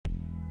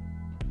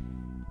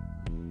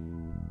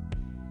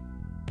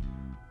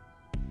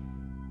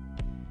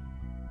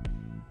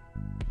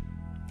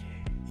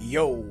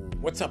Yo,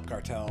 what's up,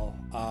 Cartel?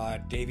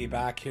 Davey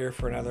back here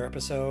for another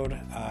episode,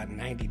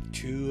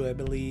 92, I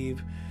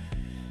believe.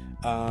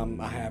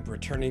 I have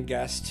returning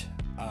guest,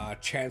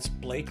 Chance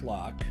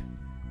Blakelock,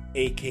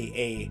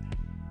 aka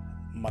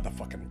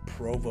motherfucking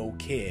Provo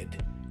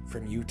Kid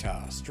from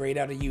Utah, straight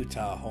out of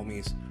Utah,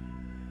 homies.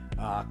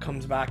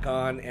 Comes back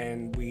on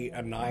and we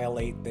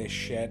annihilate this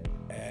shit.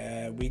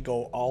 We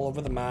go all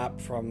over the map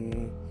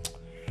from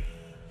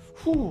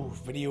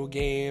video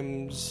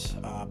games,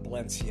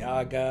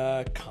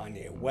 Balenciaga,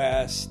 Kanye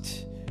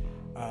West,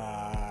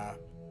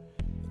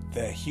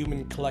 the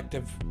human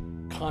collective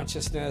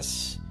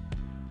consciousness,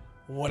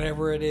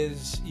 whatever it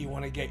is you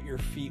want to get your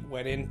feet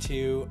wet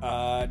into,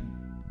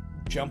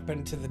 jump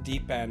into the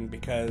deep end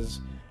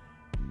because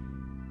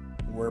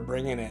we're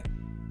bringing it.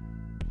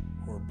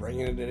 We're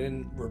bringing it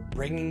in. We're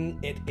bringing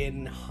it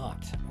in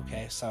hot.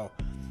 Okay, so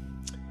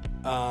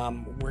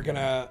we're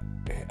gonna.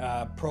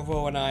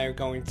 Provo and I are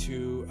going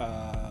to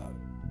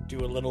do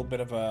a little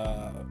bit of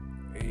a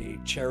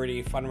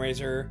charity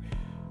fundraiser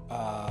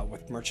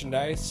with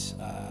merchandise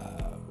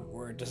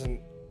where it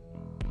doesn't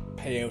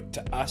pay out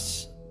to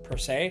us per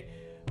se,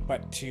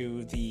 but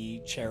to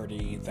the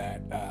charity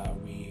that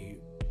we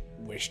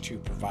wish to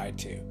provide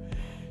to.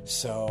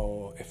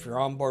 So if you're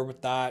on board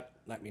with that,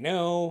 let me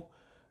know.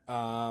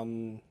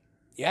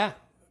 Yeah,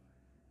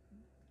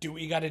 do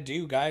what you got to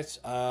do, guys.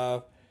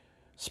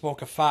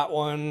 Smoke a fat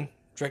one,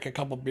 drink a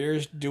couple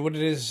beers, do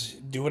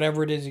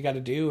whatever it is you got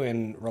to do,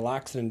 and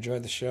relax and enjoy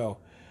the show.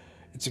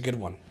 It's a good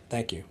one.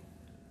 Thank you.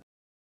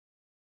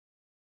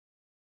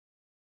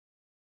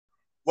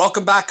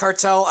 Welcome back,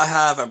 Cartel. I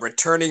have a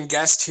returning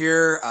guest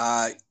here,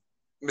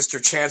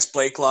 Mr. Chance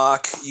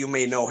Blakelock. You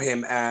may know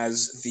him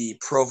as the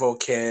Provo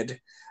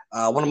Kid,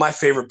 one of my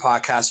favorite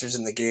podcasters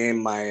in the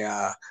game,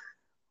 my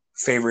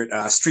favorite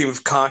stream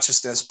of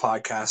consciousness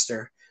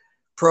podcaster.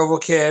 Provo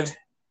Kid,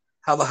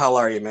 how the hell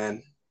are you,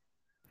 man?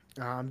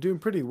 I'm doing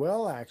pretty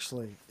well,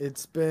 actually.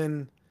 It's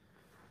been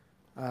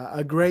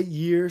a great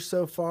year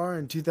so far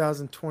in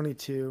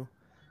 2022.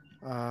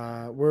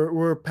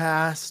 We're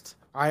past.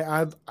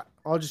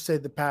 I'll just say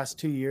the past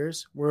 2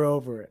 years. We're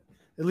over it.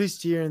 At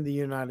least here in the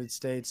United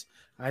States.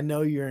 I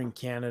know you're in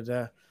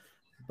Canada,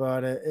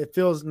 but it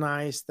feels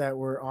nice that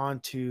we're on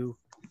to,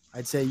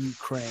 I'd say,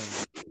 Ukraine.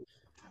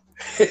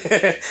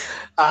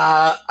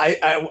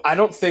 I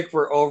don't think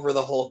we're over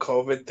the whole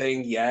COVID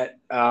thing yet.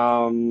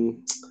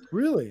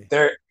 Really?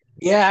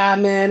 Yeah,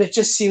 man. It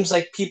just seems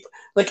like people,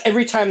 like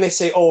every time they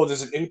say, "Oh,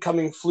 there's an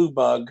incoming flu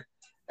bug,"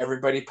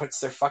 everybody puts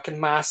their fucking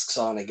masks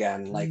on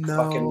again, like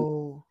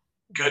fucking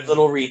good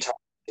little retards.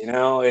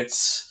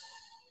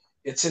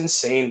 It's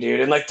insane,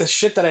 dude. And like the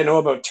shit that I know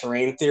about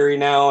terrain theory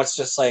now, it's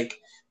just like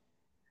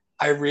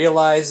I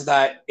realize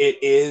that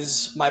it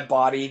is my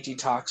body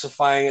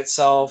detoxifying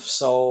itself,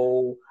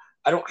 so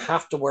I don't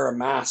have to wear a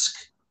mask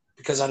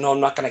because I know I'm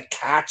not going to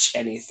catch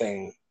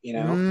anything, you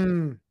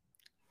know?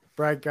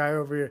 Bright guy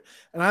over here.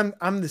 And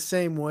I'm the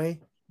same way,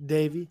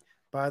 Davey,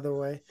 by the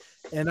way.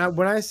 And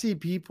when I see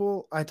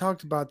people, I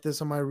talked about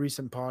this on my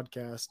recent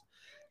podcast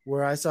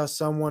where I saw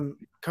someone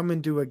come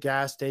into a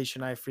gas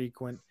station I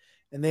frequent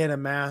and they had a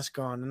mask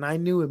on, and I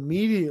knew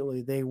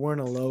immediately they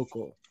weren't a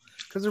local.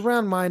 Because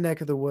around my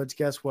neck of the woods,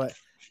 guess what?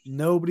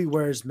 Nobody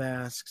wears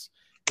masks.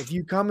 If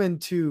you come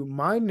into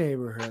my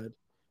neighborhood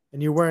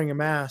and you're wearing a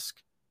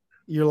mask,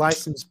 your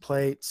license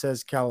plate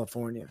says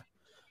California.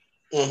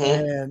 Mm-hmm.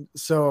 And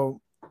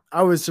so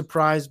I was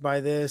surprised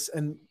by this.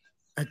 And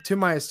to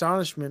my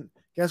astonishment,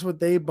 guess what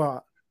they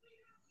bought,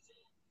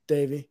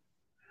 Davey?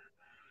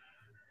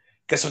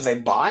 Guess what they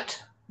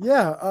bought?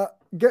 Yeah,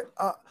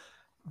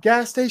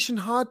 gas station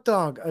hot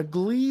dog, a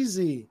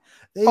Gleezy.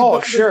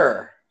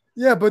 Sure.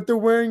 Yeah, but they're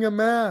wearing a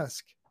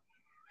mask.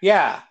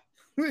 Yeah.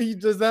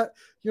 Does that,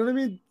 you know what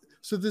I mean?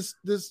 So this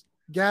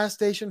gas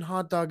station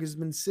hot dog has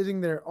been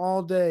sitting there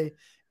all day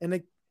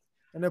in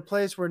a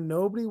place where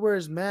nobody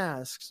wears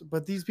masks,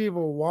 but these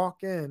people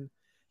walk in,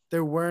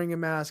 they're wearing a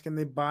mask, and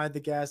they buy the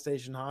gas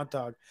station hot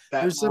dog.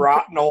 That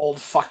rotten old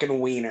fucking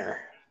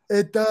wiener.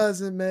 It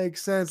doesn't make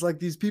sense. Like,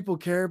 these people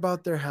care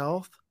about their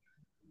health.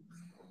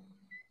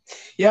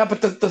 Yeah,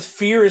 but the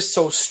fear is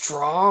so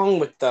strong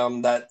with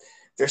them that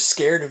they're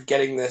scared of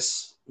getting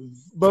this.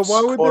 But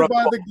why would they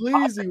buy the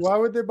Gleezy? Why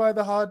would they buy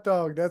the hot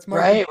dog? That's my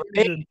right.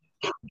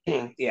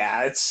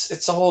 Yeah,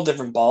 it's a whole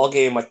different ball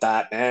game with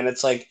that, man.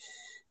 It's like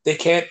they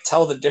can't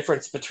tell the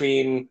difference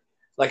between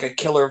like a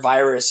killer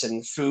virus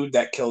and food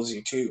that kills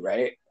you too,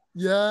 right?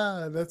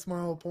 Yeah, that's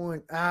my whole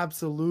point.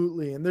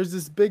 Absolutely. And there's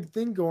this big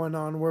thing going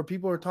on where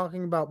people are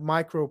talking about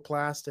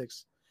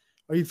microplastics.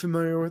 Are you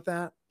familiar with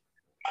that?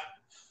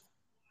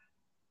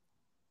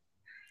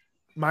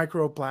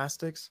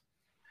 Microplastics?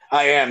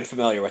 I am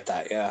familiar with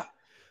that, yeah.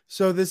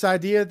 So this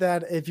idea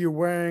that if you're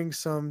wearing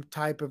some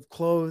type of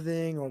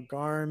clothing or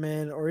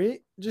garment or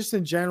just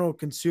in general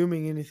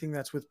consuming anything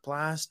that's with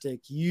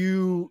plastic,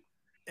 you,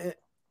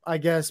 I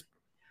guess,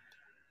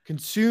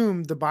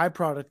 consume the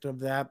byproduct of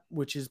that,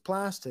 which is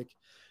plastic.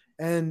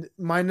 And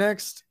my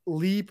next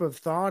leap of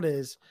thought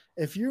is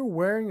if you're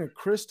wearing a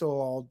crystal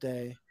all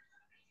day,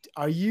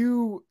 are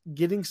you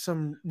getting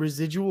some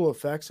residual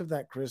effects of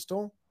that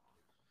crystal?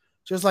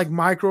 Just like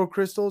micro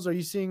crystals? Are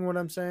you seeing what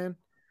I'm saying?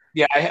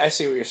 Yeah, I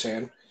see what you're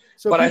saying,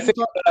 So but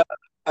people talk.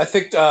 I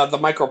think the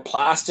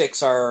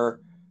microplastics are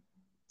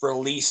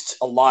released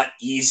a lot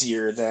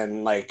easier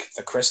than like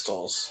the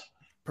crystals.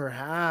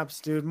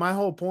 Perhaps, dude. My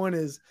whole point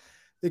is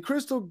the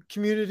crystal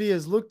community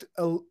has looked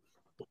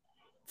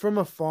from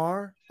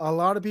afar. A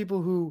lot of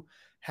people who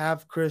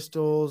have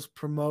crystals,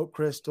 promote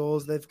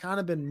crystals, they've kind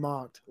of been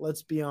mocked.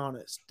 Let's be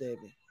honest,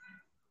 Davey.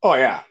 Oh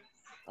yeah,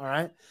 All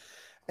right.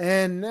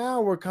 And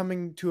now we're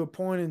coming to a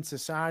point in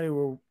society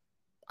where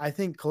I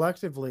think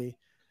collectively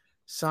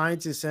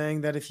science is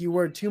saying that if you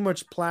wear too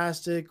much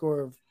plastic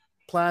or if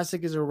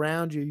plastic is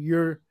around you,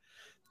 you're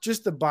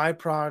just the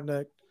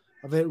byproduct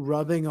of it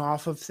rubbing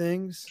off of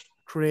things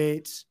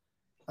creates,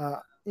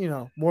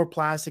 more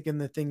plastic in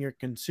the thing you're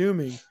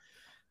consuming.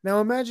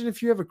 Now imagine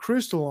if you have a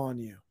crystal on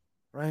you,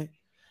 right?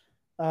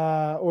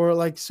 Or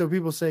like, so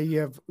people say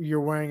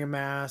you're wearing a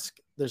mask.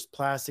 There's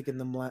plastic in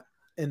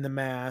the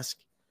mask,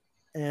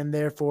 and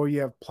therefore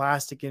you have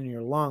plastic in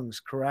your lungs.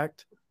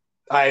 Correct?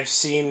 I've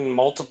seen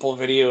multiple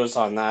videos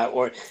on that,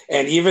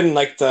 and even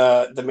like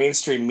the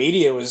mainstream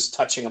media was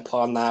touching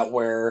upon that,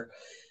 where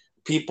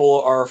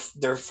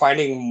they're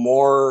finding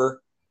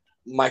more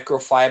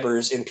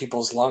microfibers in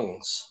people's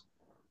lungs.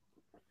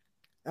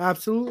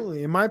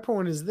 Absolutely. And my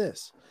point is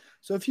this: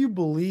 so if you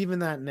believe in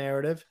that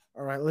narrative,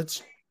 all right,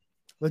 let's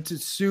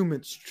assume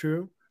it's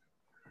true,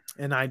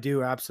 and I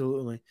do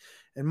absolutely.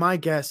 And my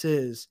guess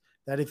is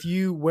that if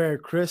you wear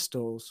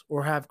crystals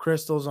or have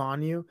crystals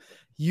on you,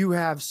 you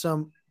have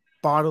some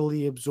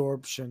bodily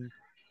absorption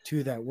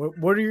to that.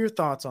 What are your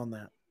thoughts on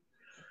that?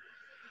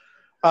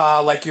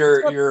 Like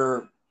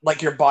your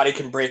body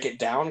can break it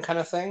down, kind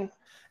of thing.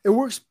 It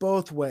works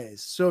both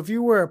ways. So if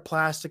you wear a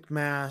plastic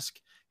mask,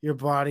 your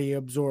body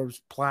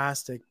absorbs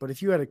plastic. But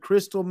if you had a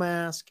crystal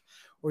mask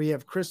or you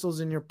have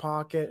crystals in your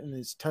pocket and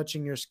it's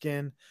touching your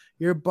skin,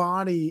 your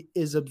body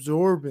is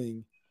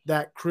absorbing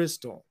that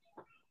crystal.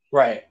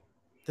 Right.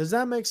 Does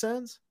that make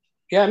sense?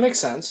 Yeah, it makes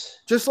sense.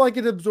 Just like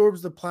it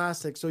absorbs the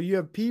plastic. So you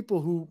have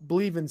people who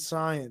believe in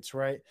science,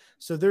 right?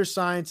 So their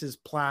science is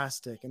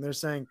plastic, and they're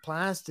saying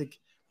plastic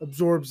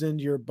absorbs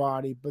into your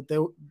body, but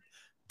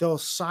they'll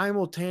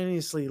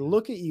simultaneously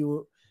look at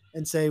you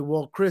and say,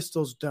 well,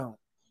 crystals don't.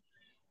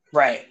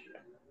 Right.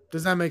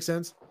 Does that make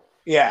sense?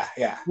 Yeah,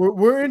 yeah.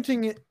 We're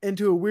entering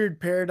into a weird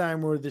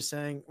paradigm where they're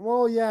saying,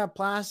 well, yeah,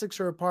 plastics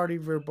are a part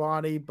of your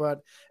body,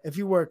 but if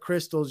you wear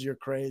crystals, you're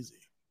crazy.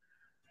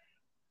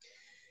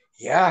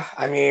 Yeah,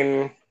 I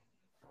mean,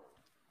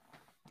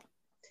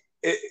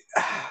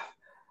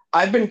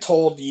 I've been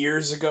told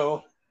years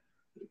ago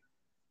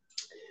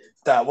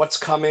that what's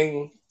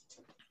coming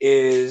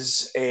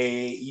is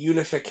a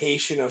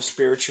unification of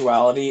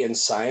spirituality and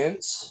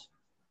science.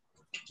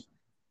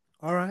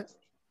 All right.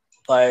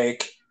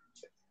 Like,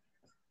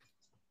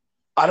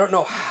 I don't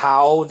know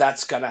how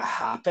that's going to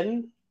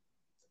happen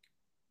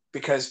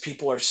because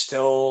people are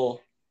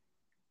still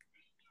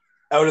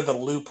out of the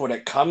loop when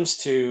it comes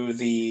to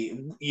the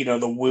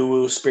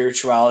woo-woo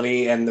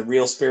spirituality and the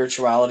real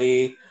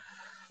spirituality.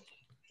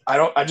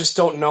 I just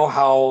don't know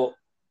how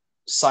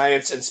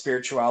science and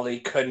spirituality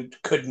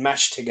could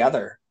mesh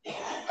together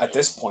at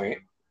this point.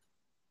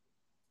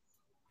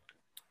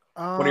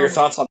 What are your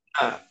thoughts on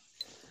that?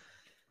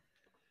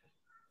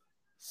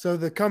 So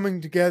the coming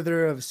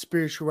together of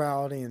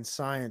spirituality and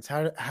science,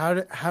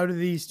 how do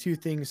these two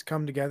things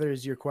come together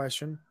is your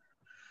question?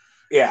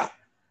 Yeah.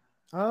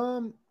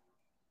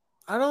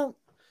 I don't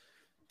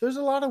there's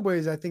a lot of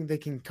ways I think they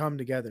can come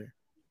together.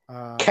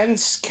 Can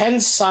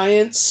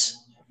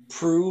science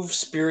prove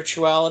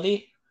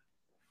spirituality?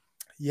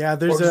 Yeah,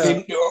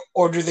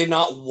 or do they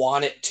not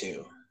want it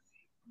to?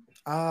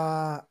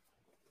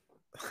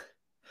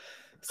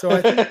 So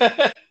I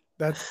think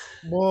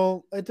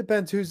it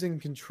depends who's in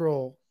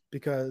control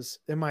because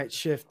it might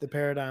shift, the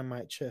paradigm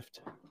might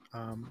shift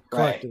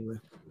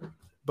collectively. Right.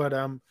 But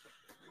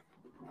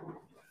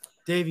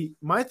Davey,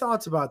 my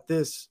thoughts about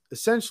this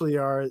essentially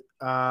are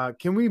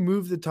can we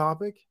move the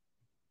topic?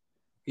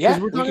 Yeah,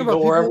 we're talking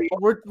about people,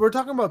 we're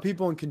talking about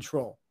people in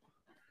control.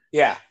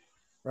 Yeah.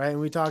 Right. And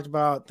we talked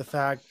about the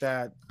fact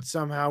that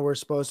somehow we're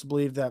supposed to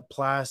believe that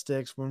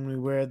plastics, when we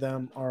wear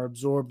them, are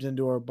absorbed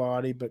into our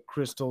body, but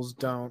crystals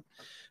don't.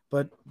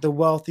 But the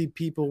wealthy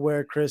people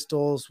wear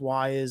crystals.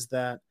 Why is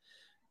that?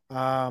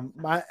 I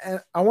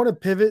want to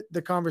pivot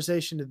the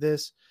conversation to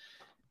this.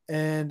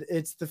 And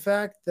it's the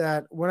fact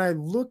that when I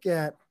look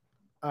at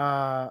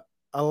a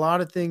lot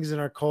of things in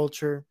our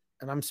culture,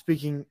 and I'm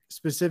speaking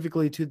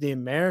specifically to the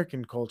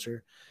American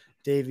culture,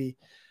 Davey,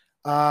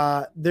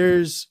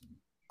 there's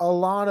a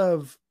lot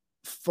of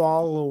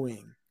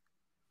following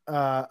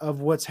of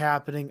what's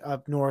happening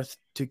up north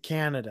to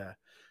Canada.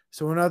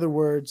 So in other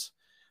words,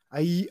 I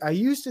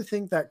used to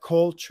think that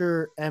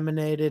culture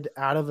emanated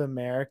out of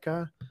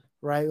America,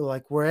 right?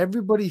 Like where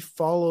everybody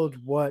followed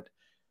what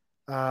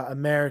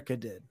America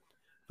did.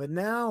 But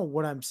now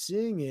what I'm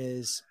seeing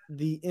is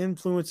the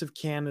influence of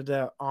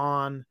Canada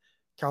on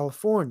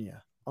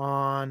California,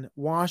 on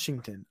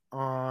Washington,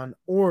 on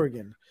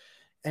Oregon.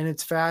 And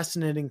it's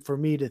fascinating for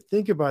me to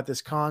think about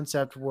this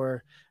concept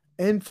where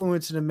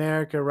influence in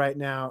America right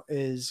now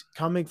is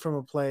coming from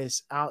a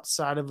place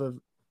outside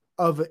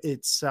of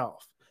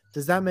itself.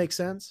 Does that make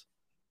sense?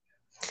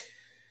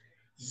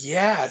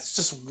 Yeah, it's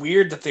just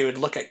weird that they would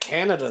look at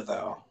Canada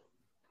though.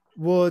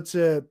 Well, it's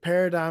a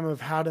paradigm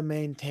of how to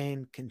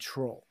maintain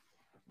control.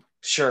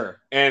 Sure.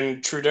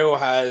 And Trudeau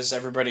has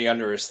everybody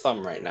under his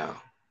thumb right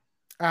now.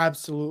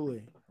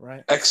 Absolutely.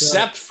 Right. So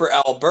Except for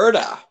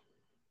Alberta.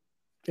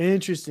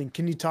 interesting.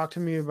 Can you talk to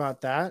me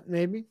about that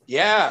maybe?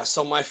 Yeah,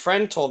 so my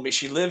friend told me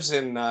she lives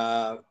in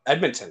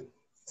Edmonton,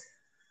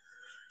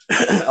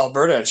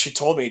 Alberta, and she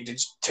told me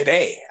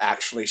today,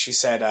 actually, she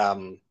said,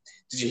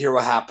 did you hear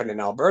what happened in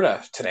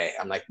Alberta today?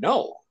 I'm like,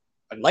 no,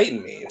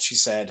 enlighten me. And she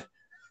said,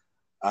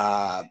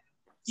 uh,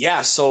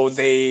 yeah, so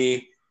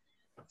they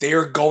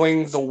are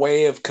going the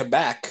way of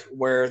Quebec,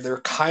 where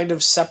they're kind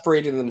of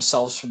separating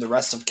themselves from the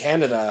rest of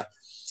Canada,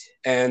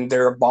 and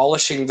they're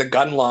abolishing the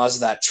gun laws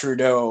that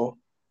Trudeau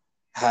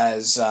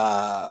has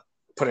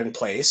put in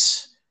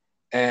place,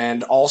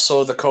 and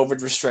also the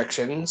COVID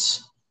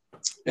restrictions,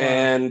 Wow.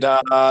 and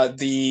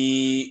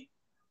the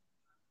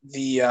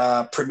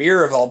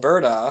premier of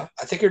Alberta,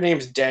 I think her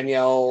name's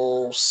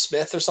Danielle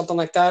Smith or something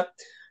like that.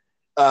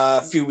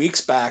 A few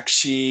weeks back,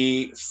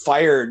 she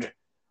fired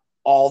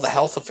all the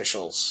health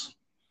officials.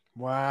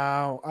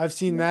 Wow. I've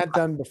seen that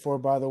done before,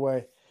 by the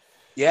way.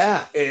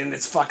 Yeah, and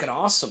it's fucking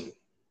awesome.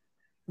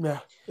 Yeah.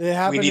 It We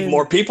happened need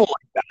more in people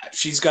like that.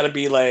 She's got to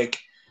be like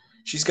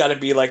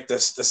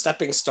this the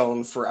stepping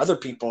stone for other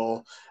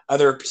people,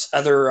 other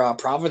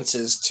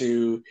provinces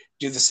to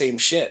do the same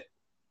shit.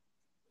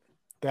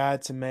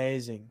 that's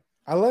amazing.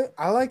 I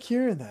like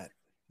hearing that.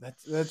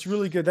 That's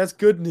really good. That's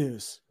good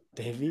news,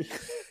 Davey.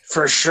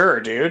 For sure,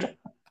 dude.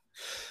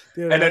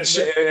 Dude, And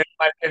then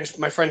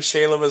my friend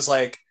Shayla was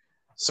like,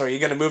 "So are you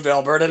gonna move to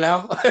Alberta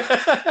now?"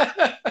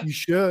 you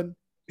should.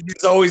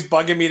 She's always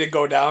bugging me to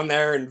go down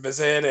there and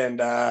visit,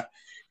 and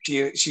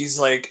she's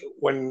like,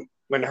 when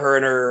her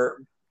and her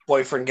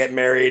boyfriend get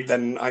married,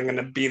 then I'm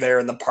gonna be there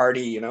in the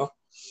party, you know.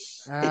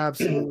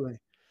 Absolutely.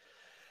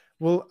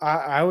 Well,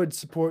 I would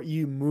support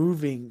you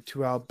moving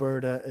to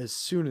Alberta as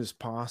soon as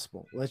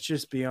possible. Let's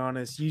just be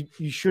honest.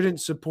 You shouldn't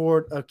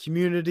support a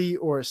community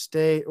or a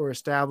state or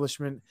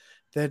establishment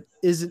that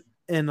isn't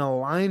in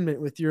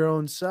alignment with your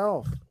own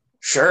self. Right?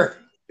 Sure.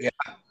 Yeah.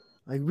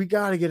 Like we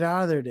got to get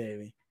out of there,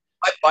 Davey.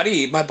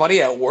 My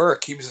buddy at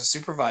work, he was a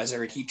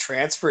supervisor, and he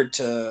transferred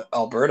to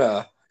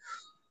Alberta.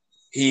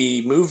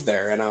 He moved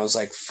there, and I was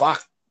like,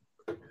 "Fuck,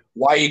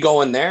 why are you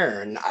going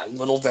there?" And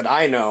little did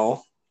I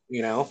know,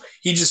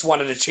 he just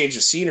wanted to change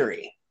the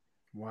scenery.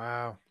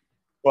 Wow.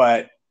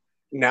 But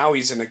now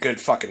he's in a good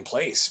fucking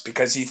place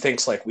because he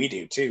thinks like we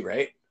do too,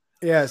 right?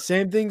 Yeah,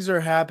 same things are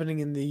happening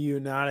in the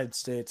United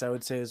States, I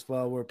would say as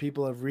well, where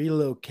people have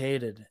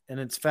relocated. And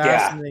it's Yeah,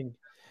 fascinating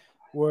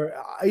where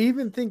I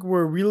even think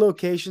where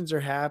relocations are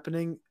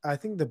happening, I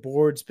think the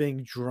board's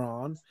being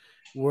drawn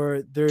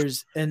where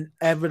there's an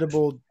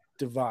inevitable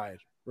divide,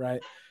 right?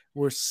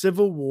 Where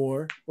civil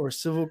war or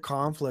civil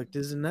conflict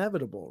is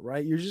inevitable,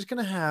 right? You're just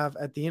going to have,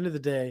 at the end of the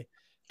day,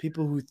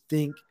 people who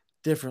think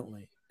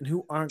differently and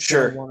who aren't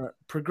going to sure. want to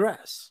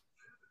progress,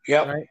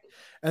 Yep. right?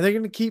 And they're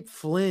going to keep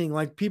fleeing,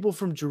 like people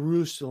from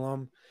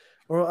Jerusalem,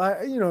 or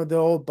the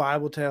old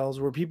Bible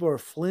tales where people are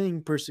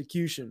fleeing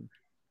persecution.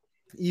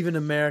 Even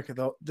America,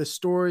 though, the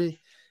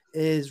story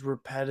is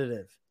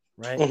repetitive,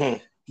 right? Hmm.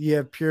 You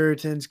have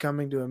Puritans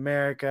coming to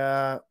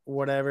America,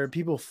 whatever,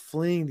 people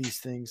fleeing these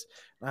things.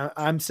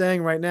 I'm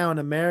saying right now in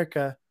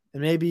America,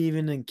 and maybe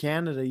even in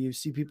Canada, you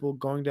see people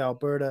going to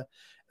Alberta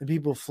and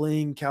people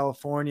fleeing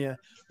California,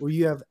 where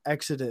you have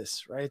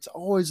exodus, right? It's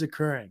always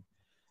occurring,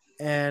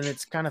 and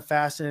it's kind of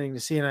fascinating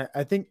to see. And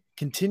I think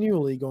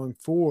continually going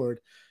forward,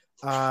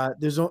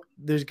 there's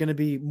going to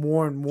be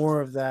more and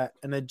more of that,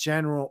 and a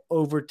general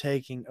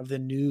overtaking of the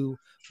new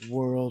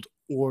world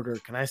order.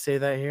 Can I say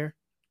that here?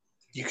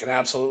 You can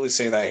absolutely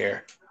say that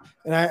here.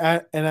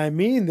 And I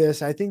mean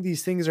this. I think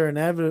these things are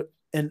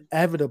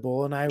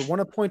inevitable, and I want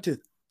to point to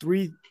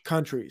three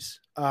countries.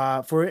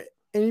 For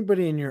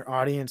anybody in your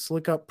audience,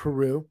 look up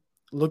Peru,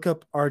 look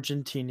up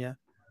Argentina,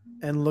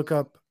 and look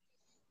up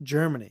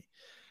Germany.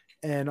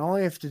 And all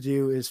I have to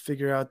do is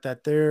figure out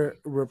that they're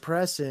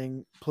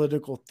repressing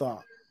political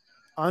thought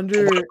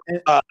under.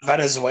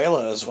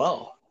 Venezuela as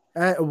well.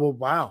 Well,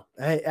 wow.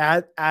 Hey,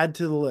 add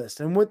to the list.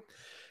 And what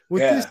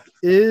this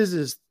Yeah.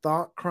 is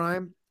thought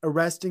crime,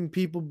 arresting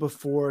people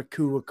before a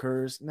coup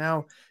occurs.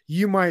 Now,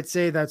 you might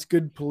say that's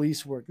good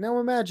police work. Now,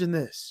 imagine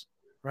this,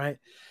 right?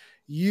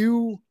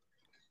 You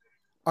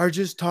are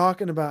just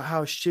talking about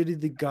how shitty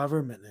the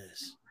government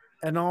is,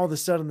 and all of a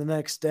sudden, the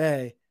next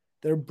day,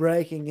 they're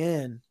breaking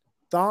in,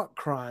 thought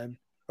crime,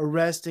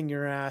 arresting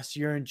your ass.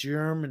 You're in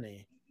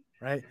Germany,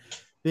 right?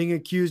 Being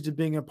accused of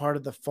being a part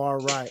of the far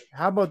right.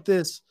 How about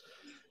this?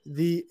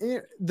 The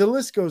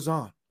list goes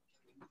on,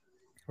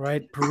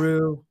 right?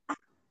 Peru,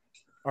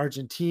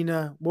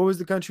 Argentina. What was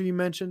the country you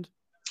mentioned?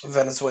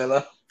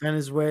 Venezuela.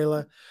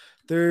 Venezuela.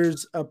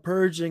 There's a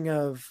purging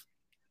of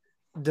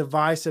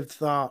divisive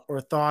thought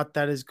or thought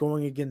that is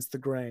going against the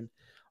grain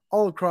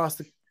all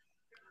across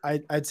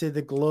I'd say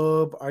the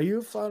globe. Are you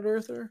a flat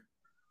earther?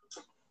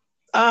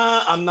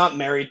 I'm not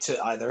married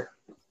to either.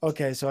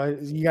 Okay, so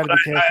you got to But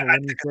be I careful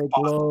when you think it's say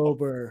possible.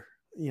 globe, or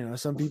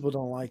some people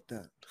don't like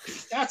that.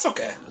 That's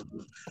okay.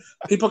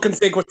 People can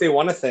think what they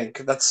want to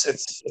think.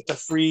 It's a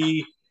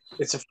free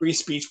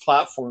speech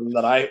platform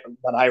that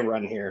I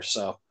run here.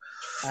 So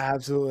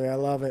Absolutely, I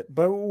love it.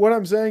 But what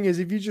I'm saying is,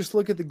 if you just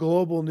look at the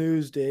global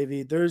news,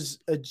 Davey, there's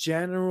a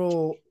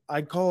general,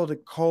 I call it a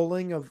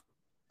culling of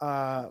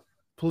uh,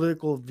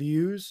 political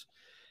views,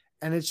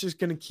 and it's just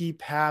going to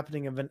keep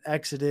happening of an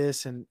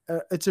exodus, and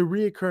it's a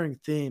reoccurring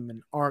theme,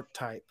 an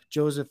archetype,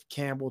 Joseph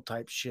Campbell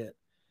type shit,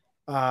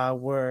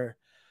 where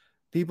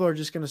people are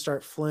just going to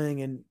start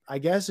fleeing. And I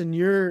guess in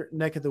your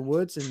neck of the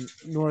woods and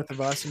north of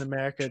us in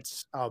America,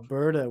 it's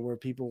Alberta where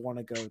people want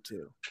to go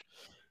to.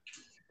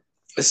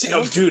 see,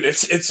 oh, dude,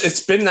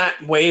 it's been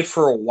that way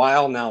for a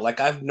while now. Like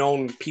I've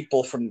known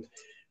people from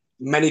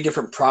many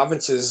different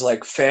provinces,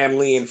 like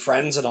family and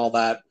friends and all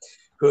that,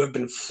 who have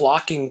been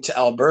flocking to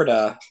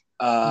Alberta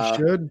You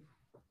should.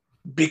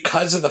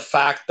 because of the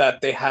fact that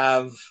they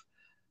have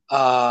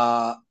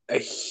a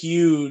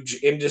huge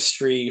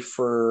industry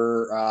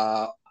for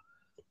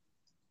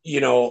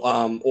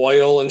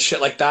oil and shit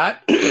like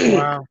that.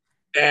 Wow.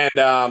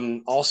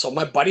 And also,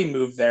 my buddy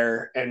moved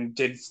there and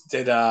did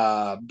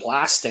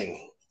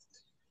blasting.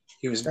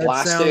 He was That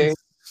blasting,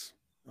 sounds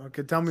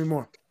okay. Tell me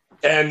more.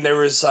 and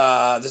there's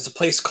a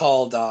place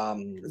called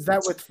Is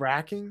that with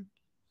fracking?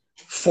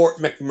 Fort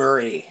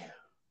McMurray,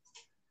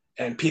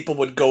 and people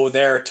would go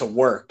there to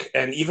work.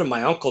 And even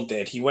my uncle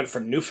did. He went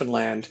from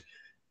Newfoundland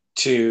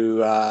to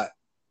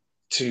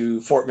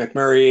Fort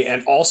McMurray,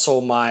 and also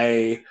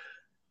my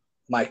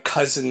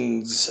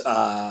cousin's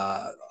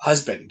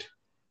husband.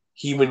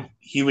 He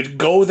would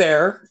go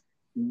there,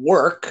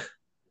 work,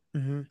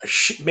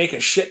 make a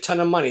shit ton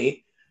of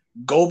money,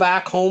 go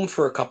back home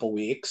for a couple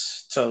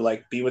weeks to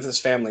like be with his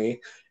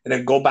family, and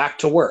then go back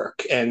to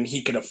work. And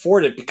he could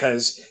afford it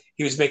because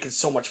he was making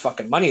so much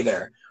fucking money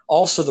there.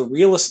 Also, the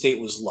real estate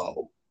was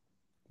low.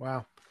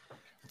 Wow.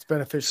 It's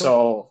beneficial.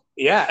 So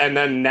yeah, and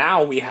then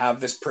now we have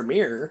this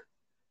premier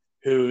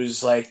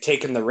who's like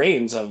taking the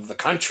reins of the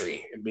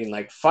country and being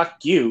like,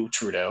 "Fuck you,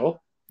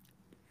 Trudeau."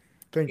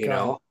 Thank You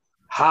God.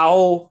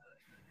 know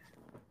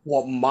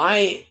what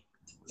my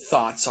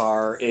thoughts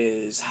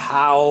is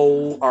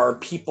how are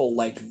people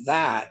like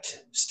that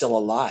still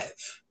alive?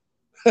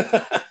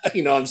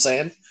 You know what I'm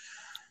saying?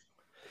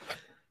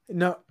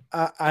 No,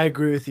 I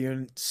agree with you.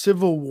 And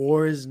civil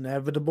war is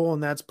inevitable,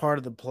 and that's part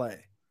of the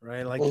play,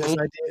 right? Like this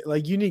idea,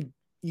 like you need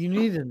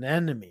an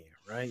enemy,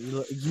 right?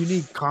 You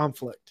need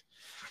conflict.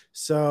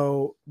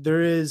 So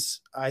there is,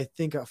 I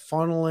think, a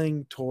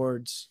funneling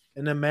towards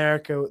in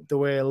America. The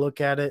way I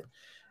look at it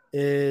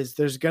is,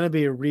 there's going to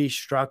be a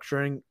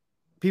restructuring.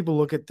 People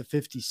look at the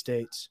 50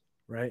 states,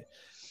 right?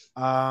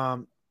 I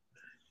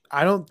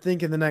don't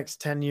think in the next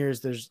 10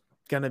 years there's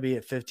going to be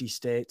at 50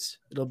 states.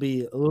 It'll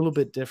be a little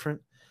bit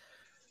different.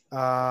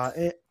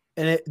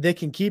 They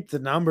can keep the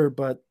number,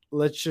 but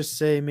let's just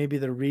say maybe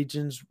the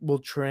regions will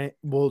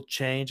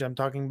change. I'm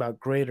talking about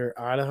Greater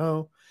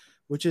Idaho,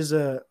 which is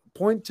a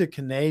point to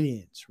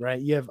Canadians, right?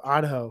 You have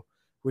Idaho,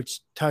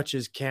 which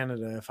touches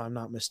Canada, if I'm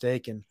not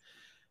mistaken.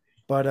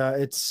 But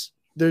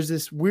there's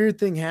this weird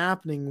thing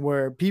happening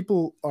where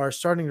people are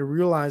starting to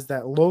realize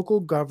that local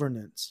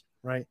governance,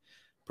 right,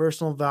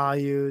 personal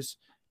values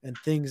and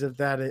things of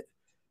that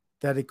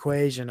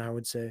equation, I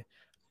would say,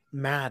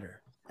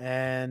 matter,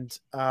 and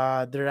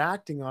they're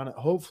acting on it,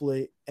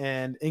 hopefully,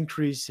 and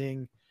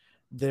increasing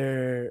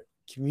their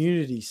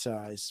community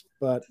size.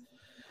 But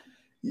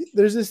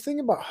there's this thing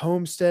about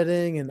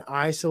homesteading and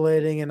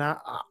isolating, and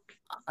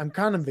I'm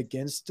kind of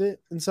against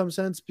it in some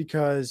sense,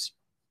 because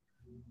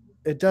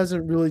it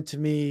doesn't really, to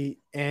me,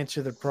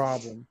 answer the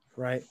problem,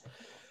 right?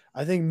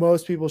 I think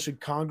most people should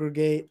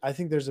congregate. I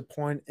think there's a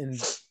point in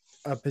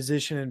a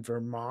position in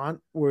Vermont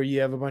where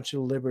you have a bunch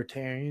of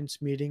libertarians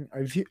meeting.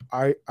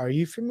 Are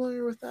you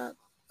familiar with that,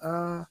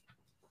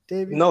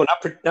 Davey? No,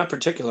 not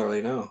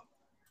particularly. No.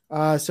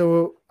 Let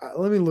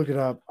me look it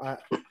up.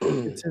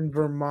 It's in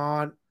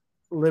Vermont.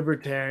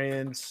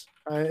 Libertarians.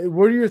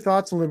 What are your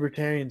thoughts on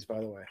libertarians, by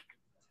the way?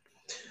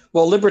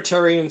 Well,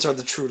 libertarians are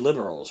the true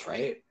liberals,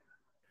 right?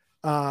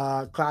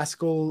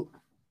 Classical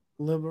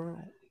liberal,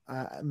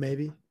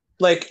 maybe.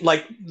 Like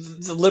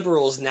the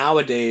liberals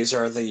nowadays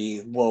are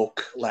the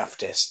woke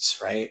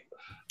leftists, right?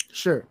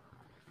 Sure.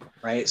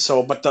 Right.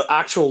 So, but the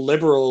actual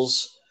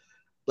liberals,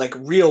 like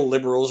real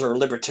liberals or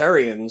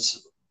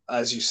libertarians,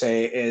 as you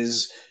say,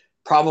 is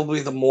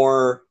probably the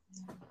more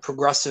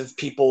progressive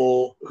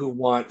people who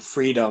want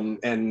freedom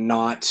and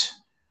not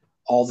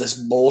all this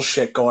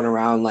bullshit going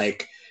around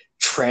like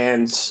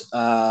trans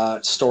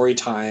story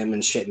time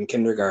and shit in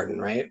kindergarten,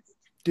 right?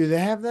 Do they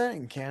have that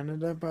in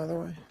Canada, by the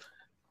way?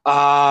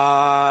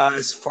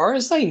 As far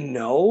as I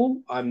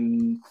know,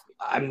 I'm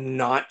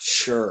not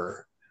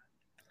sure.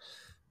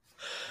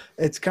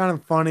 It's kind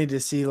of funny to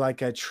see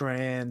like a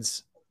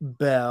trans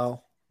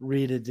belle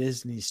read a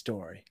Disney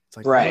story. It's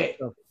like, Right.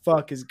 what the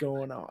fuck is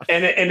going on?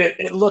 And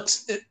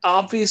it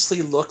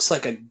obviously looks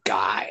like a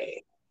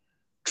guy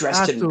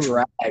dressed in Absolutely.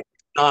 drag,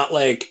 not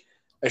like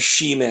a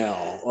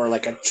she-male or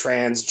like a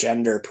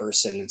transgender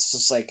person. It's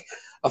just like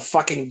a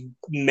fucking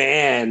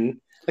man,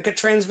 like a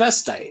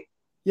transvestite,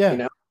 Yeah. you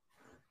know,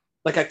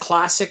 like a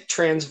classic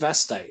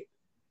transvestite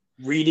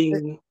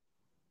reading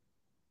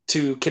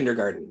to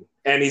kindergarten.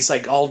 And he's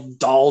like all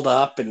dolled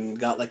up and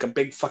got like a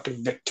big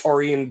fucking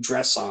Victorian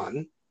dress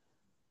on.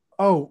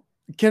 Oh,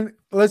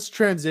 let's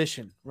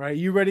transition, right?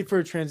 You ready for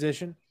a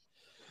transition?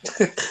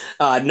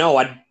 No,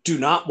 I do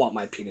not want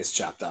my penis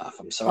chopped off.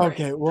 I'm sorry.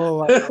 Okay,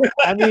 well,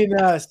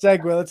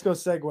 segue. Let's go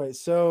segue.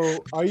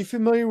 So, are you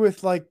familiar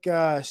with like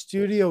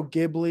Studio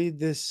Ghibli,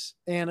 this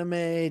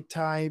anime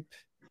type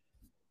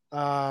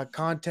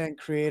content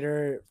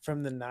creator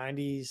from the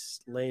 90s,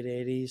 late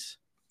 80s?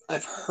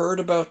 I've heard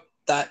about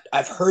that.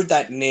 I've heard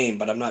that name,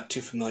 but I'm not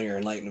too familiar.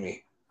 Enlighten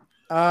me.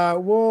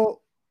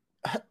 Well,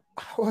 I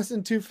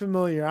wasn't too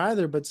familiar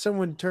either, but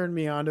someone turned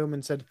me onto him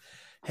and said,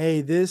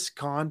 "Hey, this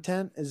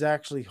content is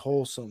actually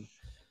wholesome."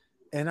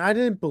 And I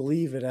didn't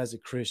believe it as a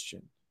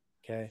Christian.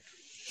 Okay.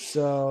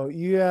 So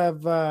you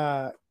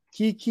have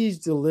Kiki's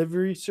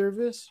Delivery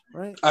Service,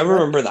 right? I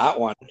remember that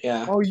one.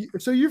 Yeah. Oh,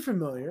 so you're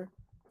familiar.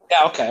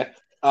 Yeah. Okay.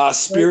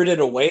 Spirited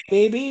Away,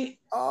 maybe.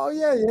 Oh,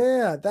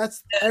 yeah.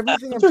 That's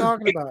everything I'm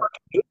talking about.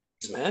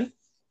 Man.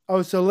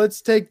 Oh, so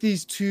let's take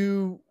these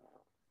two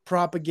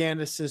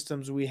propaganda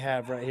systems we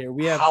have right here.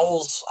 We have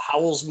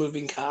Howl's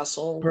Moving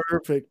Castle.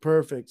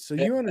 Perfect. So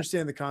you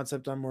understand the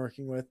concept I'm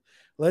working with.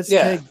 Let's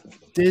take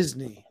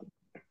Disney.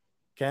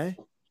 Okay.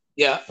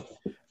 Yeah.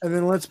 And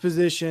then let's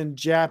position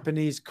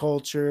Japanese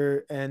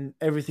culture and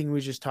everything we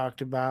just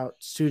talked about,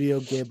 Studio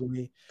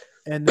Ghibli,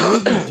 and the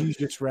movies you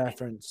just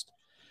referenced.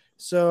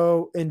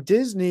 So in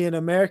Disney, in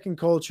American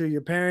culture,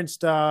 your parents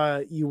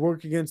die, you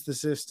work against the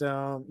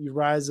system, you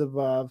rise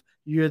above,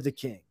 you're the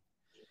king.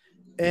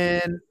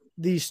 And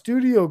the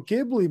Studio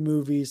Ghibli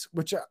movies,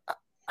 which I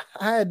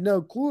had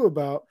no clue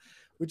about,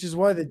 which is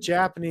why the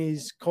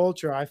Japanese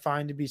culture I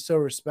find to be so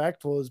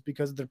respectful, is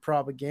because of their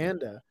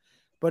propaganda.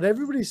 But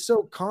everybody's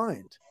so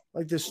kind.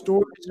 Like the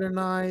stories are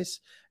nice.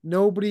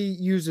 Nobody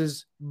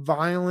uses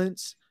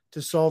violence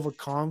to solve a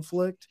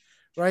conflict,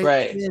 right?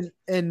 Right.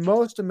 In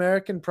most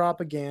American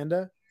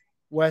propaganda,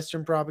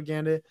 Western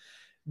propaganda,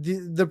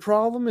 the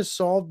problem is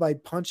solved by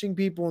punching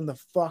people in the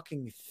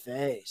fucking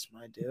face,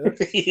 my dude.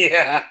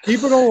 Yeah.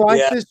 People don't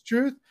like this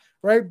truth,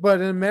 right?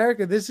 But in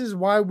America, this is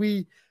why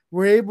we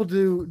were able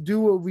to do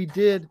what we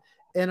did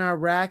in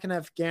Iraq and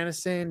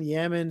Afghanistan,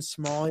 Yemen,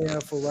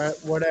 Somalia, for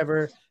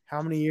whatever,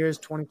 how many years,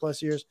 20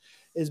 plus years,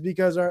 is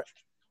because our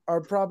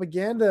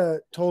propaganda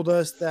told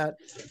us that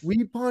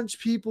we punch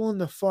people in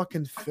the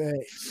fucking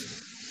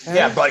face.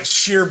 Yeah, but like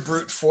sheer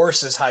brute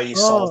force is how you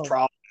solve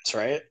problems,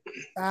 right?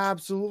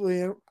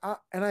 Absolutely.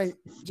 And I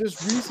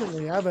just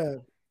recently have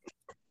a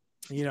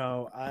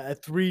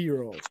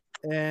 3-year-old,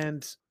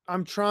 and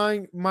I'm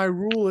trying. My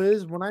rule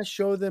is when I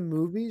show them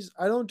movies,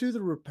 I don't do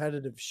the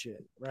repetitive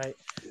shit, right?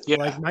 Yeah.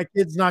 Like my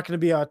kid's not going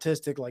to be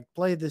autistic. Like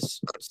play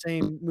this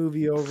same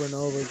movie over and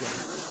over again.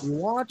 You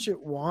watch it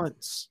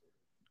once,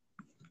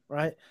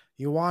 right?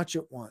 You watch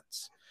it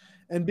once,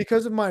 and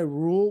because of my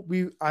rule,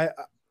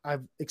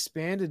 I've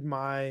expanded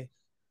my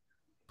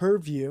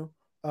purview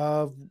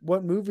of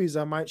what movies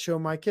I might show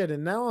my kid,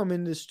 and now I'm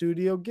into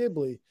Studio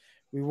Ghibli.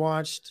 We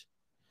watched,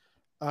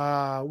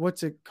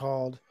 what's it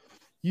called?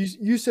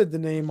 You said the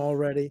name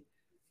already.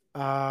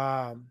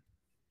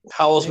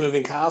 Howl's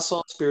Moving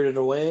Castle, Spirited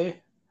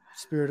Away.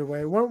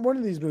 One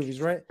of these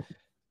movies, right?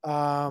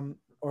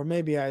 Or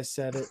maybe I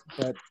said it,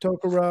 but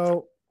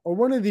Totoro or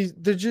one of these.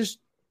 They're just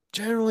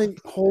generally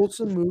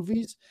wholesome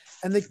movies,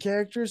 and the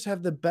characters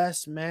have the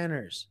best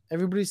manners.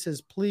 Everybody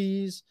says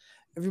please.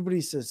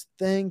 Everybody says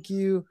thank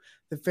you.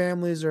 The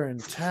families are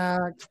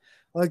intact.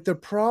 Like the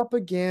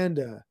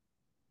propaganda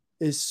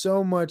is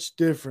so much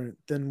different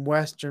than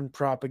Western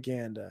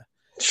propaganda.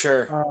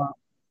 Sure.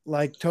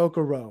 Like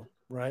Totoro,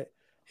 right?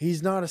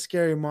 He's not a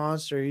scary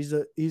monster. He's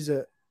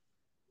a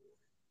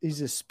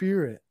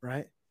spirit,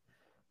 right?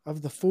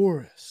 Of the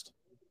forest.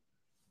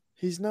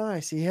 He's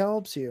nice. He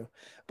helps you.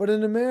 But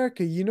in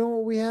America, you know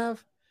what we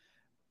have?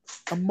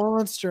 A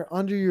monster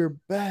under your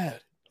bed.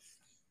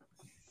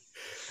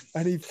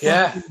 And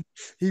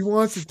he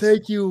wants to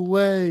take you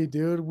away,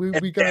 dude. We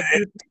got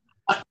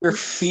your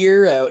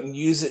fear out and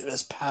use it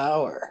as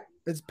power.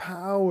 It's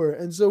power.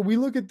 And so we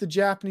look at the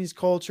Japanese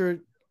culture.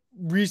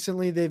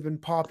 Recently, they've been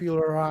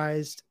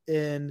popularized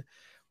in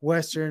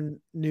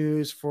Western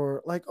news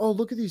for like, oh,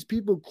 look at these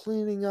people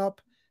cleaning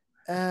up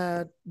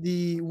at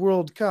the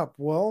World Cup.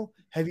 Well,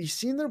 have you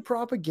seen their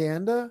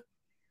propaganda?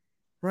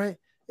 Right?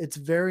 It's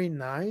very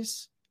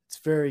nice. It's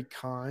very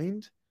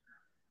kind.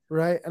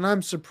 Right? And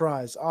I'm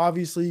surprised.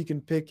 Obviously, you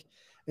can pick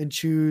and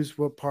choose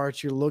what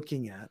parts you're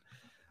looking at.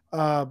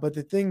 But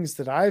the things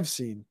that I've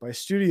seen by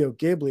Studio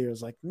Ghibli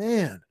is like,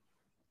 man,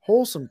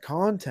 wholesome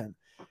content.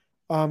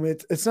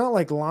 It's not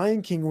like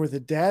Lion King where the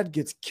dad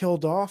gets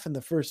killed off in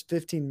the first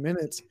 15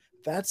 minutes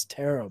That's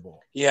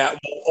terrible. Yeah,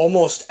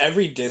 almost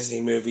every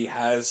Disney movie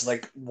has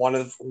like one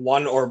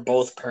or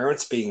both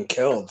parents being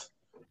killed.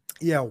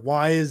 Yeah,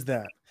 why is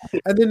that?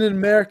 And then in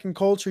American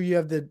culture, you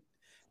have the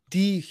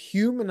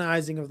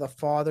dehumanizing of the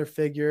father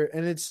figure,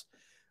 and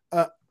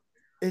uh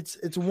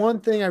it's one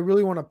thing I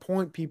really want to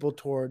point people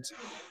towards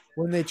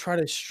when they try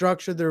to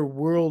structure their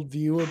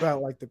worldview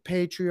about like the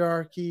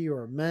patriarchy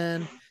or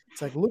men.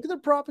 It's like, look at the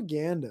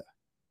propaganda.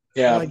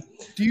 Yeah. Like,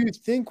 do you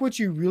think what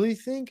you really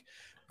think?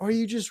 Or are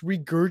you just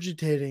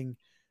regurgitating,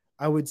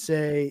 I would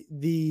say,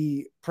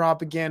 the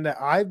propaganda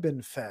I've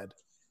been fed,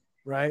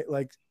 right?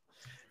 Like,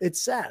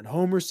 it's sad.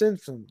 Homer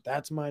Simpson,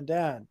 that's my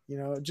dad,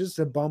 just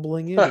a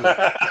bumbling idiot.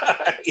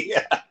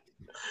 Yeah.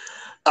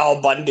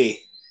 Al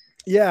Bundy.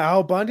 Yeah,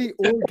 Al Bundy,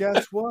 or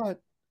guess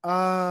what?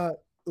 Uh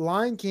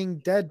Lion King,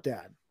 dead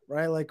dad,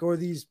 right? Like, or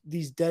these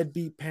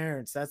deadbeat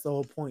parents. That's the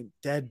whole point.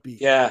 Deadbeat.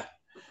 Yeah.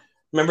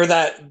 Remember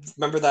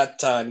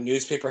that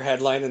newspaper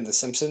headline in The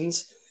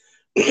Simpsons?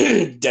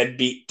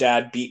 Deadbeat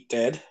dad beat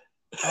dead.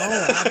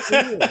 Oh,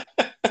 absolutely.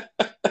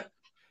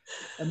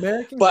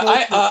 American But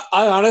culture.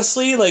 I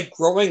honestly like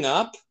growing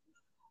up,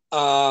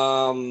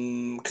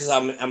 because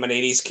I'm an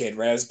 '80s kid,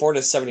 right? I was born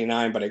in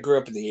 '79, but I grew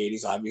up in the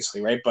 '80s,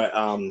 obviously, right? But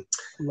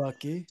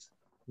Lucky.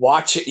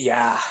 watch it,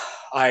 yeah.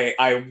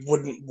 I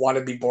wouldn't want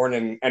to be born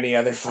in any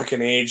other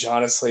fucking age,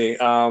 honestly.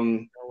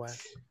 No way.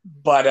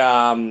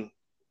 But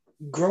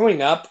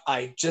growing up,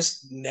 I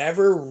just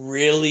never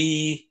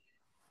really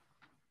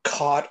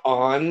caught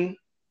on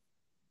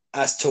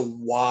as to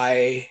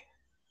why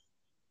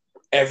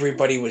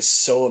everybody was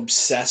so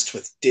obsessed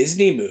with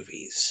Disney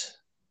movies.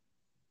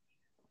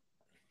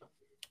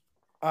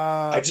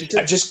 I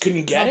Because just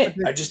couldn't get it.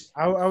 competition.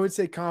 I would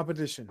say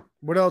competition.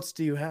 What else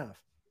do you have?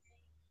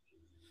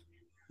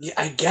 Yeah,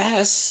 I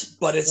guess,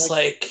 but it's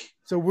like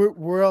So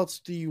where else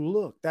do you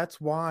look?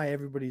 That's why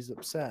everybody's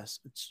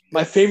obsessed.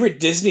 my favorite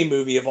Disney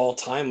movie of all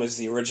time was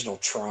the original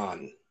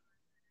Tron.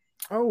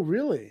 Oh,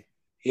 really?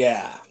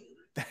 Yeah.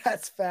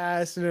 That's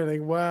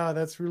fascinating. Wow,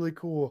 that's really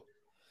cool.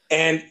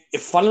 And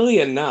funnily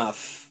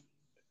enough,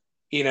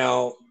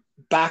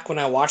 back when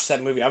I watched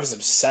that movie, I was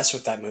obsessed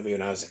with that movie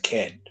when I was a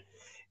kid.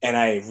 And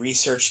I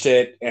researched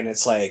it, and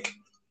it's like,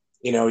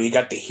 you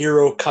got the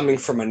hero coming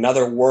from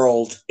another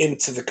world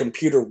into the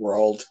computer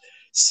world,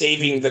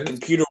 saving the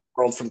computer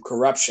world from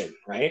corruption,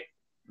 right?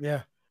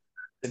 Yeah.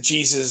 The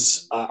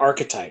Jesus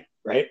archetype,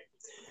 right?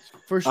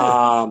 For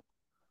sure.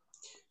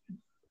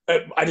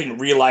 I didn't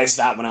realize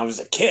that when I was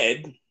a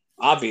kid,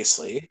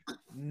 obviously.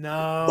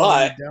 No,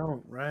 But you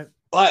don't, right?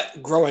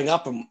 But growing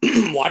up and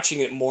watching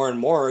it more and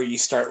more, you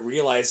start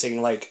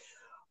realizing, like,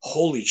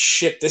 holy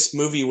shit, this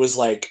movie was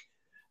like,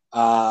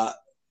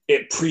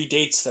 it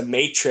predates The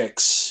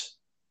Matrix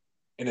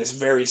in this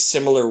very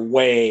similar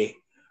way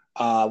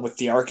with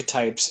the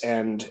archetypes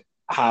and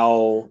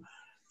how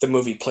the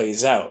movie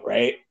plays out,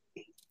 right?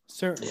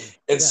 Certainly.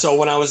 And so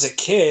when I was a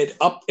kid,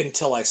 up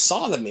until I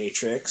saw The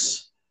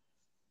Matrix,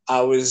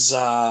 I was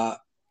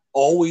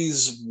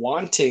always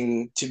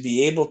wanting to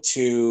be able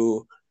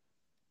to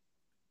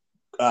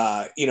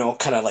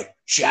kind of like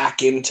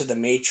jack into the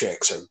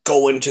Matrix or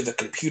go into the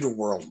computer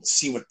world and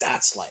see what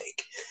that's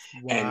like.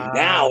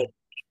 Wow.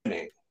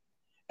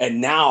 And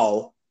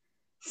now,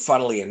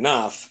 funnily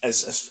enough,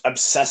 as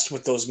obsessed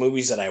with those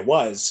movies that I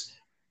was,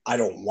 I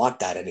don't want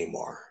that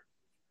anymore.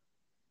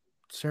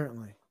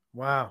 Certainly.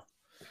 Wow.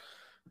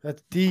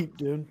 That's deep,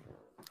 dude.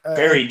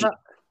 Very deep.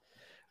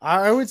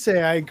 I would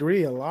say I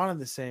agree a lot of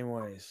the same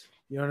ways.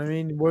 You know what I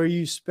mean? Where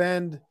you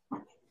spend,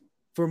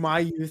 for my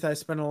youth, I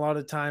spent a lot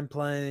of time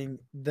playing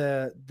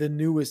the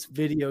newest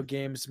video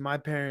games. My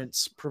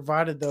parents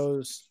provided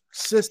those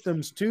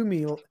systems to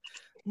me,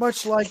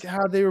 much like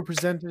how they were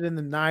presented in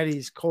the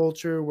 90s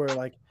culture, where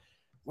like,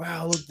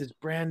 wow, look, this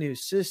brand new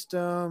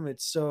system.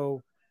 It's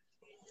so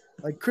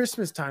like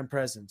Christmas time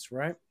presents,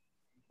 right?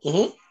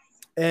 Mm-hmm.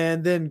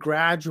 And then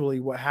gradually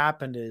what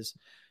happened is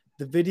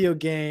the video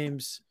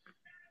games,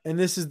 and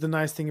this is the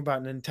nice thing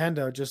about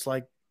Nintendo, just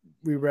like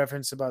we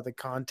referenced about the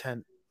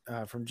content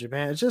from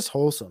Japan, it's just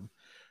wholesome.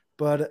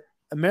 But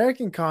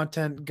American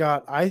content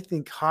got, I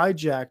think,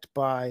 hijacked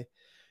by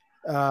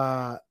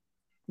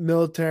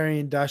military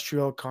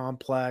industrial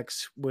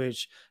complex,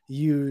 which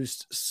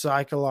used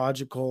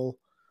psychological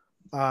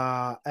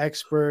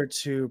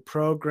experts who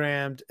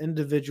programmed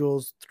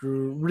individuals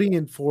through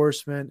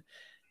reinforcement.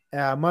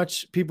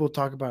 Much people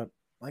talk about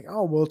like,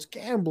 oh, well, it's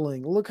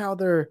gambling. Look how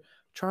they're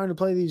trying to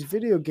play these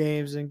video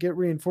games and get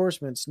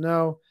reinforcements.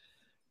 No,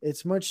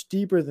 it's much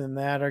deeper than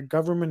that. Our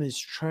government is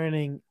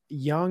training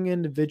young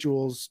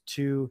individuals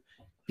to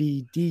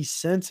be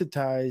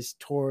desensitized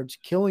towards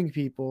killing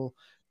people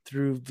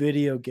through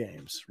video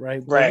games,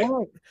 right? Right.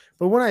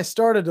 But when I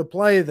started to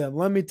play them,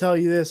 let me tell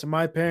you this, and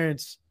my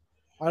parents,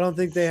 I don't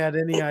think they had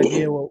any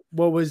idea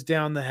what was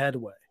down the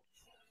headway.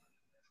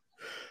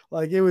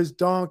 Like, it was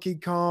Donkey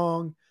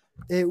Kong,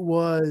 it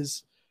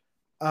was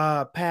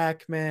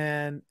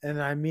Pac-Man,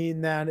 and I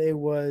mean that it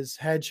was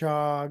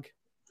Hedgehog,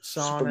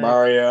 Sonic, Super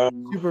Mario.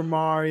 Super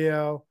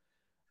Mario.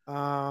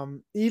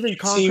 Even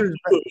See,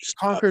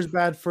 Conquer's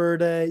Bad Fur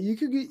Day. You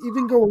could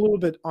even go a little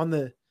bit on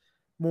the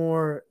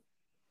more,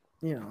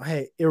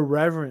 hey,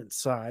 irreverent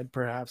side,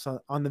 perhaps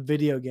on the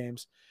video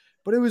games,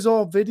 but it was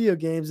all video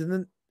games. And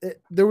then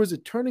there was a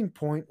turning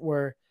point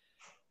where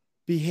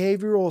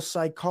behavioral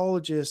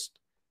psychologists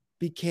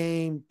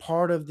became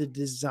part of the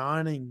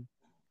designing,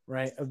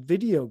 right, of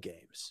video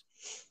games.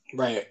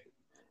 right.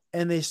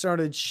 And they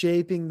started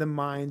shaping the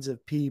minds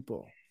of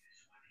people.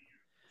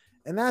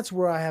 And that's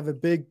where I have a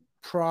big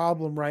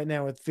problem right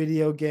now with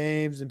video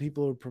games and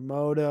people who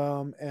promote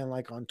them, and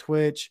like on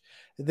Twitch,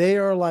 they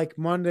are like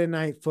Monday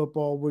Night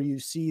Football, where you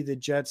see the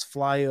jets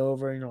fly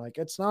over and you're like,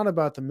 it's not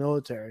about the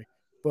military,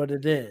 but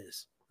it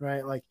is,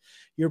 right? Like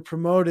you're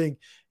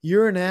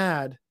an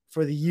ad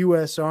for the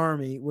US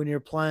Army when you're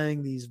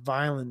playing these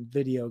violent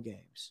video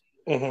games.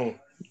 Mm-hmm.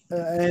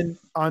 And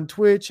on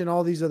Twitch and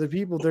all these other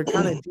people, they're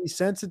kind of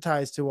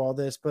desensitized to all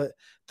this. But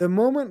the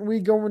moment we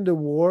go into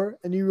war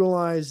and you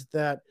realize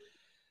that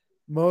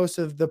most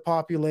of the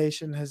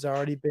population has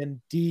already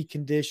been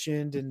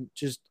deconditioned and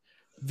just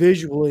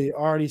visually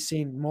already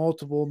seen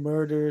multiple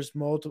murders,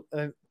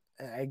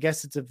 I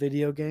guess it's a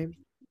video game,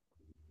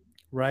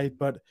 right?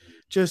 But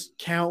just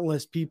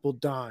countless people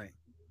dying.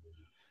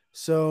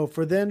 So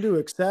for them to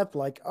accept,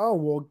 like, oh,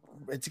 well,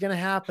 it's going to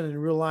happen in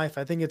real life,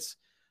 I think it's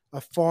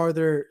a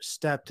farther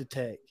step to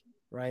take,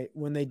 right?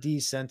 When they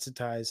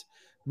desensitize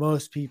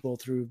most people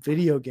through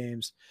video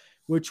games,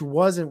 which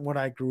wasn't what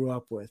I grew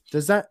up with.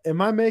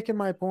 Am I making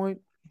my point,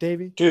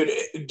 Davey? Dude,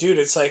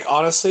 it's like,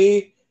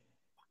 honestly,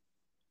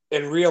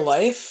 in real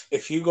life,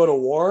 if you go to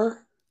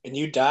war and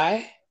you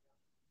die,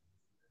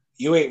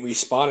 you ain't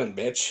respawning,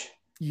 bitch.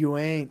 You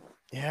ain't.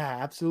 Yeah,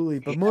 absolutely.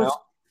 But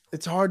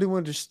it's hard to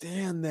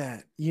understand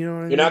that. You know what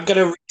I mean? You're not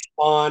gonna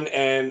respawn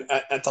and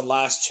at the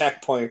last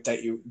checkpoint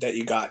that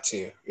you got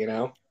to,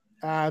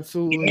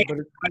 Absolutely.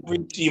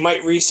 You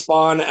might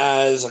respawn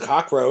as a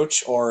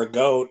cockroach or a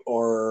goat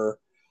or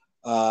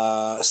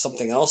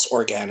something else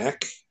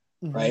organic,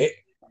 mm-hmm. right?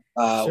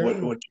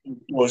 Which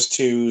goes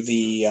to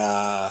the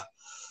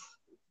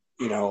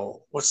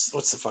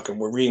what's the fucking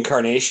word,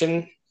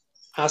 reincarnation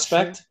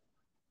aspect. Sure.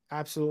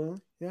 Absolutely,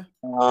 yeah.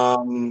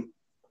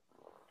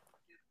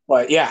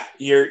 But yeah,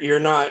 you're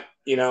not,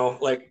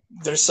 like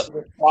there's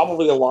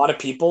probably a lot of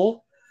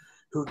people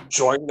who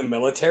join the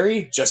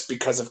military just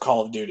because of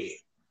Call of Duty.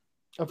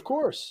 Of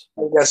course.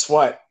 Well, guess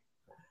what?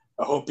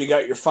 I hope you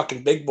got your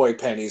fucking big boy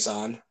panties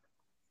on,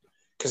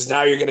 because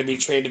now you're going to be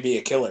trained to be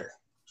a killer.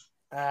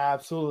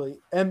 Absolutely.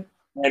 And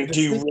do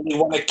you really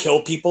want to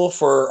kill people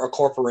for a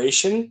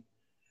corporation?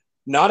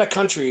 Not a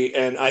country.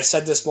 And I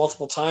said this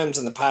multiple times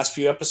in the past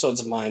few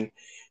episodes of mine.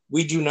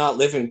 We do not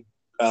live in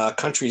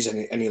countries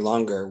any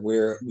longer.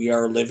 We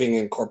are living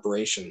in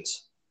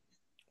corporations.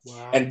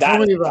 Wow. And tell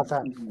me about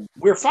that.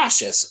 We're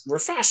fascist. We're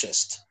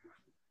fascist.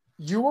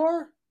 You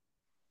are?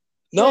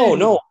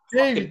 No.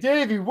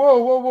 Davey,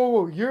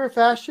 whoa. You're a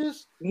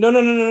fascist?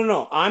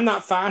 No. I'm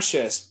not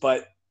fascist,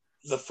 but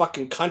the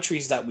fucking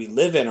countries that we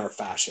live in are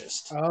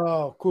fascist.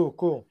 Oh,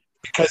 cool.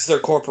 Because they're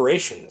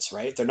corporations,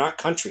 right? They're not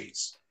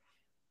countries.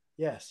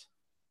 Yes.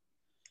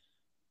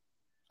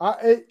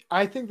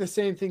 I think the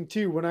same thing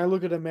too. When I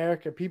look at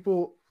America,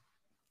 people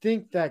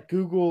think that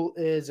Google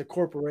is a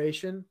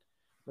corporation,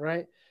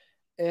 right?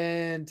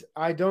 And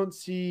I don't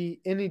see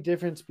any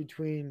difference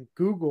between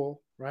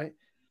Google, right,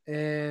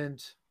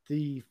 and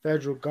the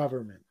federal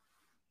government.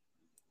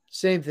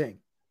 Same thing.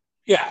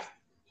 Yeah.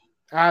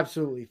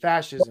 Absolutely.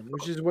 Fascism,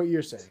 which is what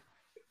you're saying.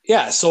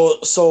 Yeah.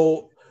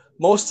 So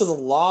most of the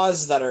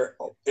laws that are,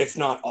 if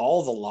not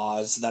all the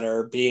laws that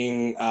are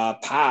being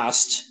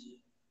passed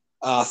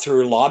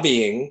through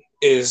lobbying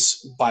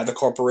is by the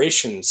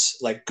corporations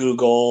like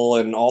Google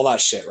and all that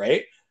shit,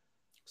 right?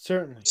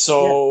 Certainly.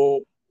 So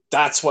yeah.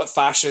 That's what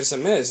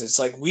fascism is. It's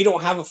like we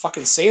don't have a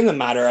fucking say in the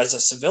matter as a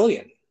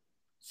civilian.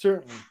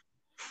 Certainly.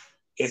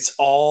 It's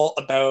all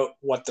about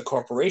what the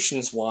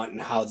corporations want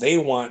and how they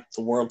want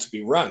the world to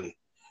be run,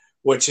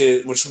 which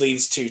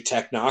leads to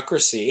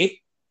technocracy.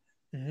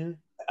 Mm-hmm.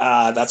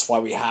 That's why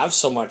we have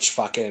so much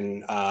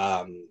fucking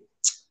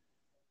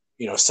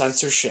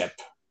censorship,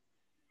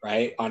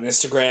 right? On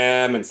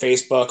Instagram and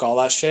Facebook, all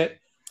that shit.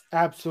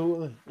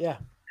 Absolutely. Yeah.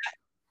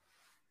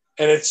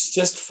 And it's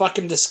just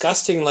fucking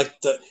disgusting.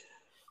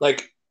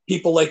 Like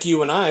people like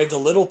you and I, the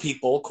little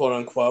people, quote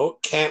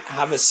unquote, can't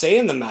have a say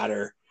in the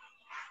matter.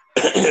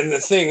 And the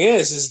thing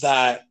is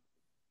that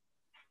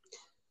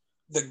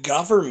the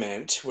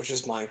government, which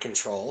is mind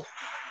control,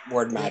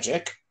 word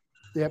magic.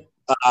 Yep.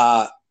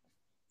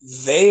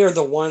 They are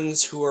the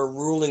ones who are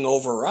ruling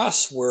over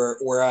us,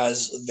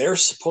 whereas they're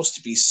supposed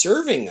to be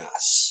serving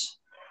us.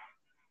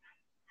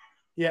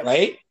 Yeah.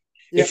 Right?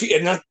 Yep.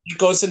 And that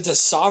goes into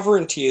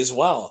sovereignty as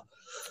well.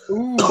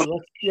 Ooh,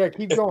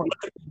 keep going.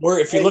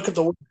 If you look at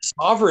the word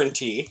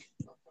sovereignty,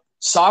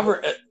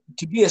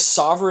 to be a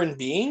sovereign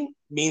being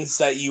means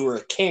that you are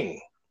a king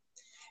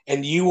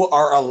and you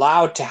are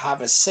allowed to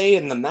have a say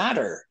in the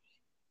matter.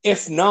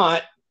 If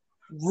not,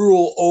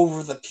 rule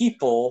over the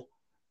people,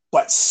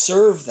 but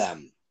serve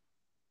them.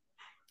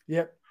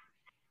 Yep.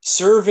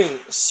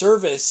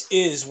 Service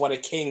is what a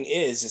king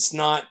is. It's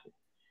not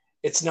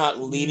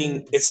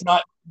leading, it's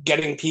not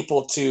getting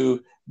people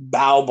to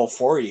bow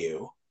before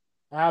you.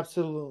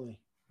 Absolutely.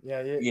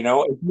 Yeah. You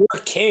know, if you're a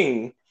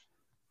king,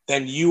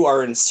 then you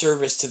are in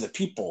service to the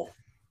people.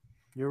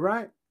 You're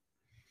right.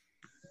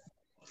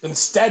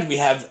 Instead, we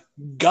have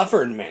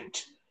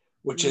government,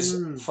 which is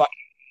fucking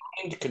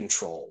mind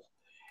control.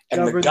 And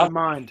Govern the the government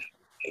mind.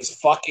 is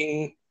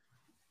fucking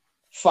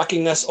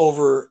us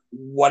over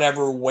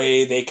whatever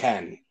way they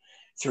can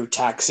through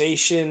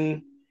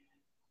taxation,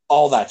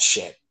 all that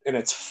shit. And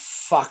it's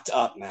fucked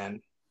up,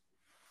 man.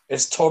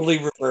 It's totally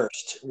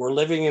reversed. We're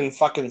living in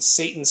fucking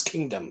Satan's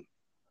kingdom.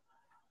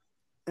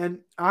 And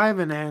I have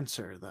an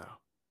answer, though.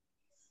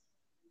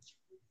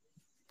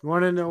 You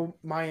want to know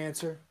my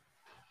answer?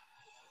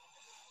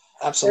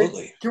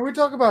 Absolutely. Hey, can we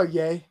talk about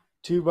Ye,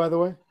 too, by the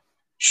way?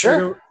 Sure. I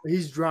know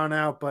he's drawn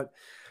out, but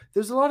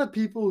there's a lot of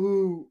people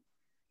who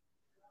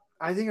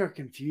I think are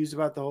confused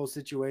about the whole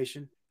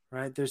situation,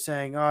 right? They're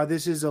saying, oh,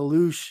 this is a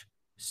loosh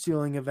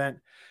stealing event.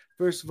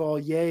 First of all,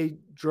 Ye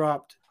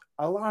dropped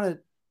a lot of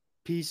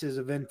pieces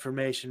of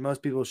information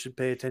most people should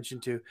pay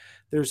attention to.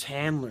 There's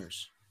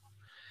handlers.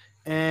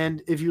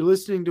 And if you're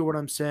listening to what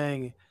I'm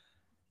saying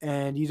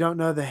and you don't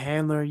know the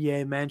handler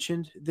Ye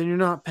mentioned, then you're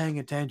not paying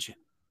attention.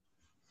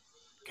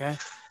 Okay?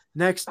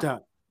 Next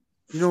up,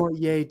 you know what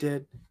Ye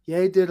did?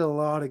 Ye did a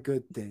lot of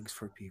good things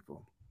for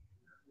people.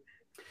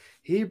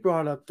 He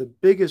brought up the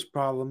biggest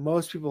problem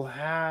most people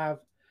have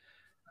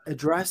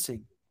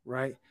addressing,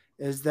 right?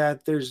 Is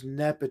that there's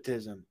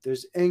nepotism,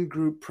 there's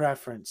in-group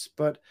preference,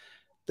 but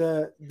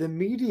the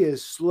media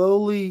has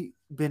slowly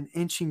been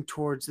inching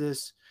towards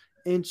this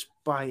inch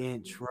by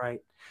inch, right?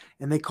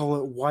 And they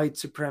call it white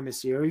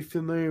supremacy. Are you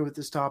familiar with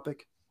this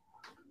topic?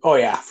 Oh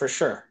yeah, for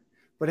sure.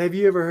 But have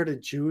you ever heard of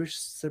Jewish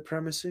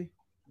supremacy?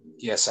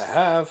 Yes, I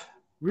have.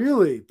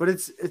 Really? But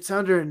it's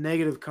under a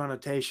negative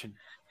connotation.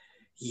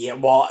 Yeah,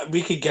 well,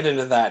 we could get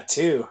into that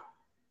too.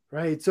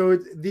 Right. So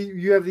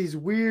you have these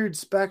weird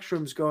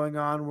spectrums going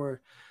on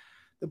where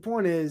the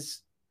point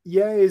is, Ye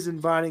is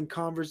inviting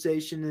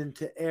conversation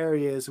into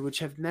areas which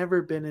have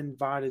never been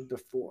invited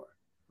before.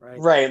 Right.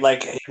 Right.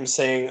 Like him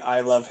saying, I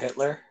love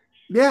Hitler.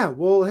 Yeah.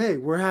 Well, hey,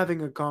 we're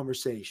having a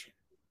conversation.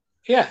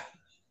 Yeah.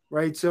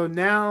 Right. So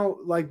now,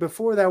 like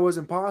before, that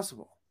wasn't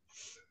possible.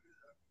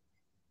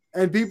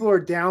 And people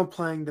are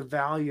downplaying the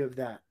value of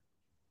that.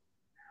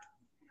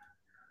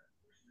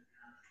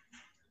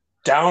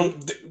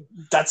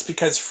 That's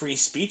because free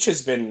speech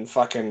has been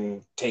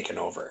fucking taken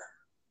over.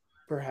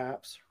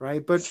 Perhaps,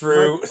 right? But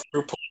through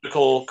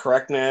political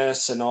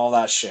correctness and all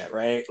that shit,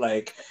 right?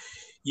 Like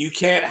you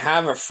can't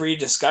have a free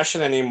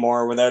discussion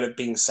anymore without it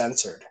being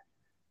censored.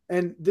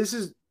 And this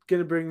is going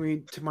to bring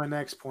me to my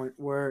next point,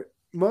 where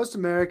most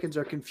Americans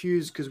are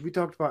confused because we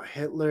talked about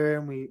Hitler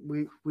and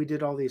we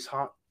did all these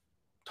hot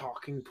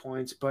talking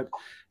points. But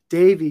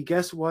Davey,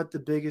 guess what the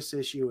biggest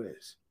issue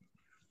is?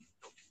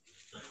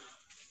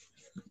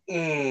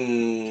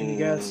 Can you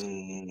guess?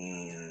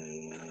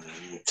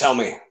 Tell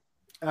me.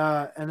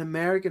 An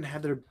American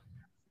had their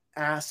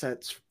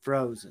assets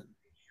frozen.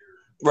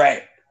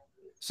 Right.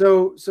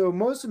 So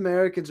most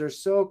Americans are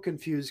so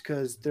confused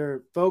because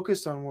they're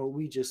focused on what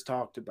we just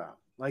talked about.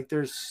 Like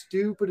they're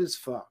stupid as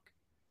fuck,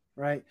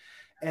 right?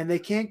 And they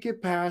can't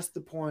get past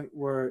the point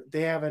where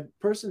they have a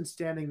person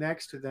standing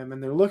next to them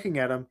and they're looking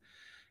at them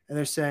and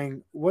they're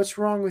saying, "What's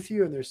wrong with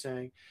you?" And they're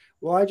saying,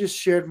 "Well, I just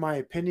shared my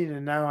opinion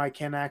and now I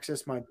can't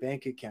access my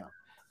bank account."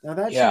 Now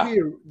that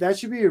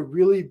should be a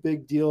really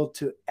big deal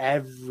to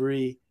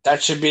every.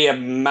 That should be a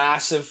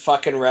massive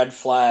fucking red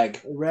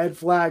flag. Red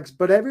flags,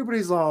 but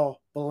everybody's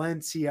all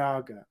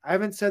Balenciaga. I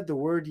haven't said the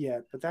word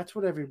yet, but that's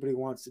what everybody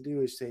wants to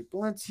do is say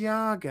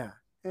Balenciaga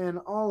and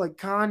all like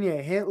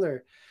Kanye,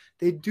 Hitler.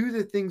 They do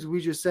the things we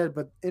just said,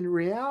 but in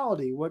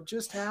reality, what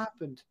just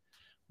happened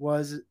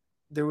was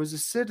there was a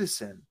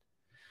citizen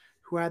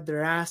who had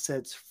their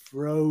assets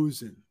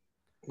frozen.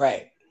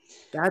 Right.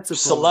 That's a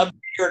celebrity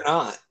or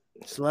not.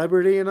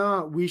 Celebrity or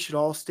not, we should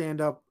all stand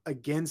up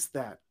against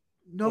that.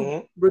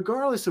 No,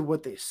 regardless of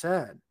what they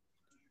said.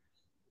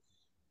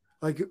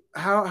 Like,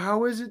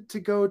 how is it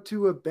to go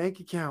to a bank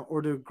account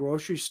or to a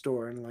grocery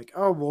store and like,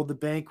 oh, well, the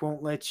bank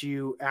won't let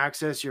you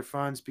access your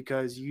funds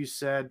because you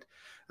said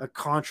a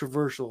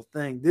controversial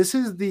thing. This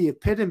is the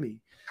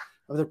epitome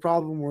of the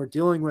problem we're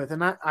dealing with.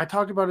 And I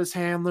talked about his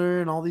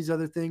handler and all these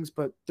other things,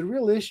 but the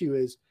real issue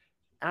is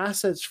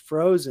assets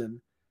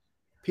frozen.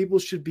 People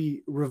should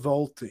be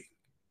revolting.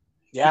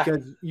 Yeah.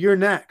 Because you're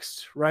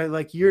next, right?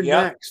 Like you're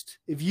next.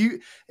 If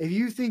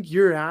you think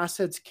your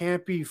assets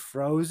can't be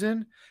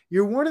frozen,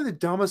 you're one of the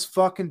dumbest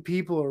fucking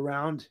people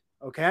around,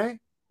 okay?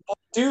 Well,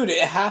 dude,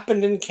 it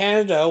happened in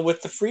Canada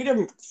with the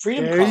Freedom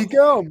There Club. You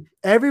go.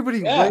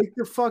 Everybody wake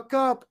the fuck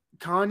up.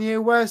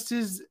 Kanye West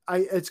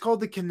it's called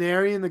the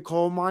canary in the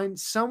coal mine.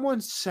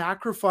 Someone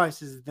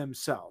sacrifices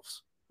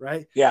themselves,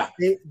 right? Yeah.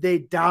 They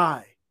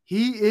die.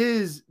 He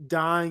is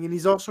dying, and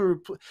he's also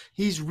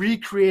he's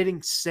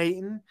recreating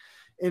Satan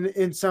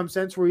in some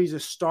sense, where he's a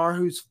star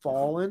who's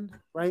fallen,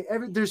 right?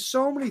 There's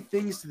so many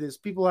things to this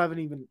people haven't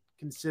even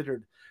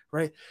considered.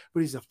 right?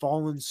 But he's a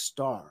fallen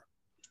star.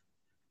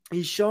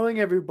 He's showing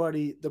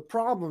everybody the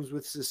problems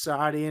with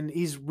society, and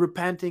he's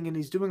repenting, and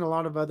he's doing a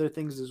lot of other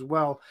things as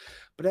well.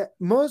 But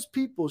most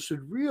people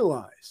should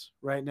realize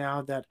right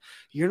now that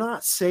you're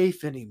not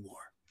safe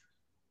anymore,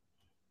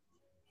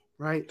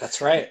 right?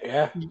 That's right.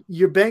 Yeah.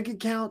 Your bank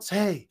accounts,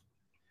 hey,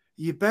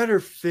 you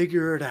better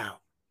figure it out,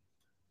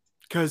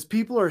 because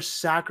people are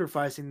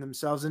sacrificing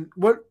themselves. And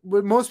what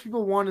most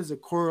people want is a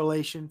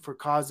correlation for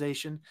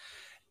causation.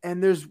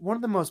 And there's one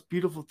of the most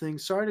beautiful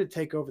things. Sorry to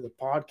take over the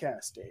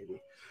podcast,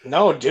 Davey.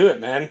 No, do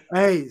it, man.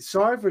 Hey,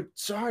 sorry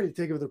to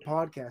take over the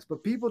podcast,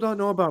 but people don't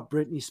know about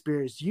Britney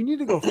Spears. You need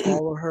to go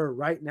follow her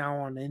right now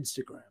on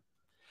Instagram.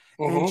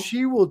 And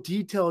she will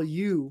detail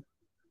you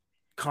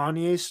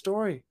Kanye's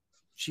story.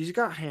 She's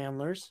got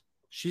handlers.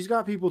 She's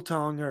got people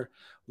telling her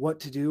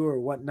what to do or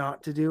what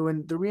not to do.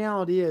 And the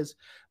reality is,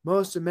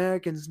 most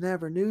Americans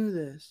never knew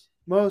this.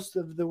 Most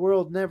of the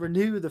world never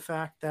knew the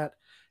fact that,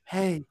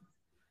 hey,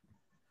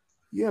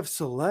 you have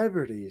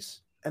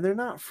celebrities and they're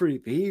not free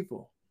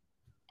people.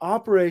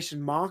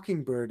 Operation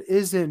Mockingbird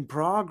is in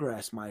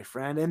progress, my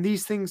friend. And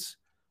these things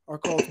are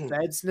called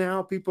feds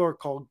now. People are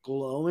called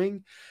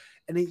glowing.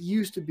 And it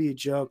used to be a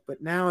joke,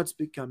 but now it's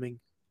becoming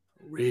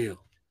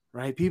real,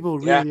 right? People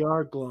really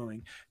are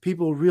glowing.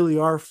 People really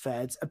are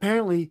feds.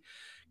 Apparently,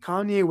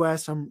 Kanye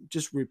West, I'm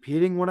just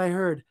repeating what I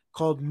heard,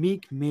 called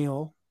Meek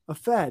Mill a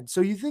fed.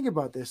 So you think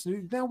about this.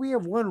 Now we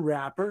have one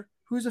rapper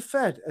who's a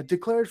fed, a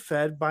declared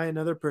fed by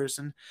another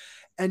person.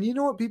 And you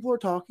know what people are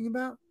talking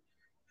about?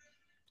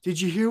 Did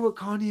you hear what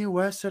Kanye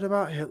West said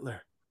about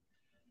Hitler?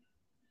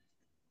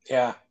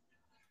 Yeah.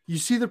 You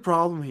see the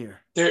problem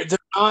here. They're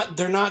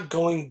not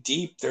going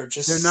deep. They're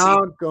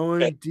not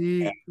going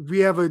deep. We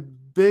have a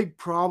big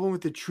problem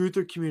with the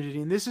truther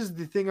community. And this is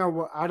the thing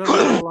I don't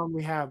know how long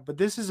we have, but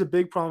this is a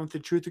big problem with the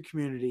truther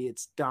community.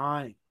 It's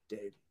dying,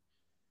 Dave.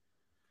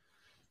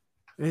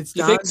 And it's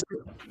dying.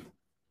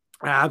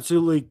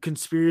 Absolutely.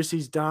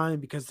 Conspiracy's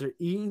dying because they're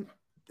eating.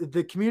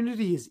 The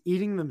community is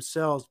eating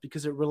themselves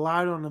because it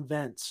relied on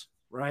events.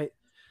 Right.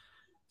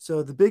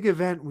 So the big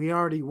event we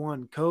already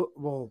won.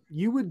 Well,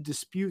 you would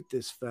dispute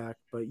this fact,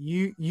 but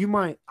you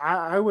might.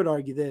 I would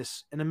argue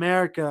this. In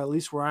America, at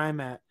least where I'm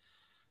at,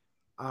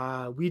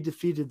 we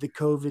defeated the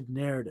COVID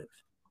narrative.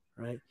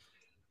 Right.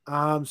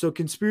 So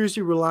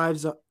conspiracy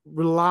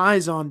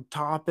relies on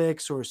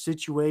topics or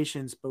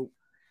situations, but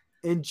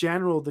in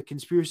general, the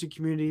conspiracy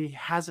community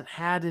hasn't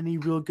had any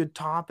real good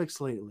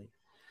topics lately.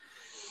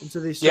 And so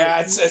they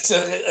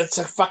it's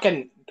a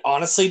fucking,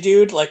 honestly,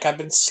 dude, like I've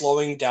been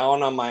slowing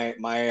down on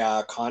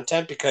my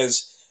content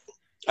because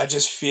I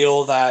just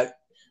feel that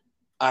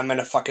I'm in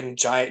a fucking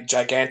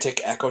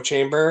gigantic echo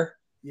chamber.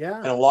 Yeah.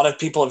 And a lot of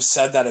people have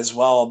said that as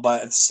well,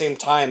 but at the same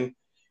time,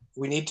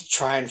 we need to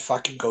try and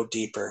fucking go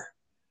deeper.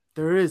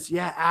 There is.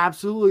 Yeah,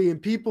 absolutely.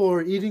 And people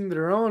are eating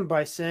their own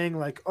by saying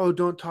like, oh,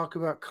 don't talk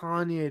about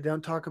Kanye,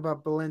 don't talk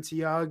about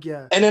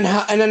Balenciaga. And then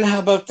how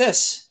about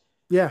this?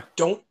 Yeah.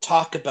 Don't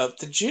talk about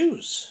the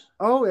Jews.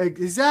 Oh,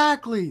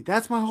 exactly.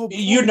 That's my whole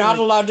point. You're not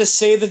allowed to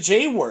say the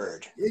J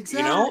word. Exactly.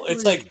 You know?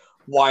 It's like,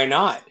 why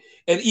not?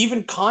 And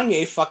even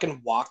Kanye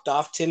fucking walked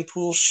off Tim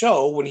Pool's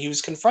show when he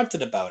was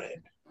confronted about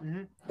it.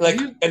 Mm-hmm.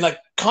 Like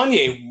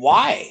Kanye,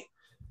 why?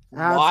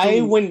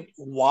 Absolutely.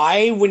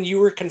 Why when you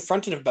were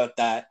confronted about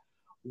that,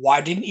 why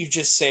didn't you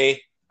just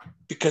say,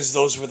 because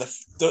those were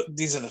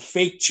these are the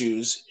fake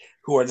Jews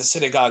who are the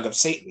synagogue of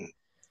Satan,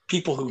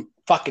 people who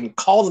fucking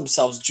call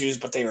themselves Jews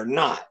but they are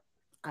not.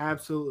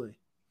 Absolutely.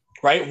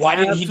 Right? Why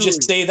didn't he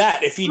just say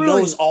that? If he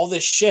knows all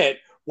this shit,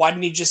 why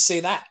didn't he just say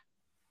that?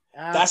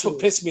 Absolutely. That's what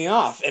pissed me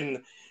off,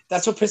 and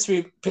that's what pissed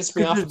me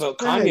off about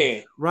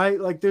Kanye. Right?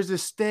 Like there's a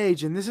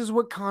stage, and this is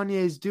what Kanye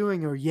is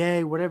doing, or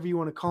yay, whatever you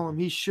want to call him.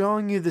 He's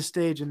showing you the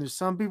stage, and there's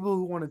some people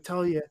who want to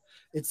tell you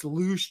it's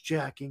loose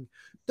jacking.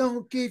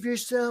 Don't give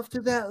yourself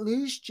to that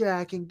loose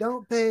jacking.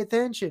 Don't pay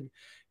attention.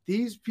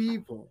 These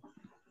people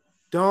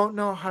don't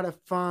know how to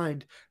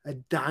find a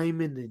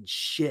diamond in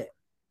shit.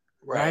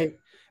 Right?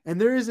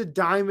 And there is a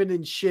diamond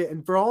in shit.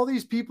 And for all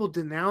these people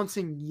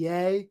denouncing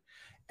Ye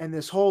and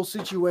this whole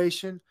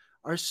situation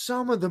are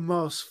some of the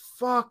most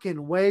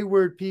fucking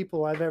wayward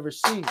people I've ever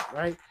seen,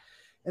 right?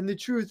 And the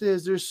truth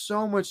is there's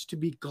so much to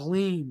be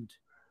gleaned,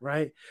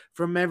 right?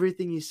 From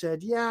everything he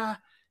said. Yeah,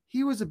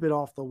 he was a bit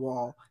off the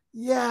wall.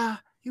 Yeah,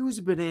 he was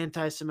a bit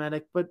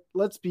anti-Semitic. But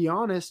let's be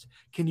honest.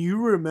 Can you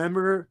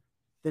remember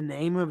the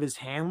name of his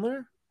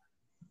handler?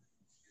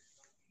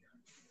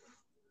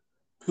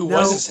 Who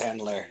was his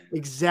handler?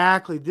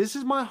 Exactly. This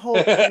is my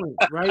whole point,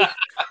 right?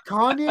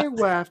 Kanye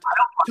West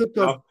took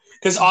a...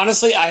 Because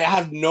honestly, I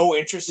have no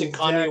interest in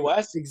Kanye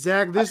West.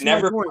 Exactly. This is my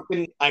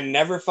point. I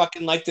never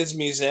fucking liked his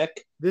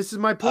music. This is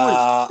my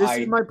point. This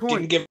is my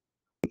point.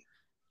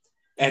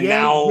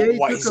 Now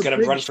he's going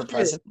to run for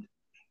president?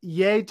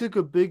 Ye took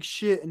a big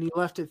shit and he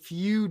left a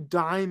few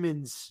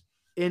diamonds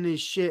in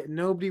his shit.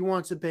 Nobody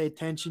wants to pay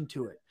attention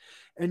to it.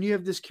 And you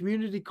have this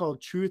community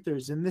called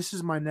truthers. And this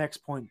is my next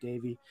point,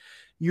 Davey.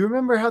 You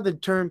remember how the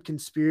term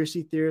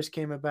conspiracy theorist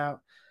came about?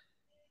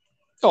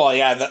 Oh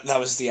yeah, that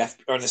was the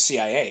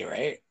CIA,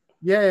 right?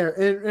 Yeah,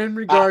 in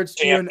regards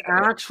to an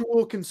JFK.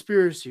 actual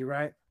conspiracy,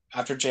 right?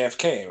 After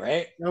JFK,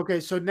 right? Okay,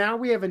 so now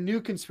we have a new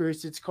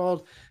conspiracy. It's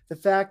called the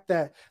fact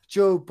that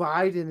Joe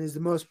Biden is the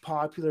most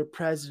popular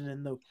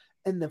president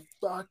in the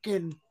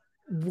fucking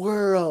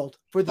world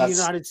for the That's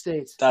United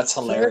States. that's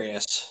So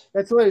hilarious.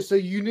 that's hilarious. So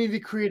you need to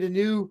create a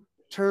new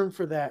term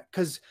for that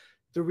because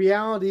the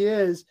reality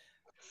is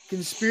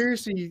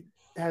conspiracy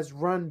has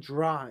run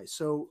dry.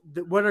 So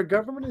what our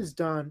government has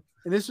done,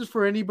 and this is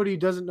for anybody who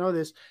doesn't know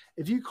this,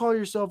 if you call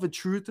yourself a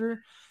truther,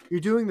 you're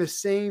doing the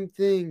same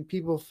thing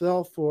people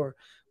fell for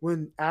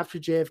when after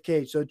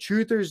JFK. So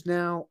truthers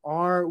now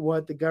are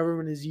what the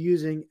government is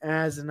using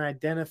as an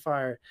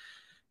identifier,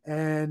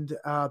 and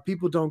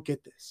people don't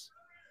get this,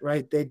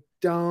 right? They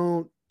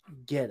don't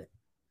get it.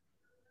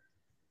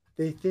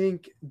 They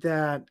think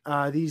that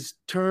these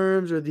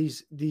terms or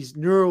these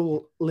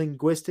neural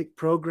linguistic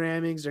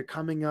programmings are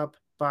coming up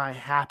by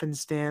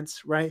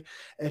happenstance, right?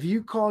 If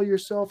you call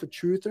yourself a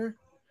truther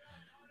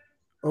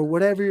or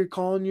whatever you're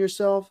calling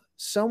yourself,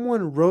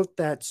 someone wrote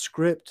that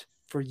script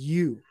for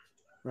you,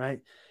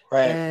 right?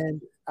 Right.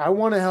 And I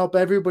want to help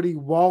everybody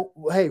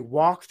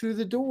walk through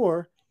the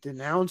door,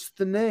 denounce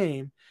the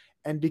name,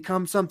 and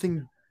become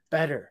something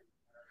better.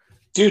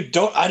 Dude,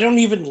 I don't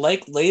even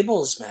like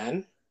labels,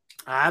 man.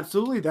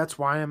 Absolutely. That's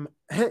why I'm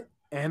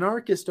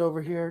anarchist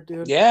over here,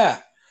 dude. Yeah.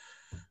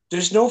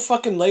 There's no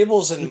fucking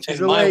labels in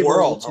my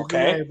world,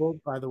 okay?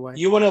 Label, by the way.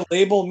 You want to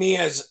label me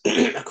as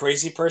a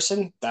crazy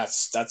person?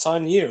 That's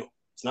on you.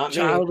 It's not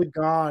Child me. of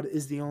God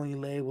is the only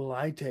label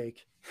I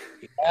take.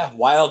 Yeah,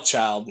 wild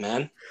child,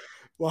 man.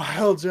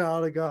 Wild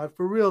child of God.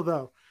 For real,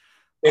 though.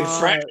 In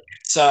French,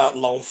 it's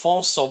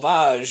l'enfant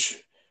sauvage,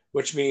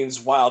 which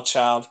means wild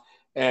child.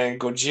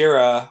 And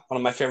Gojira, one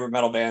of my favorite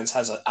metal bands,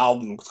 has an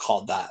album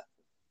called that.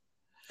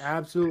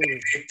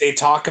 Absolutely. They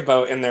talk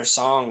about in their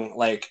song,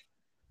 like,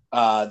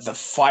 the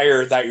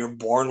fire that you're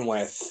born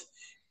with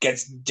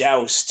gets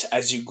doused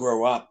as you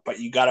grow up, but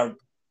you got to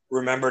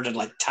remember to,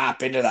 like,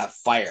 tap into that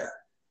fire.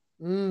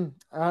 Hey,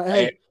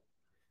 Right?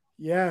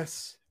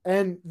 yes.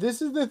 And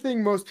this is the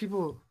thing most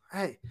people,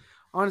 hey,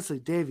 honestly,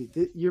 Davey,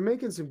 you're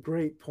making some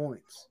great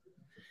points.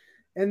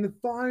 And the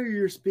fire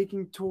you're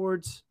speaking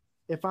towards,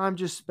 if I'm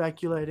just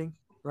speculating,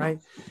 right,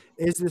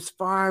 is this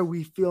fire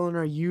we feel in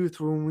our youth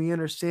when we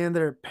understand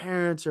that our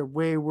parents are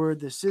wayward,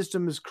 the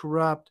system is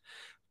corrupt,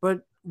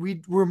 but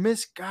we're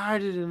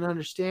misguided in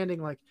understanding,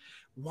 like,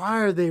 why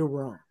are they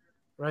wrong,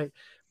 right?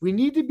 We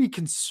need to be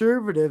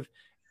conservative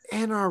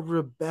in our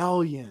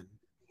rebellion.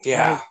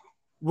 Yeah. Right?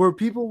 Where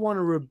people want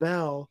to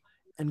rebel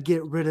and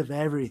get rid of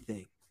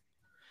everything.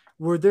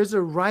 Where there's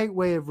a right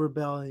way of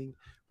rebelling,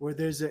 where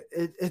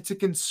it's a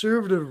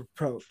conservative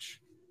approach.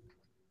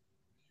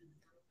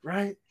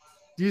 Right?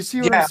 Do you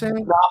see what I'm saying?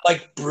 Not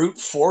like brute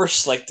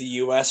force like the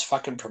US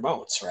fucking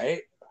promotes,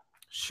 right?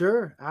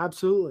 Sure,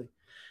 absolutely.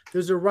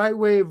 There's a right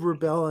way of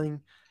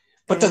rebelling.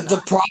 But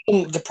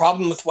the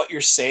problem with what you're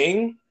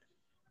saying,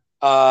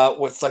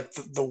 with like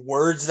the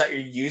words that you're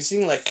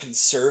using, like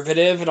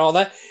conservative and all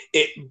that,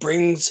 it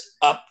brings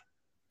up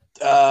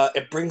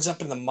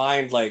in the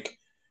mind like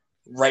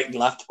right and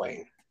left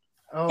wing.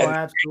 Oh,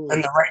 absolutely.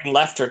 And the right and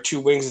left are two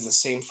wings of the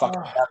same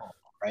fucking devil,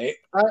 right?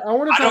 I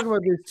want to talk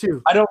about this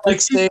too. I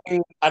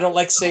don't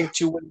like saying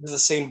two wings of the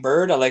same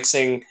bird. I like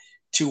saying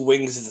two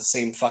wings of the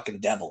same fucking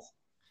devil.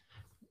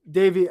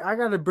 Davey, I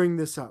got to bring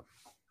this up.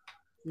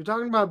 You're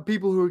talking about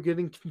people who are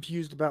getting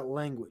confused about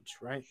language,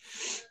 right?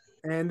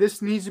 And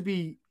this needs to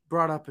be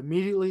brought up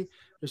immediately.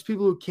 There's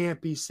people who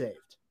can't be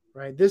saved,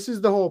 right? This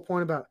is the whole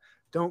point about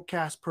don't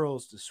cast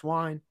pearls to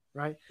swine,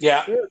 right?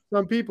 Yeah. There are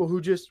some people who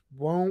just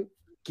won't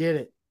get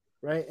it,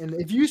 right? And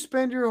if you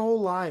spend your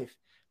whole life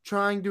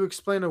trying to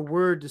explain a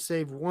word to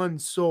save one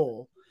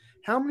soul,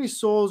 how many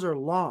souls are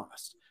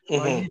lost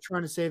while you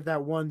trying to save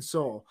that one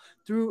soul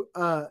through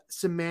a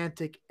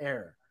semantic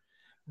error?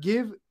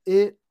 Give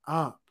it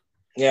up.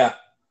 Yeah.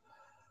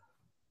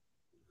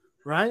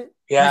 Right?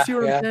 Yeah. You see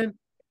what I'm saying?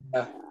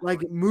 Yeah.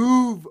 Like,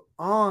 move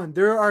on.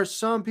 There are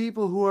some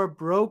people who are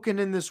broken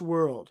in this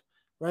world,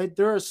 right?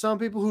 There are some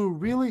people who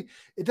really,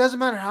 it doesn't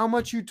matter how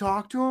much you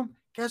talk to them.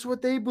 Guess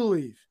what they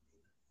believe?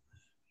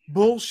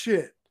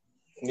 Bullshit.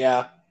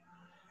 Yeah.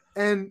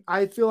 And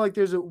I feel like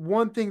there's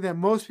one thing that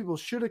most people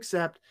should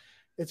accept.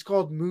 It's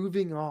called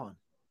moving on.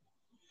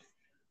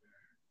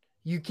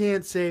 You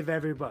can't save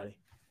everybody.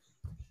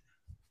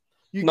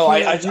 You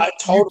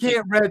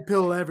can't red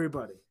pill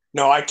everybody.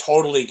 No, I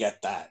totally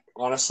get that.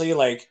 Honestly,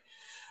 like,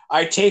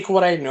 I take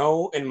what I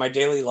know in my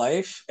daily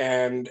life,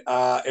 and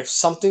if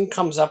something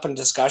comes up in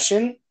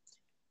discussion,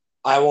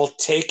 I will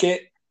take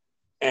it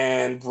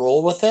and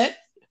roll with it.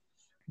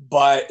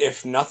 But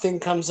if nothing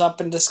comes up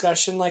in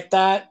discussion like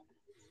that,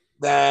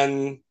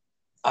 then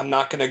I'm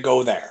not going to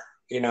go there,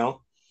 you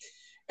know?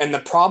 And the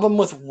problem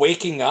with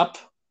waking up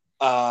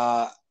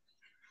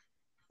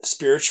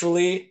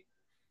spiritually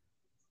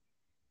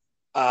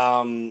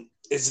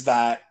is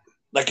that,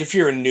 like, if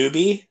you're a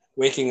newbie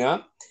waking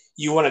up,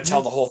 you want to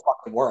tell the whole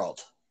fucking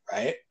world,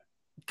 right?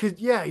 Because,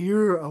 yeah,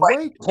 you're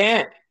awake.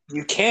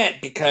 You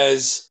can't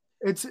because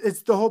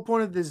It's the whole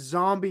point of this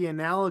zombie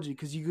analogy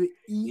because you get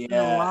eaten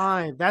Yeah.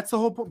 alive. That's the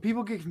whole point.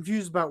 People get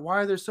confused about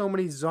why are there so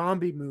many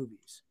zombie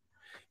movies.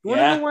 You want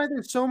to Yeah. know why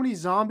there's so many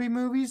zombie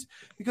movies?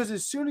 Because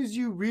as soon as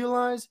you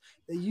realize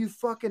that you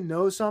fucking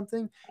know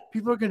something,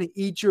 people are going to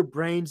eat your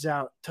brains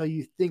out till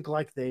you think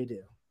like they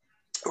do.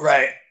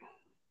 Right.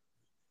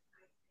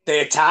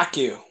 They attack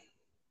you.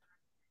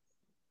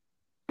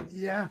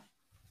 Yeah.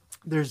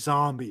 They're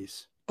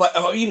zombies. But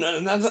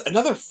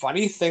another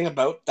funny thing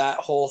about that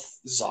whole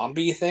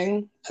zombie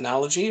thing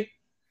analogy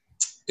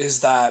is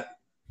that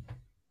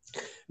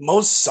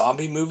most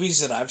zombie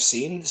movies that I've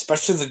seen,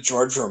 especially the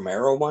George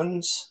Romero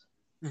ones,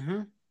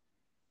 Mm-hmm.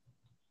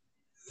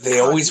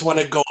 they always want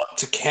to go up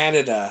to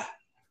Canada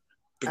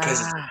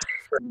because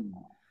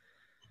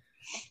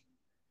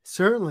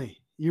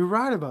certainly you're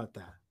right about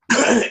that.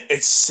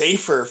 it's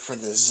safer for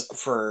this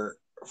for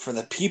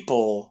the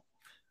people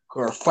who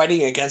are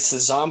fighting against the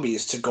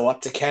zombies to go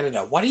up to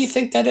Canada. Why do you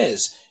think that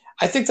is?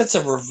 I think that's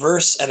a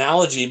reverse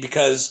analogy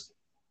because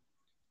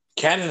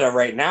Canada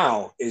right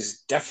now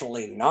is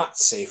definitely not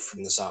safe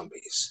from the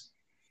zombies.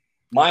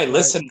 My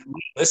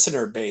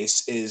listener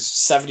base is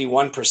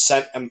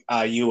 71%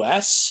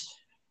 US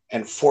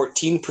and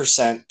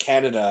 14%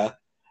 Canada.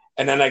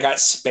 And then I got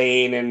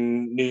Spain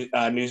and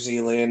New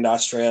Zealand,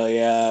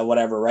 Australia,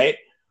 whatever, right?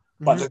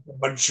 But the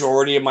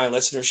majority of my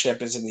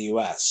listenership is in the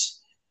US.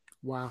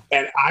 Wow.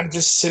 And I'm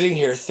just sitting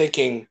here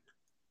thinking,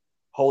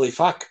 holy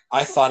fuck,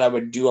 I thought I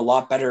would do a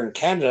lot better in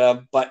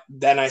Canada. But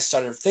then I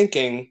started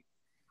thinking,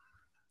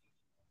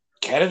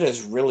 Canada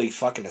is really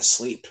fucking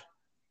asleep.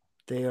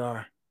 They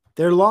are.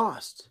 They're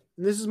lost.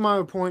 And this is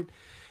my point.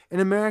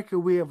 In America,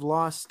 we have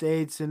lost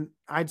states. And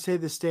I'd say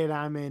the state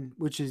I'm in,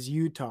 which is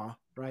Utah,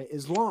 right,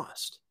 is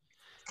lost.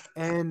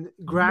 And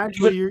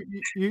gradually,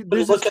 you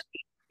look at the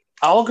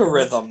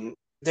algorithm.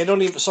 They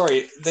don't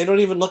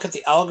even look at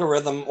the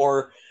algorithm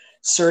or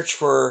search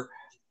for.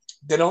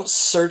 They don't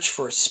search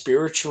for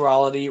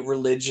spirituality,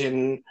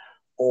 religion,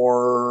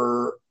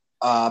 or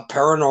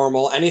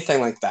paranormal, anything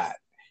like that.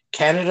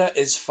 Canada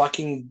is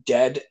fucking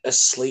dead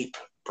asleep,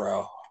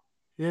 bro.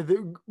 Yeah,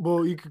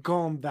 well, you could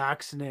call them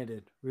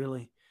vaccinated,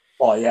 really.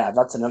 Well, yeah,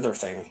 that's another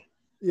thing.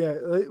 Yeah,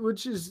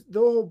 which is the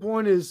whole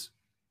point is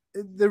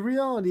the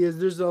reality is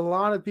there's a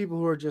lot of people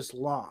who are just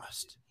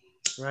lost,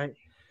 right?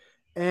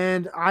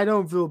 And I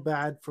don't feel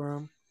bad for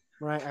them,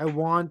 right? I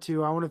want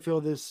to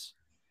feel this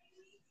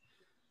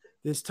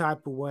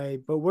type of way.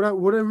 But what I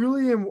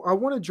really am, I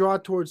want to draw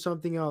towards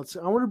something else.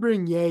 I want to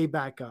bring Ye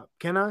back up.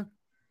 Can I?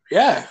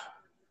 Yeah.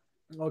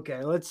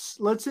 Okay, let's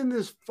end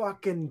this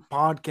fucking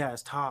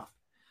podcast hot.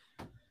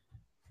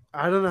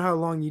 I don't know how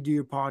long you do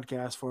your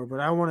podcast for, but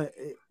I want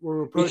to.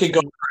 We can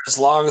go for as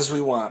long as we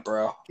want,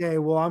 bro. Okay,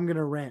 well, I'm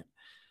gonna rant.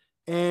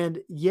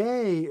 And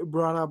Ye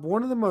brought up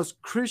one of the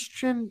most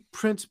Christian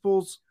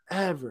principles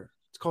ever.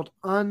 It's called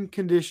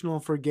unconditional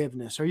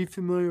forgiveness. Are you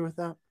familiar with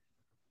that?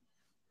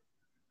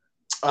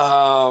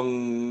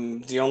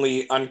 The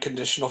only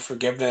unconditional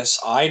forgiveness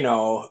I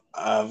know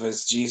of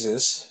is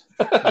Jesus.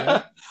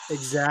 Yeah,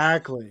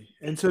 exactly.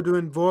 And so to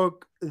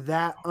invoke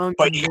that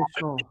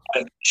unconditional,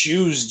 but you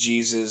choose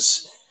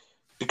Jesus,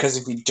 because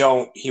if you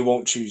don't, he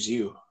won't choose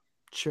you.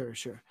 Sure.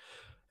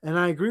 And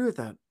I agree with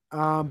that.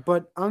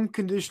 But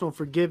unconditional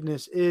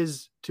forgiveness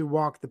is to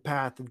walk the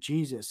path of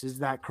Jesus. Is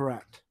that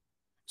correct?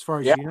 As far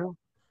as you know?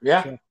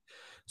 Yeah.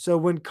 So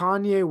when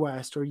Kanye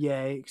West, or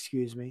Ye,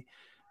 excuse me,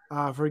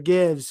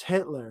 forgives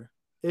Hitler,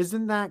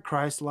 isn't that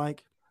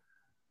Christ-like?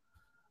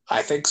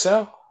 I think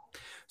so.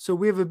 So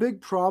we have a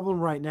big problem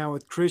right now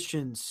with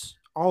Christians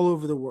all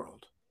over the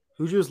world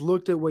who just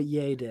looked at what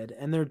Ye did,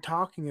 and they're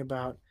talking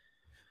about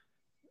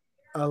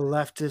a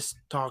leftist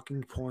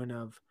talking point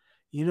of,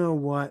 you know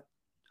what,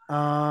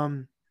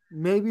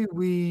 maybe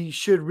we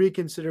should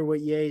reconsider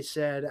what Ye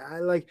said.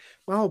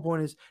 My whole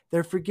point is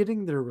they're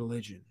forgetting their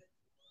religion.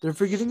 They're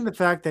forgetting the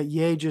fact that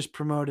Ye just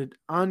promoted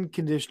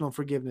unconditional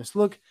forgiveness.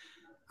 Look,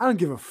 I don't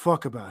give a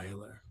fuck about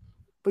Hitler,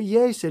 but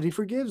Ye said he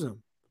forgives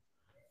him.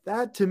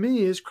 That to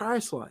me is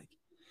Christ-like.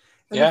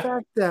 And the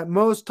fact that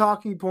most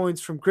talking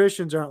points from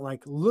Christians aren't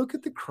like, look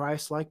at the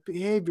Christ-like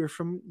behavior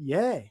from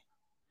Ye.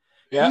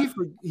 Yeah.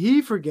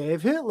 He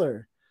forgave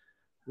Hitler.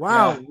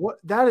 Wow,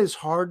 that is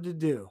hard to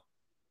do.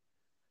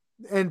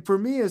 And for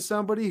me, as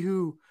somebody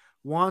who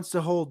wants to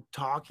hold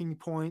talking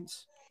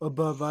points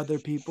above other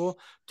people,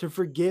 to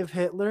forgive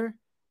Hitler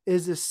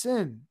is a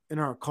sin in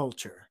our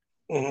culture,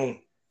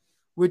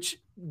 which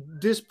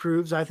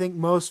disproves, I think,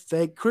 most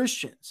fake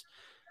Christians.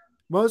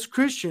 Most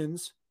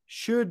Christians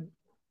should,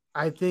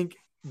 I think,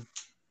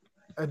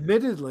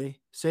 admittedly,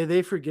 say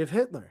they forgive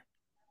Hitler.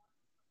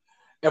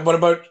 And what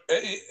about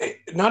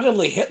not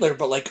only Hitler,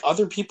 but like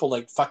other people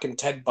like fucking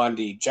Ted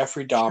Bundy,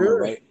 Jeffrey Dahmer,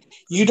 right?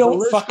 You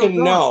don't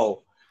fucking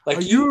know. Like,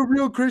 are you a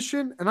real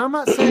Christian? And I'm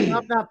not saying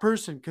I'm that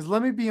person, because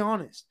let me be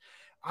honest.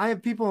 I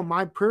have people in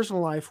my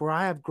personal life where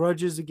I have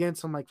grudges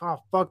against. I'm like, oh,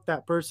 fuck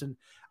that person.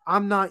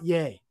 I'm not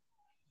Ye.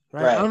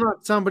 Right? I'm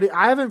not somebody.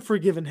 I haven't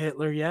forgiven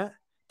Hitler yet.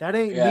 That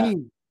ain't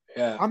me.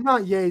 Yeah. I'm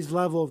not Ye's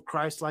level of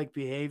Christ-like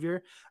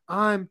behavior.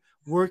 I'm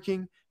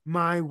working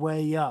my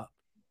way up.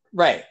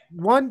 Right.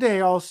 One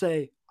day I'll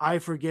say, I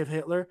forgive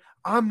Hitler.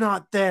 I'm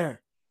not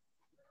there.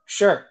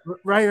 Sure.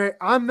 Right.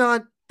 I'm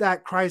not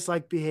that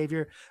Christ-like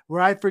behavior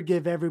where I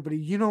forgive everybody.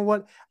 You know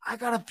what? I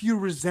got a few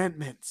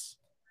resentments.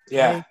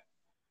 Yeah. Okay?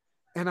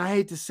 And I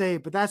hate to say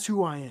it, but that's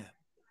who I am.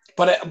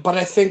 But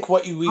I think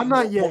what you I'm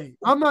not Ye.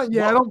 I'm not Ye.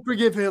 I don't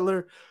forgive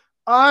Hitler.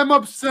 I'm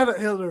upset at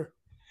Hitler.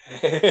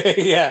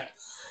 Yeah.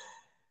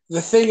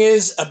 The thing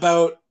is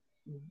about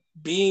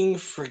being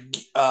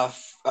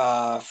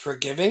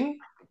forgiving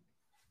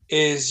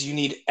is you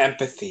need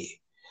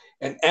empathy.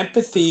 And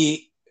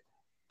empathy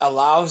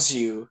allows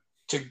you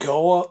to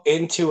go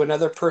into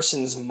another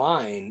person's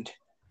mind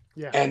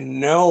and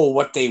know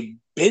what they've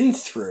been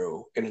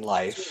through in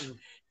life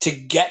to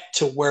get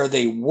to where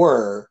they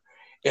were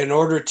in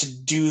order to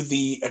do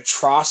the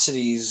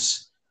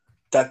atrocities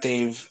that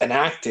they've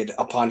enacted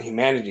upon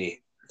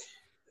humanity.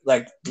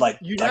 Like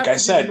I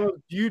said, the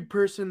most viewed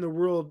person in the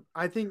world.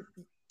 I think.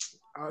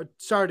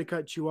 Sorry to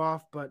cut you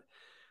off, but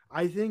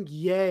I think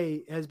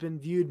Ye has been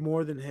viewed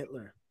more than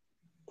Hitler.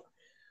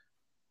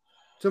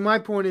 So my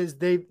point is,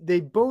 they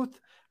both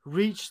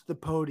reached the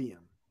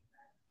podium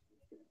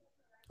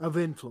of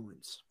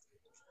influence.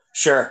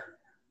 Sure.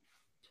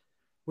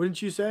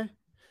 Wouldn't you say?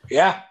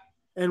 Yeah.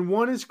 And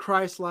one is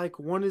Christ-like,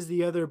 one is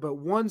the other, but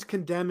one's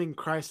condemning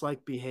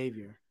Christ-like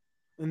behavior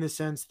in the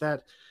sense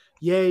that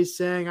Ye is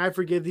saying, I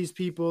forgive these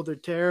people, they're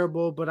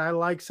terrible, but I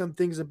like some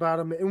things about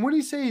them. And when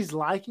he say he's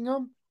liking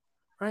them,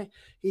 right,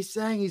 he's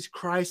saying he's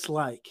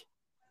Christ-like.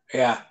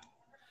 Yeah.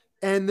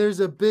 And there's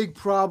a big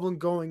problem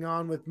going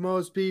on with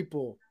most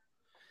people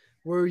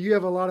where you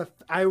have a lot of,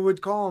 I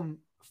would call them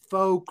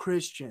faux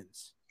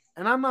Christians.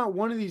 And I'm not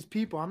one of these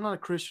people. I'm not a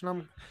Christian.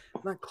 I'm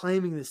not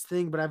claiming this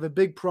thing, but I have a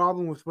big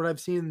problem with what I've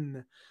seen in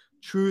the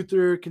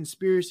truther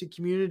conspiracy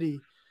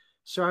community.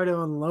 Sorry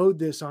to unload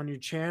this on your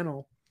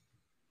channel,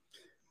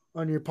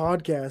 on your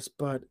podcast,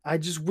 but I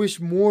just wish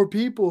more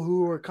people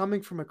who are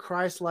coming from a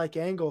Christ-like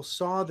angle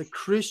saw the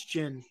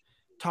Christian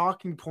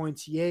talking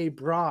points Ye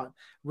brought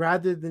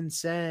rather than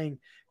saying,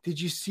 did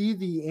you see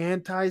the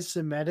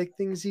anti-Semitic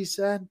things he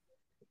said?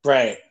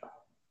 Right.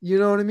 You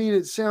know what I mean?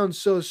 It sounds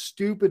so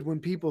stupid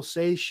when people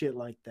say shit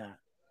like that.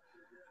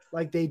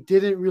 Like they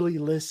didn't really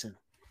listen.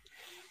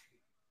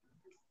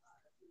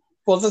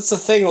 Well, that's the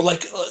thing.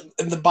 Like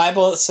in the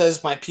Bible, it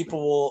says, my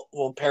people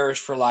will perish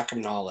for lack of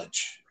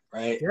knowledge.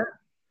 Right. Yeah.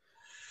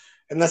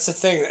 And that's the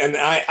thing. And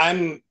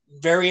I'm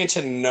very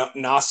into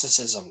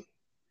Gnosticism.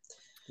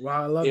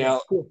 Wow. I love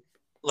that. Cool.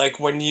 Like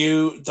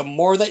the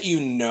more that you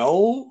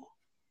know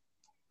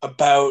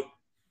about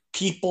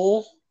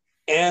people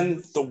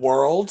and the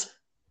world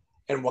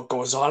and what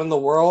goes on in the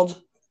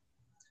world,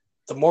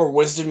 the more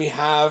wisdom you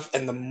have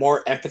and the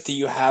more empathy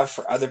you have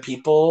for other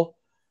people,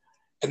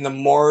 and the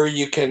more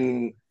you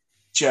can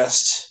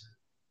just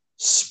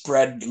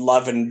spread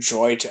love and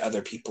joy to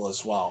other people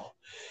as well.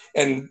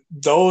 And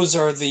those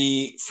are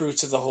the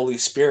fruits of the Holy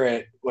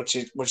Spirit,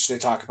 which they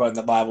talk about in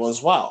the Bible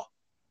as well.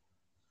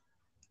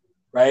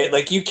 Right?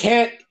 Like you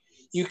can't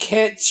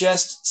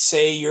just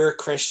say you're a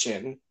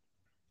Christian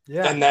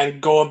and then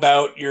go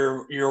about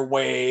your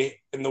way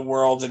in the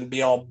world and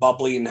be all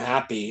bubbly and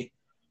happy.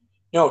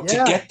 No,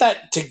 to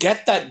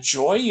get that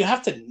joy, you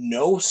have to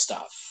know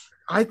stuff.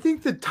 I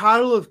think the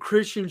title of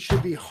Christian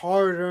should be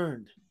hard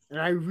earned.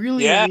 And I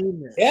really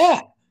mean this.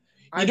 Yeah.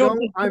 I'm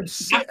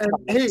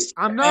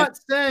not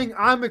saying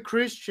I'm a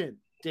Christian,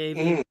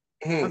 David.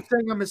 Mm-hmm. I'm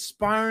saying I'm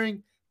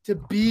aspiring to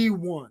be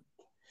one.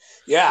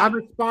 Yeah. I'm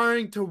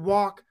aspiring to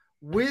walk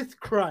with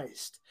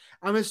Christ.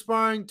 I'm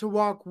aspiring to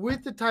walk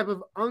with the type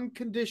of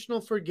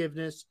unconditional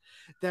forgiveness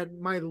that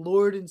my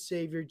Lord and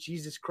Savior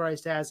Jesus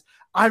Christ has.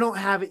 I don't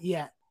have it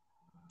yet.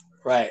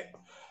 Right.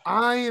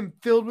 I am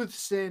filled with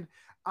sin.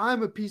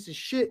 I'm a piece of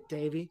shit,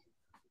 Davey.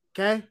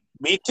 Okay?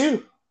 Me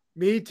too.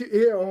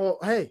 Oh,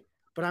 hey,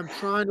 but I'm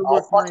trying to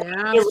work my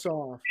ass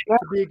off to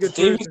be a good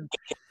person.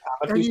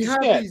 And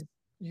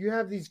you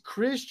have these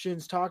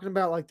Christians talking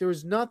about like there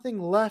was nothing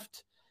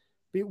left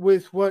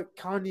with what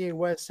Kanye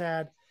West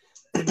had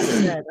and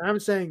said. I'm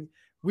saying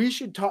we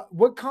should talk.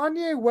 What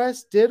Kanye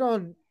West did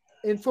on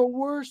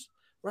InfoWars,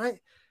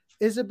 right,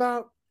 is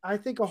about, I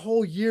think, a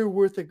whole year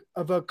worth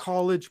of a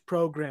college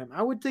program.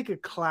 I would take a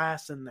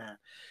class in that.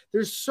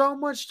 There's so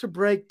much to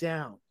break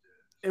down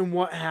in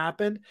what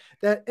happened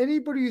that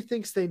anybody who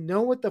thinks they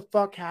know what the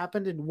fuck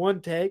happened in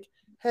one take,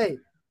 hey,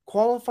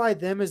 qualify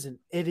them as an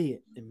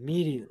idiot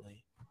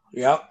immediately.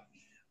 Yep.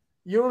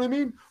 You know what I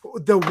mean?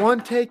 The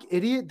one take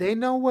idiot, they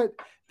know what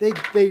they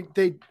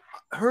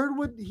heard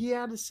what he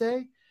had to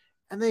say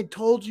and they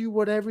told you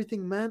what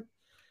everything meant.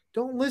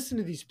 Don't listen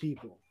to these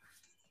people.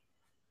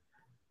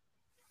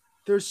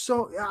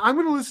 I'm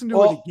going to listen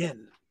to it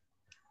again.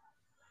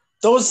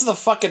 Those are the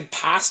fucking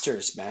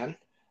pastors, man.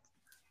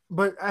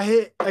 But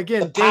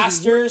again, the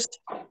pastors.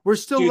 David, we're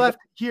still left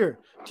here.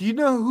 Do you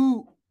know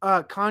who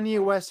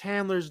Kanye West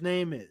handler's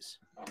name is?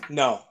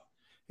 No.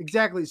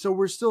 Exactly. So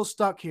we're still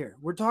stuck here.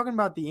 We're talking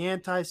about the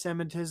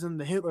anti-Semitism,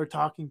 the Hitler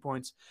talking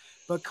points,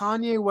 but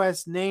Kanye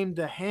West named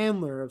the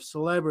handler of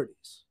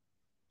celebrities.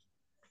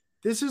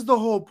 This is the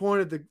whole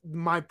point of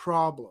my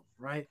problem,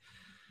 right?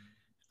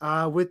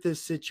 With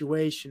this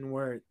situation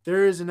where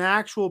there is an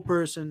actual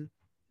person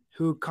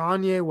who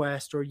Kanye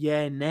West or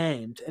Ye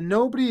named, and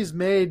nobody has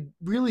made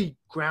really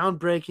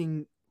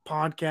groundbreaking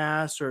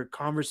podcasts or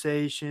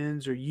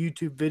conversations or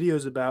YouTube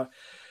videos about,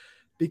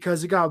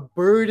 because it got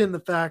buried in the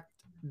fact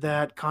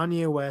that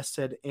Kanye West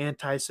said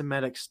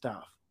anti-Semitic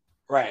stuff.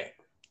 Right.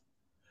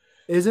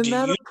 Isn't Do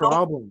that you a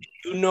problem?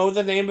 You know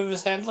the name of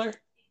his handler?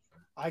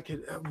 I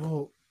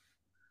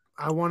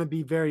want to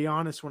be very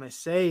honest when I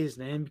say his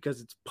name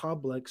because it's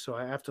public, so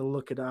I have to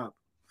look it up.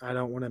 I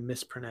don't want to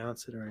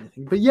mispronounce it or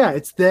anything. But yeah,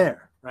 it's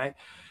there, right?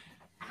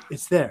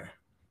 It's there.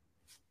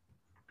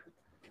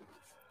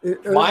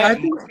 I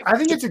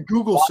think it's a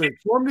Google search.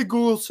 You want me to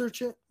Google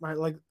search it? Right?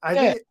 Like I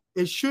think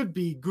it should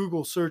be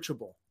Google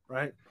searchable,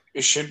 right?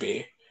 It should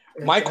be.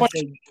 My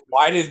question: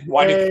 why did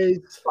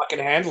fucking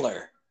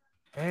handler?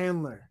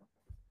 Handler.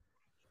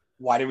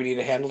 Why do we need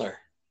a handler?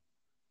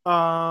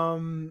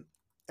 And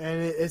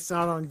it's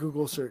not on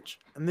Google search.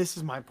 And this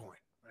is my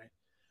point, right?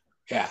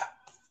 Yeah.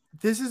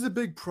 This is a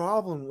big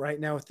problem right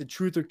now with the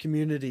truther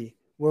community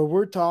where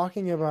we're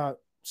talking about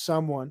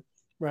someone,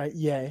 right?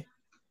 Yay.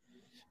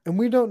 And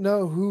we don't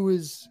know who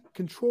his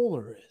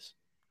controller is.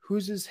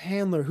 Who's his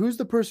handler? Who's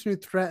the person who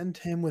threatened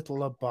him with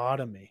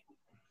lobotomy?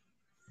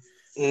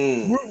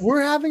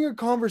 We're having a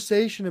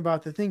conversation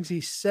about the things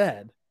he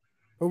said,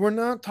 but we're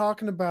not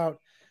talking about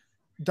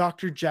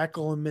Dr.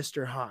 Jekyll and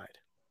Mr. Hyde.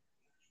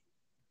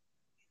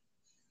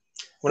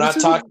 We're not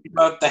talking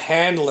about the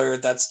handler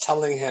that's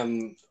telling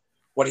him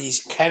what he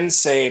can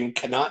say and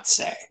cannot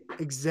say.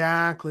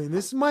 Exactly. And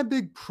this is my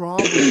big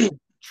problem with the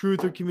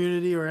truther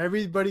community or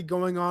everybody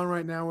going on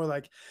right now. We're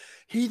like,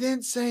 he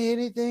didn't say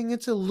anything.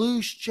 It's a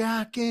loose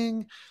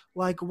jacking.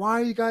 Like,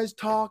 why are you guys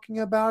talking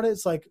about it?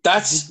 It's like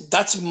this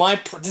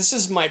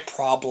is my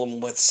problem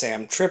with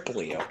Sam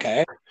Tripoli,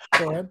 okay?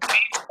 Go ahead.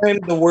 When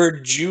the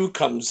word Jew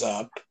comes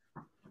up,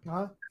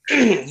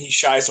 he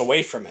shies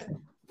away from it.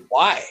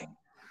 Why?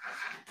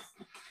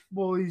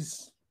 Well,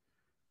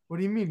 what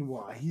do you mean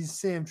why? He's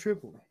Sam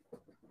Tripoli.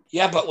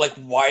 Yeah, but like,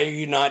 why are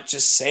you not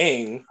just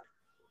saying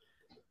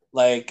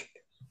like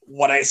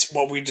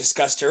what we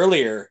discussed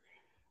earlier?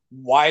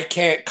 Why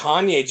can't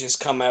Kanye just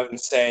come out and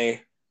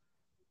say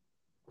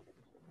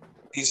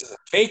these are the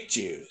fake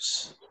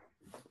Jews?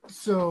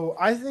 So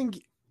I think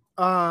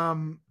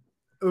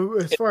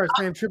as far as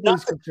Sam Tripoli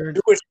is concerned,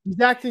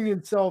 he's acting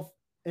in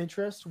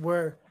self-interest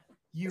where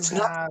it's have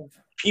not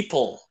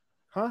people.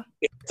 Huh?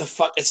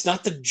 It's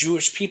not the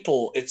Jewish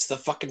people. It's the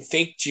fucking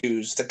fake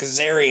Jews, the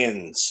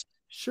Khazarians.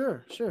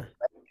 Sure.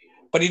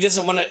 But he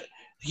doesn't want to.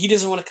 He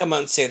doesn't want to come out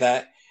and say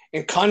that,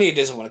 and Kanye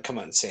doesn't want to come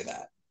out and say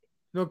that.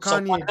 No,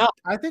 Kanye. So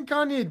I think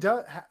Kanye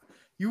does.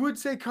 You would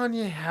say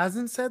Kanye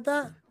hasn't said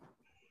that?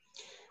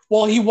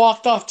 Well, he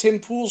walked off Tim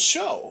Pool's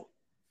show.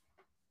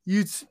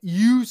 You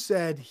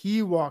said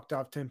he walked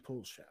off Tim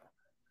Pool's show.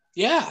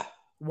 Yeah.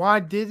 Why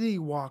did he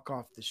walk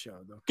off the show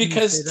though?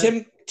 Because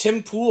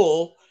Tim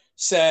Pool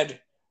said,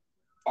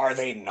 "Are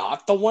they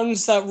not the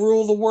ones that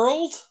rule the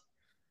world?"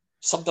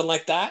 Something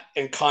like that,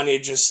 and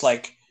Kanye just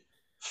like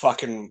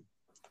fucking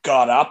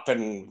got up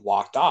and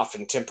walked off,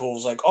 and Tim Pool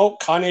was like, "Oh,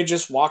 Kanye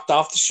just walked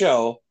off the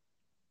show."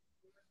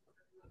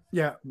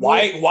 Yeah.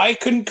 Why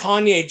couldn't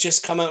Kanye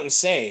just come out and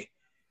say,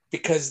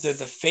 because they're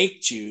the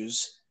fake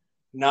Jews,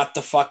 not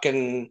the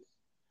fucking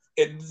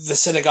the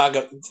synagogue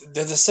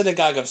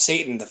of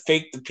Satan,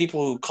 the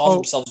people who call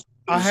themselves Jews.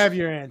 I have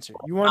your answer.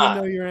 You want to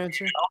know your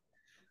answer?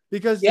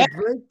 Because to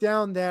break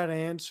down that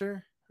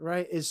answer,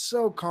 right, is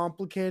so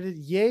complicated.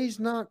 Ye's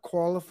not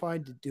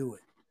qualified to do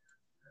it.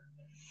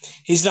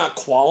 He's not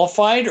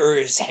qualified, or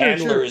his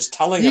handler is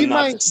telling him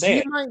not to say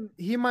it.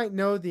 He might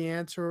know the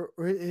answer,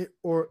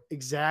 or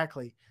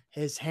exactly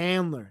his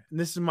handler. And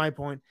this is my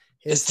point.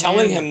 Is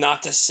telling him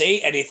not to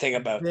say anything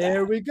about that.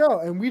 There we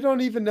go. And we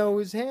don't even know who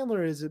his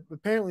handler is,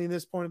 apparently, in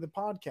this point of the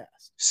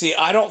podcast. See,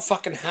 I don't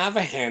fucking have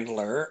a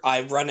handler.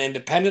 I run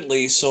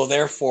independently, so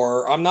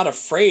therefore I'm not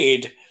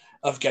afraid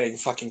of getting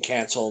fucking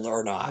canceled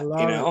or not,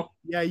 you know?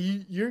 Yeah,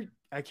 your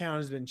account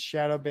has been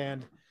shadow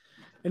banned.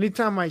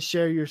 Anytime I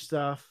share your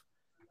stuff,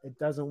 it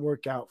doesn't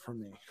work out for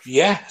me.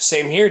 Yeah,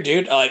 same here,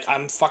 dude. Like,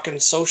 I'm fucking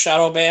so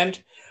shadow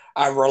banned.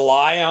 I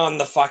rely on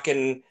the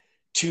fucking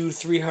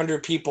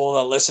 200-300 people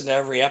that listen to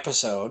every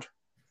episode,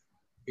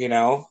 you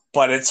know?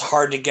 But it's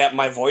hard to get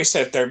my voice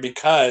out there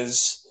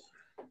because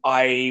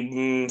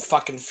I'm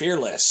fucking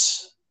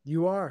fearless.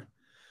 You are.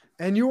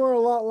 And you are a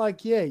lot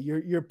like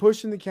you're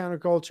pushing the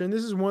counterculture. And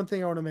this is one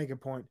thing I want to make a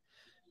point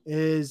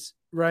is,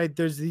 right,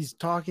 there's these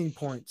talking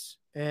points.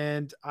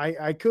 And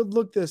I could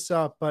look this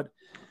up, but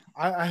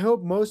I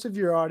hope most of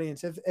your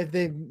audience, if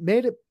they've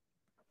made it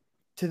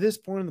to this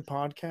point in the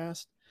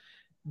podcast,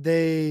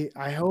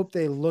 I hope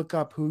they look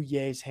up who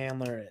Ye's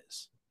handler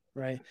is,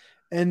 right?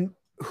 And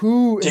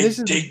who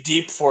dig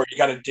deep for it. You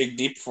got to dig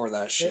deep for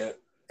that shit.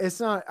 It's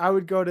not. I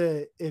would go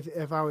to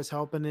if I was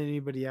helping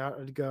anybody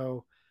out, I'd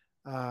go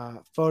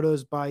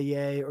photos by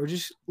Ye, or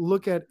just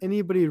look at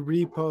anybody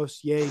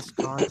repost Ye's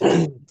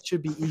content. It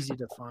should be easy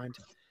to find.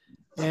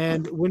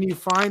 And when you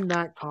find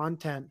that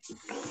content,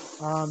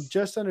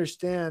 just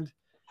understand,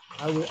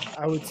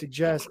 I would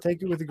suggest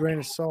take it with a grain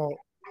of salt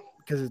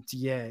because it's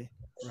Ye,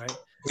 right?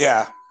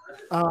 Yeah.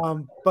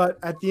 But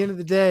at the end of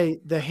the day,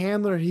 the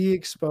handler he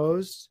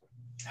exposed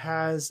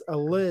has a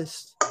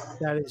list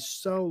that is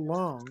so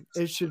long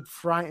it should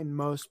frighten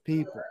most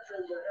people,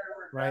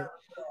 right?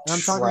 And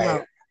I'm talking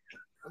Right.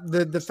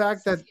 about the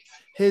fact that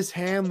his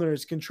handler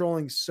is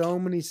controlling so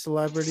many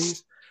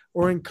celebrities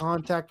or in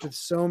contact with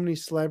so many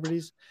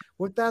celebrities.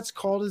 What that's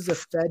called is a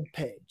Fed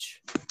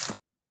page,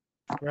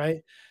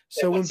 right?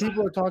 So when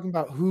people are talking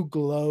about who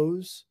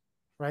glows,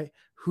 right?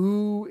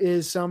 Who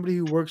is somebody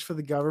who works for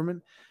the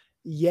government?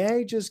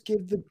 Ye just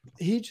gave the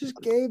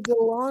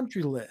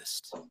laundry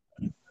list,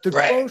 the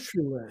Right.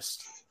 grocery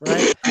list,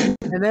 right?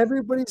 And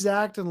everybody's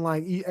acting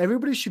like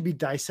everybody should be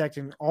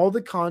dissecting all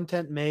the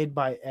content made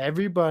by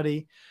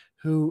everybody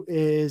who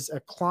is a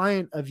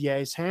client of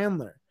Ye's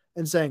handler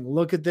and saying,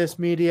 look at this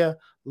media,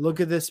 look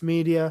at this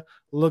media,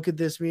 look at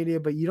this media.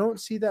 But you don't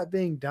see that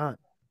being done,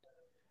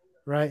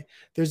 right?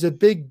 There's a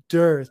big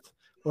dearth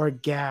or a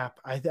gap.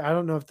 I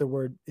don't know if the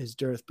word is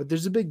dearth, but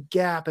there's a big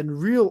gap in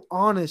real,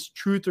 honest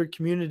truther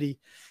community.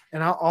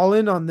 And I'll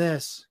end on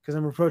this because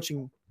I'm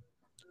approaching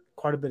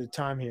quite a bit of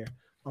time here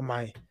on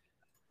my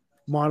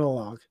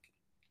monologue.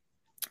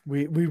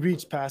 We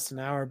reached past an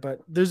hour, but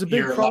there's a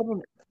big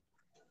problem.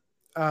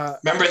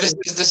 Remember,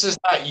 this is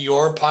not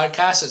your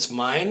podcast; it's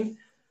mine.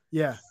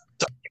 Yeah,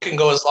 So you can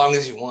go as long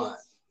as you want.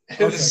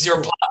 Okay, This is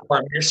your cool.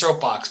 platform, your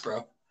soapbox,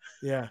 bro.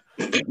 Yeah.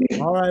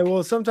 All right.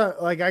 Well, sometimes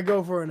like I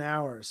go for an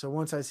hour. So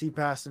once I see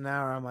past an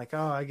hour, I'm like,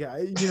 oh, I got,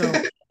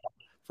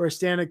 for a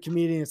stand-up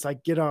comedian, it's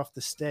like get off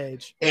the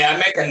stage. Hey, I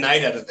make a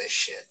night out of this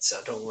shit,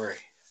 so don't worry.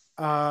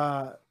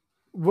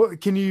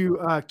 What can you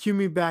cue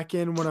me back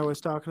in what I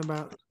was talking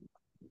about?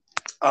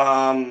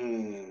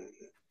 Kanye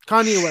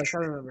West, I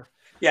remember.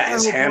 Yeah,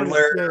 his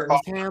handler.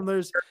 His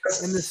handlers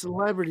and the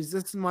celebrities.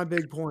 This is my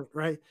big point,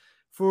 right?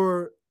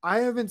 I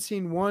haven't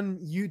seen one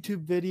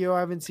YouTube video,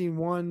 I haven't seen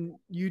one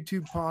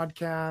YouTube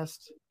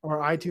podcast or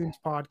iTunes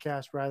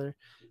podcast rather,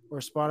 or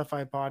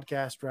Spotify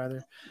podcast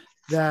rather,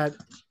 that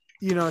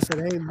said,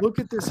 hey, look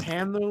at this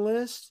handler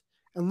list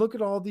and look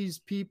at all these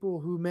people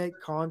who make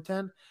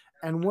content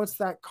and what's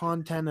that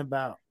content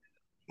about,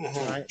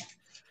 right?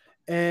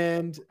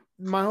 And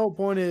my whole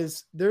point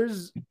is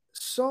there's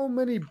so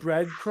many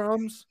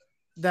breadcrumbs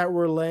that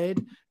were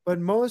laid, but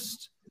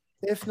most,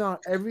 if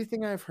not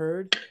everything I've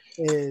heard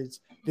is,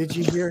 did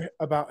you hear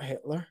about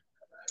Hitler?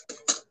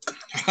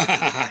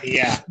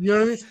 Yeah. You know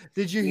what I mean?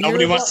 Did you hear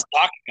Nobody wants to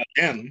talk about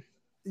him.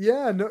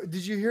 Yeah, no.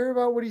 Did you hear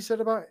about what he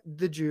said about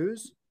the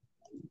Jews?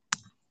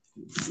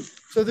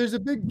 So there's a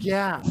big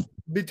gap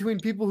between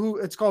people who,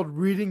 it's called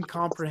reading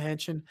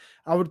comprehension.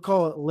 I would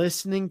call it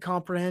listening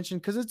comprehension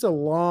because it's a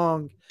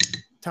long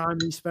time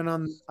you spend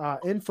on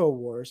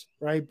InfoWars,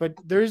 right? But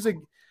there's a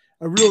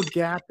real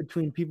gap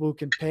between people who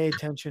can pay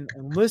attention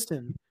and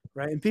listen,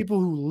 right? And people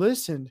who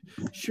listened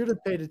should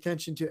have paid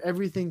attention to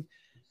everything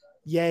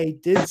Ye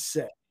did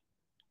say,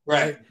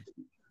 Right.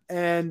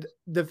 And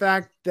the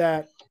fact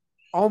that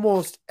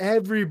almost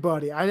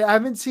everybody, I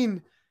haven't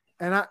seen,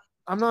 and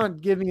I'm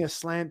not giving a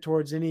slant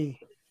towards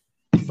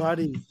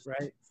anybody,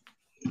 right?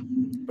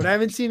 But I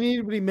haven't seen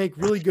anybody make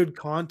really good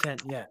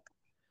content yet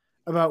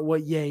about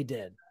what Ye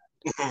did.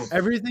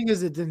 Everything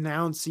is a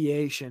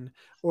denunciation,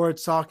 or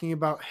it's talking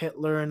about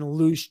Hitler and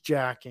loose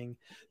jacking.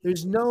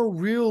 There's no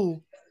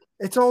real,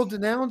 it's all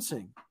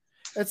denouncing.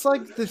 It's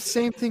like the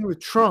same thing with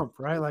Trump,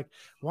 right? Like,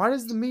 why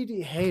does the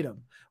media hate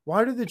him?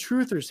 Why do the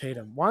truthers hate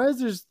him? Why is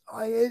there's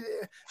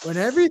when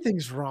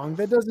everything's wrong,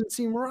 that doesn't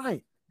seem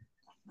right.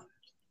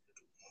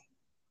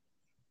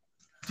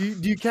 Do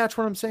you catch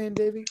what I'm saying,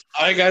 Davey?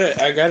 I got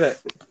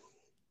it.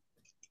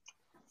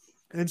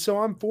 And so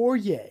I'm for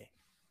Ye.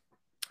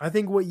 I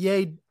think what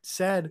Ye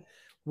said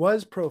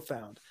was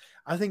profound.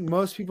 I think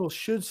most people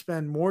should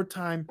spend more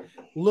time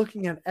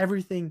looking at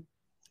everything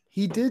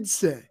he did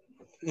say,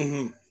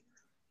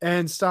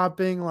 and stop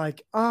being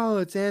like, oh,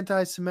 it's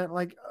anti-Semitic.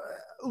 Like,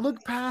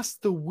 look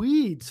past the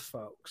weeds,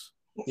 folks.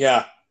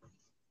 Yeah.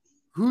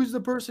 Who's the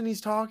person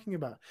he's talking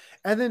about?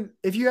 And then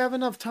if you have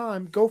enough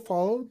time, go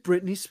follow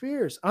Britney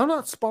Spears. I'm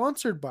not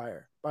sponsored by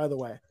her, by the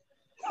way.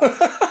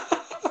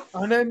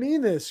 And I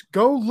mean this.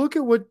 Go look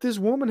at what this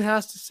woman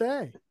has to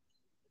say.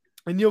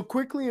 And you'll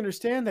quickly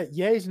understand that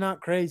Ye's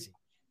not crazy.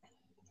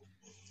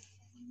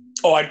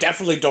 Oh, I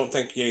definitely don't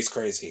think Ye's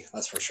crazy.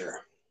 That's for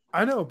sure.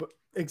 I know, but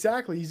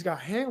exactly. He's got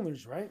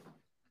handlers, right?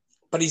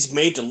 But he's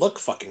made to look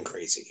fucking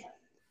crazy.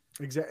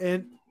 Exactly.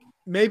 And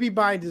maybe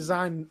by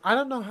design, I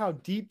don't know how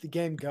deep the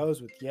game goes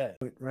with Ye,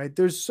 right?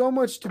 There's so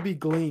much to be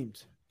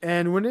gleaned.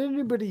 And when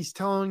anybody's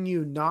telling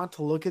you not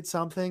to look at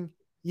something,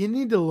 you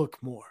need to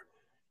look more.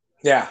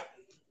 Yeah.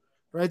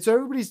 Right? So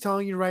everybody's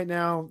telling you right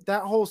now,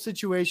 that whole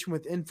situation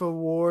with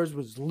InfoWars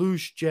was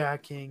loose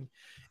jacking,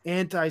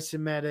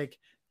 anti-Semitic.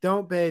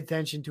 Don't pay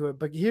attention to it.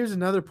 But here's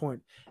another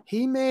point.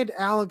 He made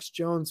Alex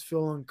Jones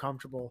feel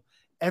uncomfortable.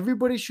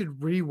 Everybody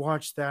should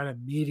rewatch that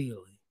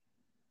immediately.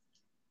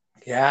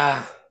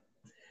 Yeah.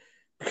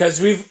 Because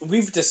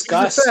we've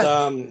discussed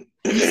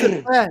He's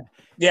a Fed.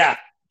 yeah.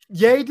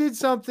 Ye did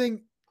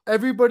something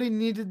everybody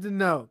needed to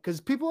know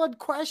because people had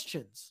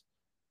questions.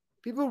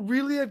 People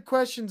really had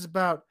questions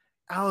about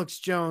Alex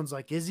Jones.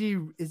 Like, is he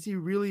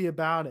really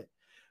about it?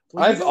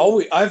 Well, I've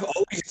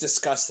always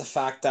discussed the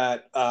fact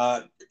that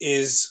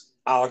is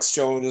Alex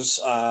Jones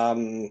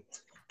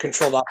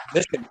controlled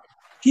opposition.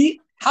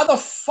 How the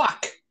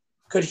fuck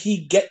could he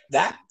get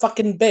that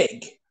fucking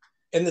big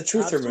in the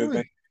truther Absolutely.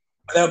 movement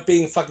without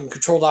being fucking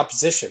controlled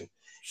opposition?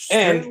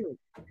 And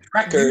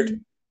record,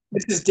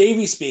 this is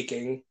Davey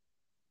speaking.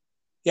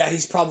 Yeah,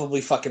 he's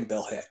probably fucking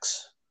Bill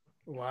Hicks.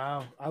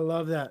 Wow, I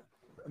love that.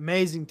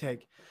 Amazing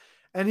take.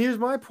 And here's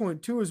my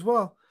point too as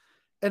well.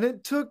 And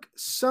it took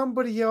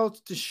somebody else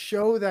to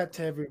show that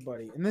to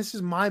everybody. And this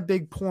is my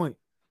big point,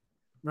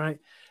 right?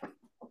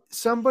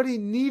 Somebody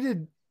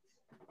needed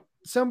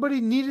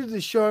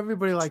to show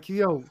everybody like,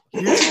 yo,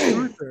 here's a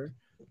truther,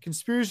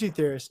 conspiracy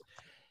theorist.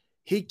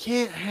 He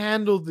can't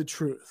handle the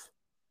truth.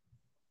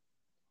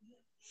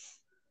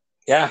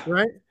 Yeah.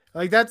 Right?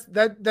 Like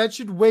that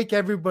should wake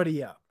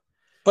everybody up.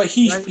 But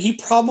he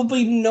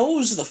probably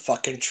knows the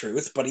fucking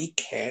truth, but he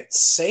can't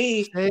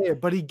say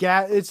it. But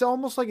it's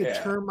almost like a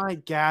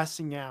termite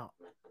gassing out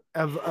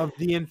of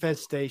the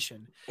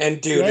infestation.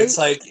 And dude, it's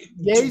like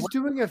Ye's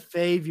doing a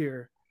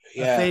favor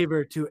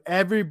to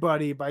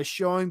everybody by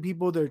showing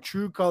people their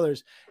true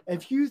colors.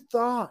 If you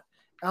thought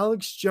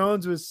Alex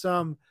Jones was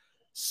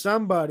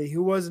somebody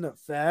who wasn't a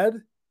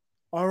Fed,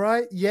 all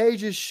right, Ye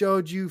just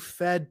showed you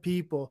Fed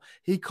people.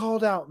 He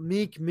called out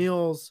Meek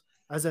Mills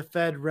as a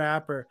Fed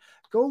rapper.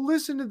 Go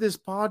listen to this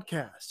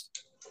podcast,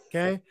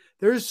 okay?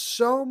 There's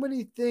so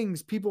many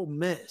things people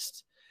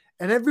missed.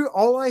 And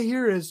all I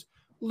hear is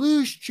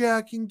loose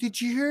jacking. Did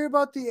you hear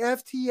about the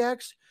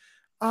FTX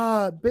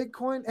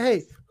Bitcoin?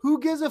 Hey, who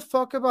gives a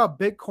fuck about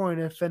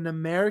Bitcoin if an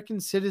American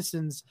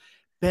citizen's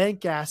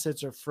bank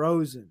assets are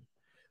frozen?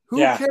 Who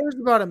cares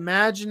about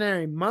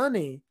imaginary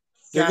money?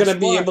 You're going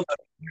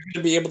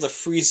to be able to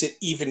freeze it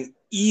even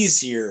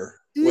easier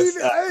with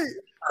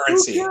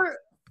currency.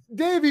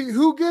 Davey,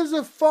 who gives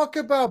a fuck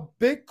about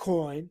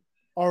Bitcoin?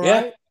 All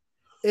right.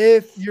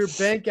 If your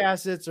bank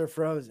assets are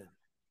frozen.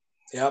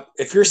 Yep.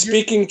 If you're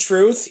speaking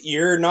truth,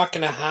 you're not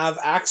going to have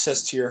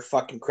access to your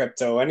fucking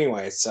crypto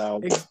anyway. So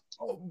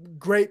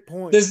great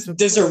point.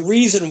 There's a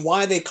reason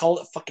why they call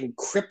it fucking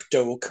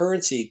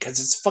cryptocurrency, because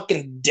it's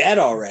fucking dead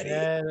already.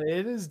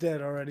 It is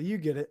dead already. You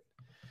get it.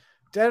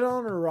 Dead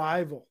on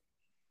arrival.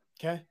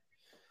 Okay.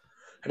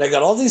 And I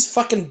got all these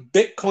fucking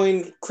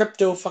Bitcoin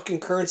crypto fucking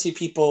currency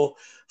people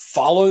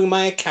following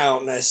my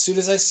account, and as soon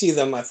as I see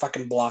them, I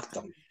fucking block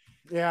them.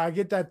 Yeah, I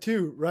get that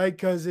too, right?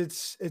 Because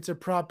it's a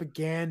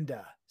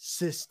propaganda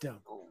system,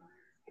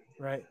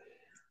 right?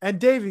 And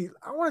Davey,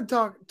 I want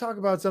to talk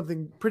about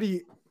something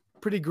pretty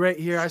great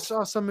here. I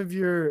saw some of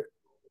your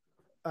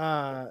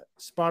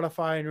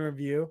Spotify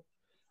review.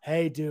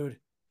 Hey, dude,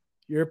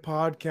 your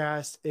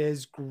podcast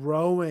is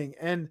growing,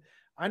 and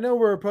I know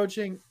we're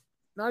approaching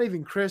not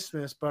even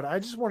Christmas, but I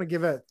just want to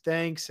give a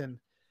thanks and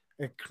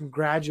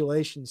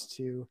congratulations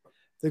to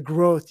the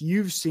growth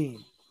you've seen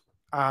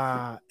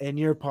in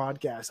your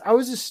podcast. I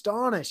was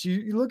astonished.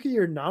 You look at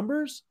your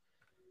numbers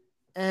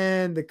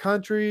and the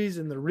countries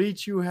and the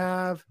reach you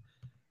have.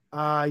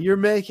 You're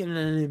making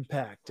an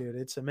impact, dude.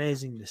 It's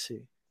amazing to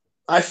see.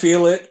 I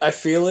feel it.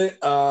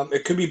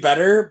 It could be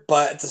better,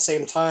 but at the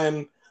same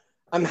time,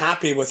 I'm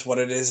happy with what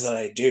it is that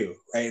I do,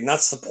 right? And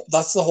that's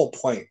the whole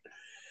point.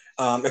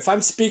 If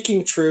I'm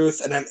speaking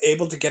truth and I'm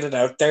able to get it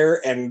out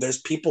there and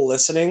there's people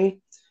listening,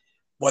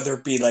 whether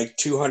it be like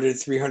 200,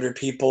 300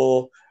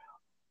 people,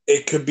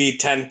 it could be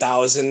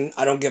 10,000.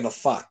 I don't give a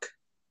fuck.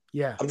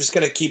 Yeah. I'm just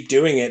going to keep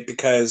doing it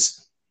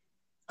because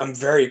I'm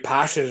very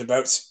passionate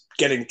about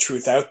getting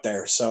truth out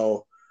there.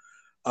 So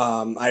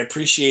I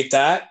appreciate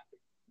that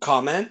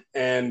comment.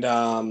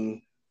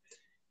 And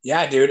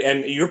yeah, dude.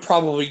 And you're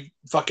probably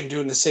fucking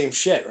doing the same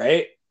shit,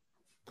 right?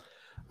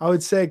 I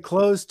would say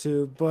close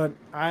to, but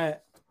I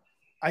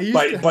used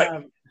to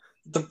have...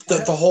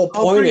 The whole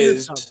point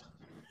is...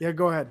 Yeah,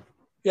 go ahead.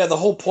 Yeah, the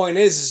whole point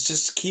is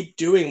just keep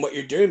doing what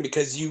you're doing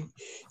because you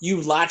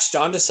latched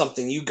onto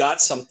something, you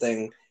got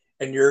something,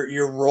 and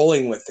you're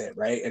rolling with it,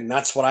 right? And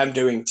that's what I'm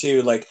doing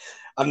too. Like,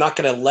 I'm not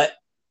going to let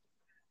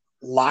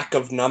lack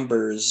of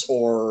numbers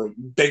or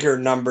bigger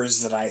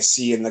numbers that I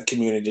see in the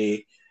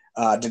community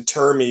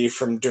deter me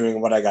from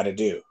doing what I got to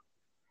do.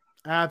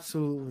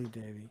 Absolutely,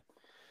 Davey.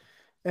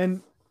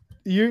 And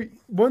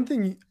one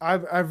thing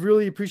I've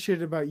really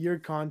appreciated about your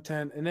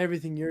content and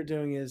everything you're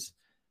doing is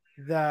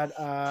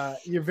that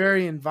you're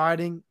very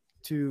inviting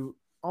to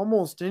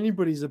almost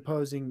anybody's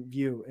opposing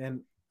view.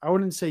 And I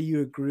wouldn't say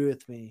you agree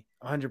with me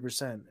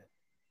 100%.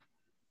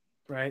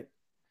 Right?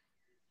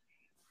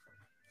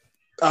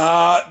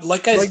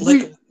 Like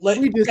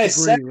I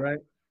said, right?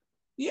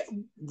 Yeah,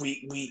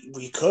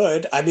 we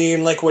could. I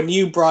mean, like when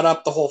you brought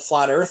up the whole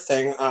flat earth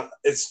thing,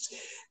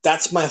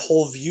 that's my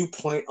whole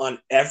viewpoint on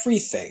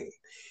everything.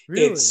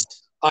 Really?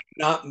 I'm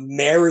not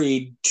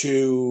married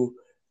to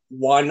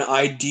one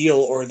ideal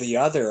or the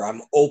other.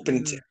 I'm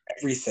open to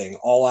everything,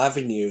 all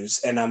avenues,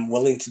 and I'm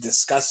willing to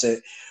discuss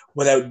it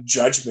without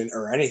judgment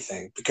or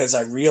anything, because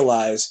I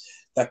realize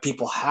that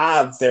people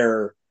have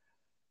their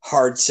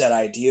hard set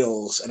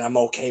ideals, and I'm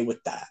okay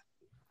with that.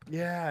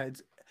 Yeah,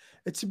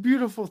 it's a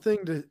beautiful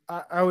thing to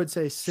I would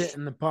say sit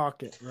in the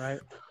pocket,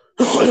 right?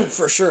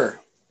 For sure.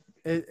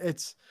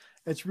 It's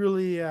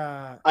really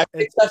I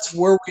think that's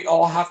where we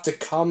all have to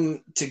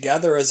come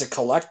together as a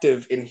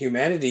collective in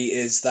humanity,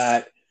 is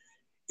that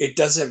it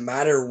doesn't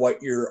matter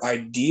what your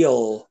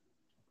ideal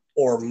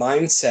or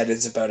mindset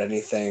is about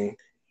anything.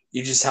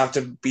 You just have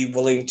to be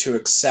willing to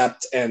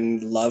accept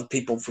and love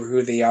people for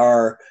who they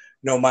are,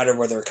 no matter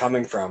where they're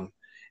coming from.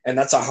 And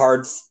that's a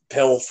hard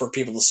pill for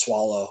people to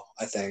swallow,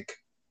 I think.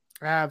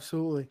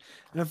 absolutely.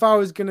 And if I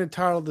was going to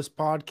title this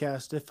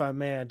podcast, if I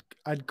may,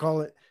 I'd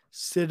call it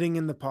 "Sitting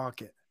in the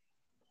Pocket."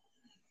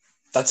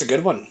 That's a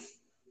good one.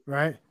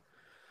 Right?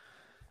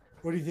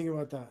 What do you think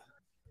about that?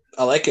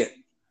 I like it.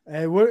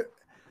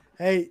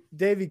 Hey,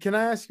 Davey, can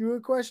I ask you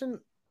a question?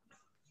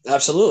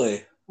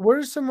 Absolutely. What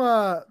are some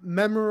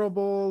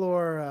memorable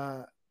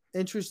or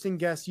interesting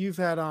guests you've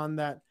had on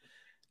that,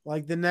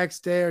 like the next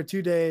day or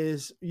 2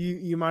 days,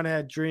 you might have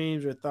had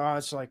dreams or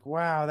thoughts like,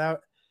 wow,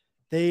 that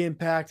they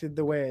impacted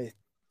the way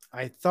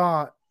I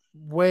thought,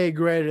 way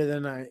greater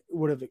than I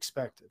would have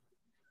expected?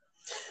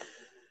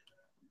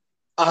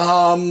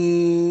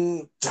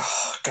 God,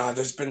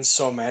 there's been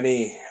so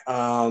many.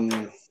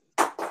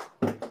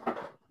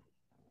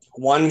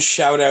 One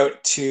shout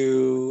out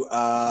to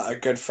a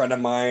good friend of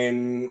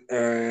mine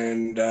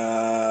and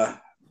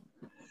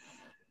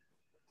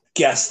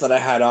guest that I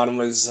had on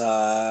was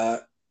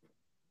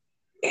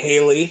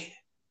Haley.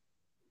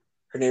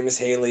 Her name is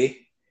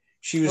Haley.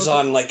 She was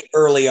on like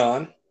early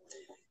on,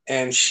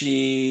 and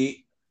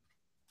she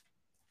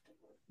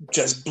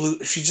just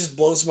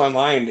blows my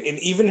mind. And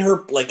even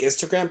her like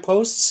Instagram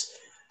posts,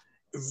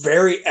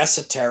 very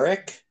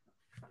esoteric.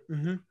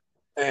 Mm-hmm.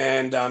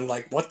 And I'm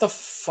like, what the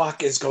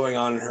fuck is going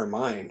on in her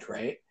mind,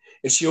 right?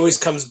 And she always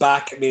comes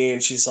back at me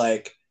and she's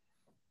like,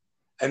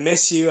 I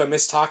miss you. I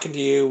miss talking to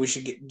you. We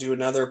should do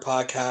another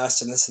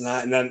podcast and this and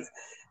that.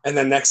 And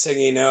then next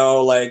thing you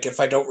know, like if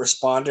I don't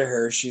respond to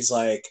her, she's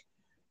like,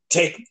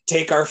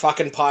 take our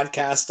fucking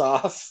podcast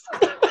off.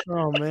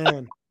 Oh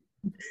man.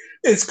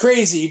 It's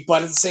crazy,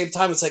 but at the same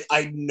time, it's like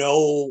I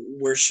know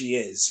where she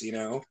is, you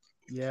know?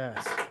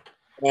 Yes.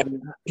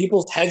 And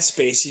people's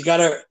headspace,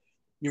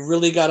 you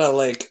really gotta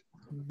like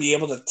be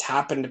able to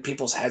tap into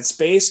people's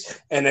headspace.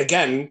 And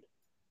again,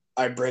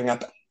 I bring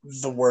up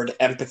the word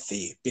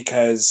empathy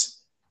because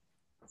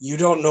you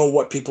don't know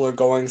what people are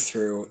going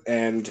through.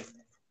 And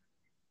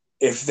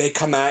if they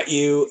come at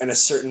you in a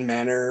certain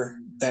manner,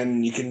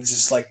 then you can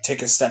just like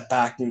take a step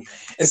back, and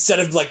instead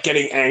of like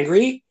getting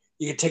angry,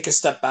 you can take a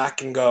step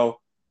back and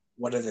go,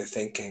 what are they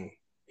thinking?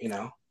 You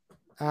know?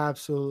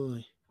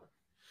 Absolutely.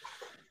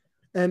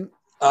 And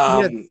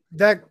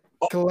that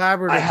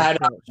collaborative I had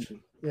approach.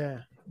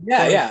 Yeah.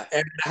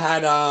 And I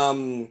had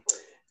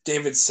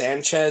David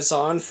Sanchez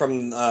on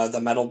from the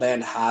metal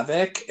band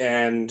Havoc,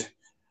 and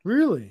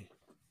really,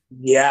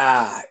 he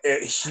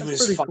that's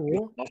was fucking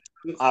cool.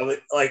 awesome. I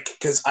would like,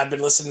 because I've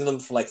been listening to them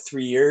for like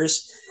 3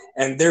 years,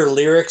 and their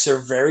lyrics are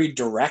very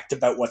direct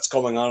about what's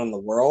going on in the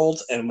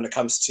world, and when it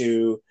comes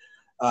to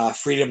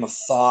freedom of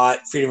thought,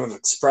 freedom of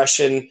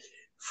expression,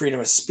 freedom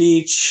of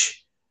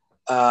speech,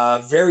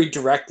 very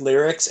direct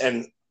lyrics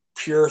and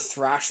pure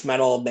thrash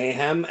metal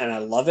mayhem, and I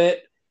love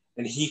it.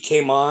 And he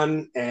came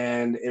on,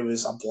 and it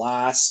was a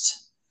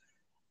blast.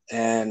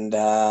 And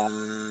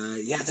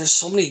there's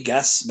so many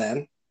guests,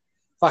 man.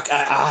 Fuck,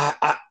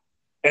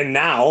 and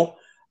now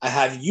I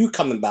have you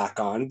coming back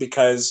on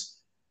because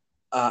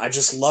I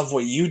just love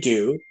what you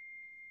do,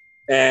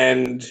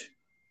 and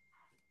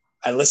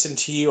I listen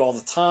to you all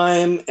the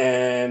time,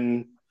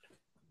 and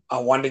I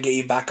wanted to get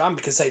you back on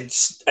because I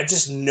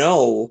just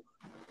know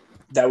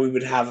that we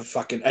would have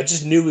I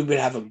just knew we would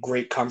have a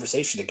great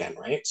conversation again,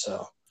 right?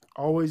 So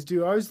always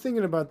do. I was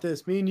thinking about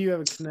this. Me and you have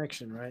a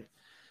connection, right?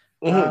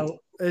 Mm-hmm.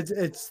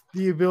 It's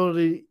the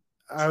ability,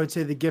 I would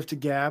say, the gift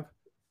of gab,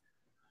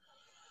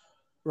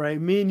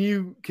 right? Me and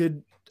you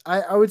could,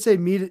 I would say,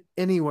 meet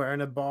anywhere,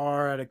 in a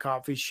bar, at a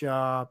coffee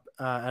shop,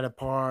 at a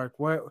park,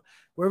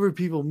 wherever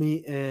people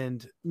meet,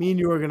 and me and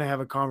you are going to have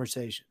a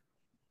conversation.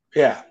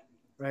 Yeah.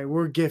 Right?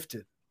 We're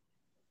gifted,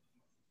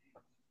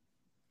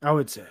 I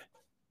would say.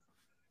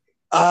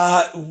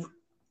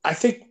 I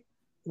think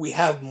we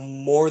have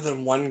more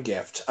than one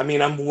gift. I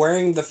mean, I'm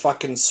wearing the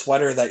fucking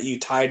sweater that you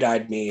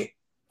tie-dyed me.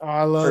 Oh,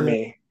 I love for it.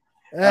 me.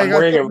 Hey, I'm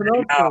wearing it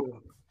right now.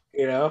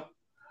 You know?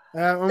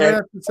 I'm going to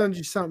have to send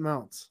you something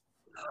else.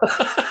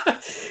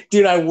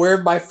 Dude, I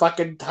wear my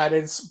fucking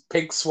tie-dyed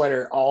pink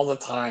sweater all the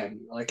time.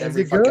 Like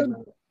every fucking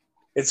night.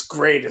 It's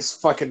great. It's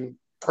fucking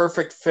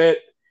perfect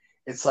fit.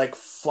 It's like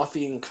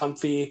fluffy and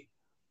comfy.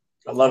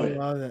 I love it.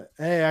 Love it.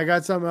 Hey, I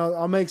got something else.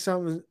 I'll make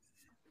something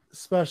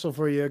special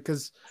for you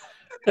because.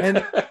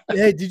 And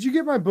hey, did you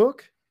get my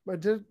book?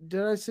 Did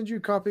I send you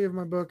a copy of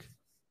my book?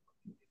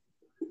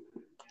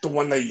 The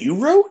one that you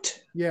wrote?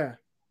 Yeah.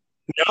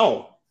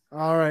 No.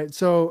 All right.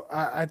 So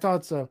I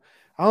thought so.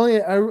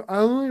 I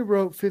only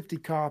wrote 50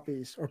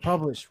 copies, or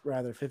published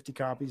rather 50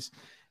 copies,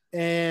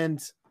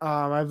 and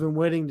I've been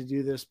waiting to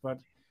do this, but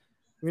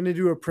I'm going to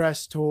do a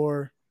press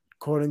tour,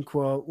 quote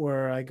unquote,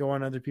 where I go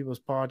on other people's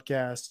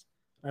podcasts.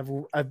 I've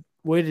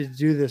waited to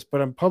do this,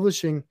 but I'm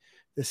publishing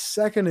the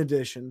second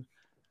edition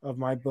of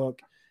my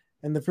book.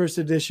 And the first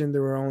edition,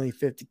 there were only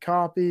 50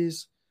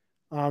 copies.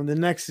 The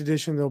next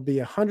edition, there'll be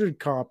 100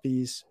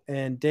 copies.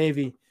 And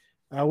Davey,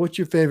 what's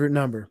your favorite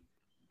number?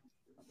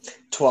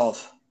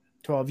 12.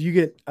 12. You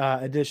get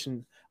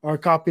edition or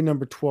copy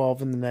number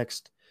 12 in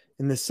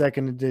the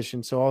second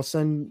edition. So I'll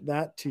send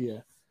that to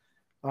you.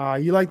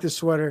 You like the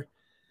sweater.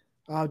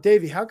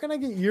 Davey, how can I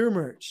get your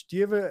merch? Do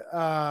you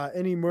have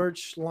any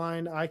merch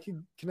line I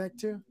could connect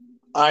to?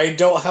 I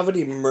don't have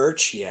any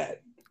merch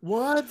yet.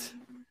 What?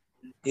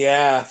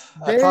 Yeah,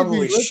 Davey, I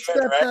probably let's should.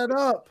 set Right? that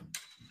up.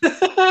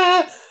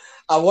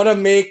 I want to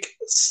make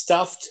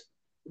stuffed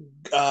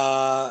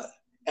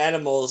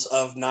animals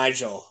of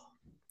Nigel.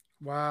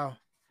 Wow.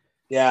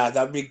 Yeah,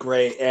 that'd be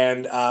great.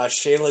 And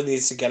Shayla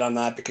needs to get on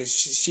that because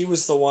she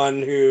was the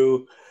one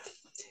who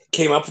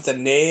came up with the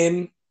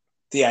name,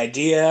 the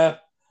idea,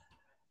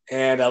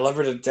 and I love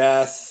her to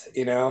death.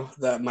 You know,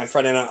 my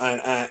friend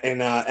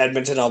in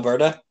Edmonton,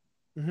 Alberta.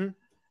 Mm-hmm.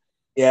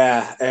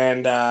 Yeah,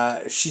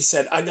 and she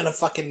said, "I'm gonna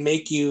fucking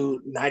make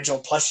you Nigel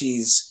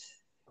plushies."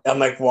 I'm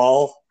like,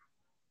 "Well,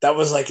 that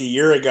was like a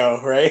year ago,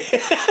 right?"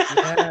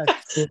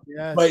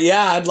 Yes. But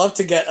yeah, I'd love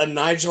to get a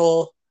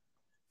Nigel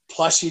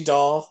plushie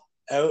doll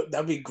out.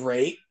 That'd be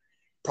great.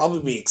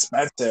 Probably be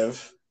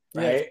expensive,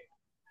 right?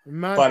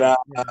 But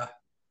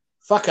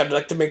fuck, I'd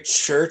like to make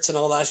shirts and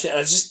all that shit.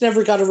 I just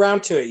never got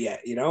around to it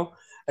yet, you know?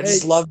 I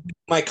just love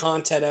my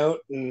content out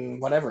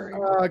and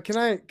whatever. Can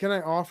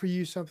I offer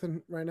you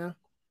something right now?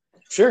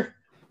 Sure.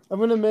 I'm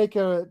gonna make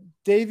a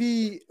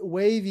Davey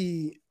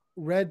Wavy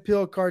Red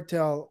Pill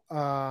Cartel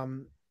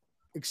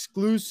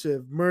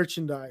exclusive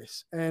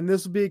merchandise, and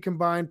this will be a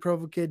combined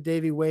Provo Kid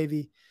Davey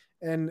Wavy.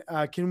 And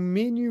can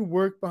me and you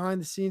work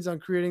behind the scenes on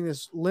creating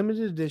this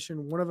limited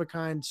edition, one of a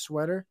kind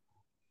sweater?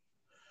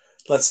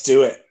 Let's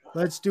do it.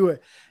 Let's do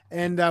it,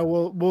 and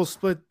we'll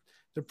split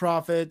the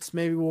profits.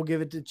 Maybe we'll give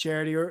it to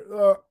charity,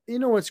 or you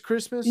know, it's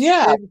Christmas.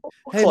 Yeah.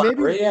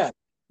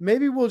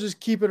 Maybe we'll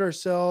just keep it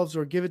ourselves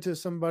or give it to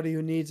somebody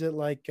who needs it.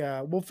 Like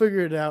we'll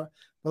figure it out.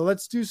 But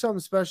let's do something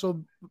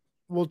special.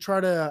 We'll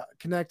try to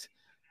connect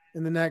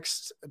in the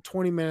next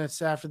 20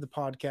 minutes after the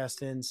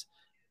podcast ends.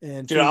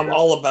 And dude, I'm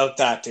all about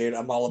that, dude.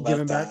 I'm all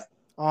about that. Back.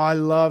 Oh, I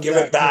love give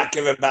it back.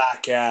 Give it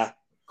back. Yeah.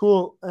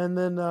 Cool. And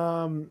then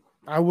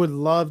I would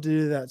love to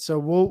do that.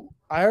 So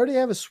I already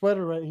have a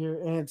sweater right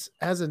here, and it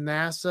has a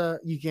NASA.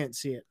 You can't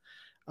see it.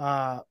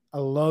 A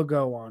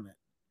logo on it.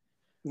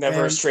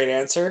 Never a straight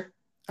answer.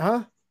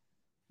 Huh?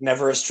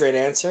 Never a straight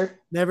answer.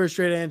 Never a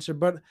straight answer,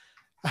 but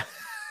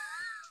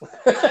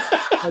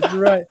that's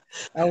right.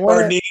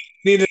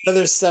 Need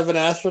another 7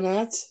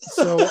 astronauts.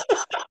 So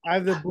I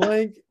have the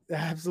blank.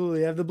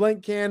 Absolutely, I have the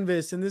blank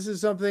canvas, and this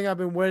is something I've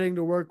been waiting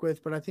to work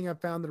with, but I think I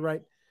found the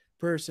right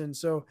person.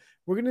 So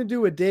we're gonna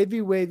do a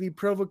Davey Wavy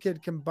Provo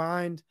Kid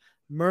combined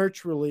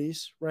merch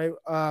release, right?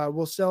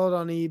 We'll sell it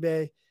on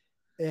eBay,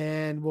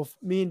 and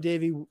me and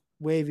Davey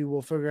Wavy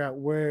will figure out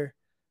where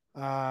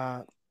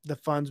the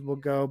funds will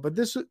go. But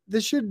this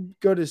should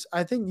go to,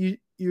 I think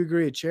you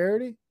agree, a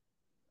charity?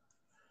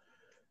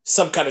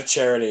 Some kind of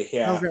charity,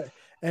 yeah. Okay.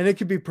 And it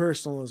could be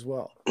personal as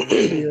well.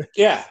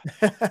 Yeah.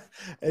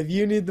 If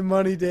you need the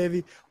money,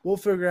 Davey, we'll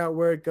figure out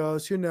where it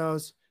goes. Who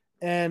knows?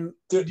 And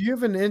do you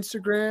have an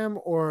Instagram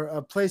or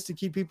a place to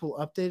keep people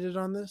updated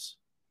on this?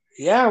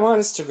 Yeah, I'm on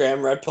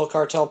Instagram, Red Pill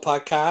Cartel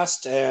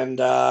Podcast, and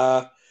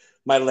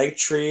my link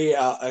tree.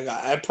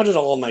 I put it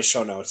all in my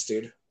show notes,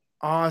 dude.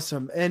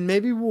 Awesome. And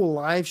maybe we'll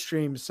live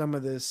stream some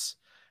of this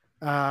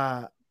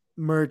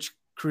merch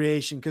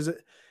creation, because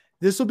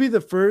this will be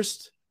the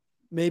first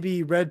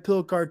maybe Red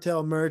Pill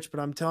Cartel merch,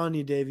 but I'm telling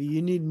you, Davey,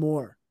 you need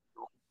more.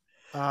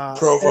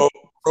 Provo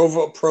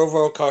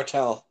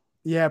Cartel.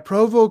 Yeah,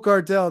 Provo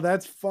Cartel.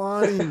 That's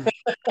fine.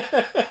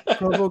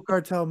 Provo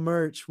Cartel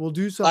merch. We'll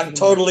do something. I'm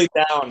totally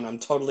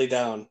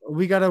down.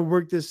 We got to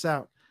work this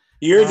out.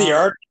 You're the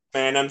artist,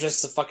 man. I'm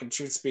just the fucking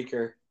truth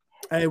speaker.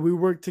 Hey, we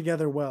work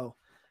together well.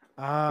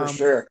 For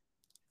sure.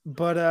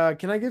 But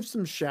can I give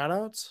some shout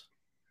outs?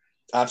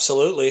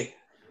 Absolutely.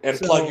 And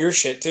plug your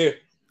shit too.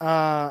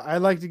 I'd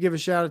like to give a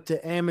shout out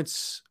to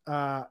Amit's.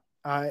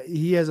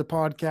 He has a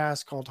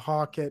podcast called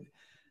Hawk It.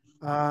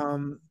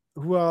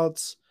 Who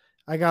else?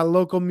 I got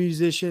local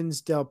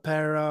musicians, Del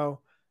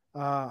Perro,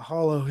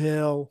 Hollow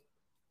Hill,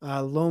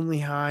 Lonely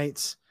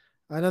Heights.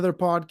 Another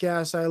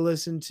podcast I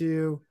listen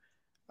to.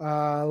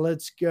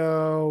 Let's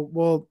go.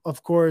 Well,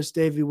 of course,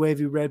 Davey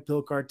Wavy, Red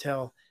Pill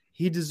Cartel.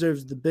 He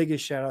deserves the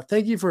biggest shout out.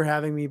 Thank you for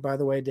having me, by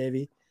the way,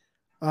 Davey.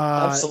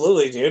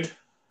 Absolutely, dude.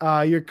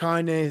 Your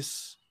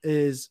kindness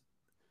is,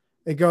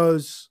 it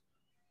goes,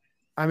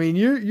 I mean,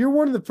 you're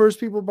one of the first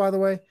people, by the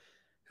way,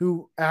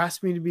 who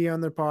asked me to be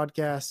on their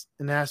podcast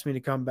and asked me to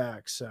come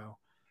back. So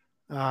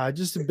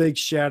just a big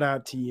shout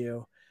out to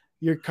you.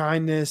 Your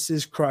kindness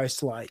is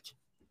Christ-like,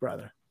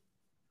 brother.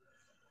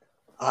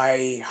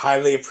 I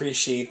highly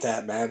appreciate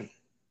that, man.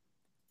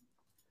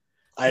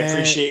 I And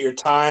appreciate your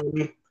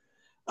time.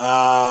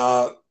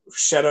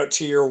 Shout out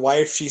to your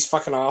wife. She's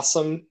fucking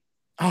awesome.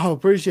 oh,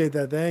 appreciate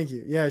that. Thank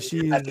you. Yeah, she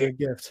Yeah, is a dude.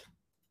 gift.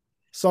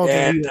 Salt of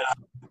And the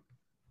earth.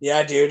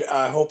 yeah, dude.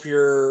 I hope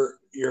you're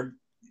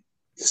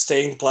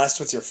staying blessed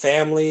with your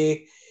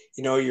family.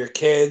 You know, your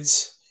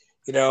kids.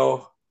 You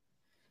know,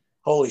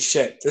 holy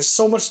shit. There's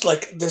so much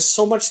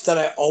that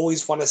I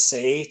always want to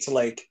say to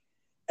like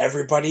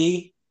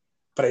everybody,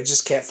 but I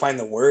just can't find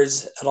the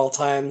words at all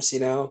times. You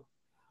know,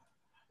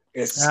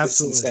 it's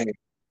Absolutely. insane.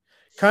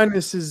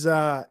 Kindness is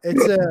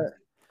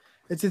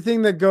it's a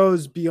thing that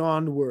goes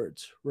beyond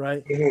words,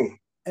 right? Mhm.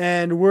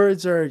 And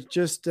words are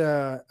just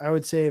I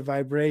would say a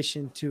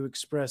vibration to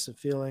express a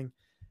feeling.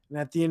 And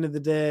at the end of the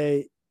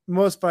day,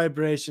 most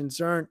vibrations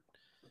aren't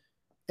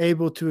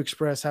able to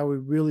express how we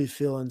really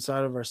feel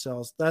inside of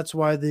ourselves. That's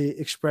why the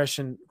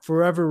expression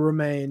forever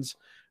remains.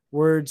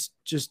 Words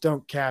just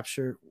don't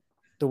capture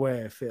the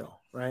way I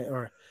feel, right?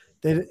 Or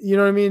they, you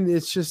know what I mean?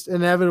 It's just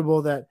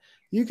inevitable that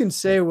you can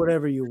say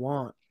whatever you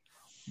want,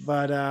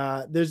 but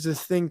there's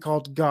this thing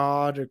called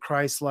God or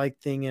Christ-like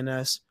thing in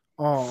us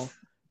all,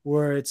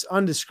 where it's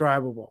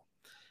undescribable.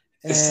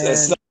 It's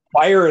And the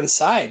fire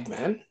inside,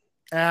 man.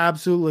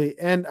 absolutely,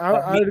 and That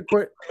I would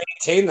quite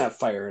maintain that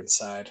fire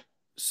inside.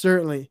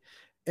 certainly,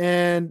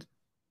 and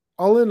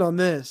I'll end on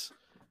this.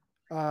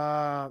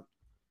 Uh,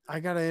 I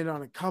gotta end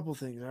on a couple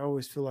things. I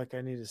always feel like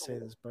I need to say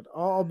this, but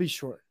I'll be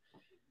short.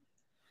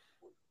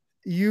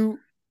 You,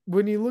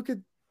 when you look at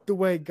the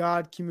way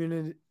God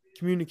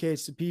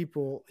communicates to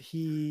people,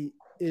 He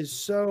is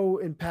so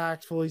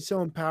impactful. He's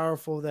so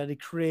powerful that He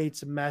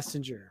creates a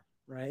messenger,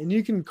 right? And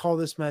you can call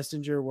this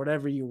messenger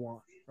whatever you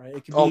want, right?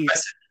 It could Oh, be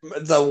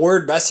the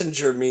word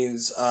messenger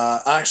means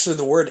actually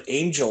the word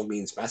angel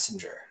means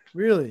messenger.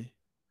 really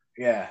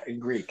Yeah, in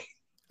Greek.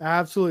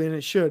 absolutely, and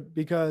it should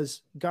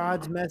because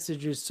God's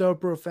message is so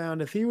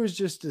profound. If He was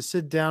just to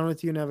sit down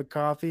with you and have a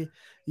coffee,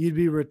 you'd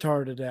be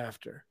retarded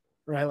after,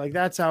 right? Like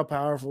that's how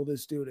powerful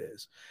this dude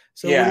is.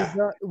 So Yeah,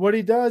 what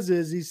he does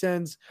is he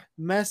sends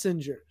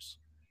messengers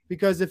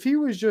because if he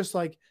was just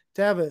like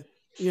to have a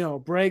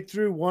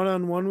breakthrough one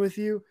on one with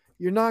you,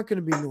 you're not going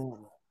to be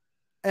normal.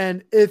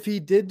 And if he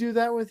did do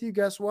that with you,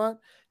 guess what?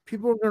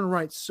 People are going to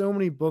write so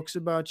many books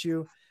about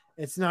you.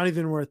 It's not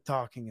even worth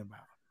talking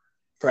about.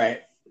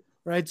 right.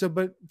 Right. So,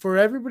 but for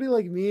everybody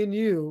like me and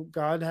you,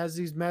 God has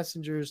these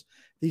messengers,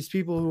 these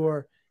people who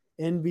are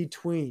in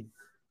between,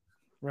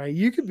 right?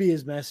 You could be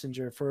his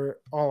messenger for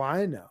all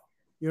I know.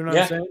 You know what I'm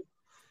Yeah, saying?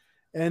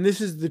 And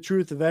this is the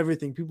truth of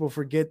everything. People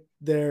forget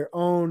their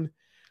own,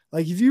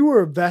 like if you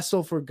were a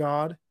vessel for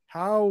God,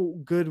 how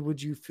good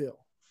would you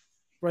feel?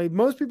 Right?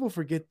 Most people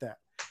forget that.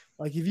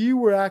 Like if you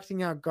were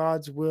acting out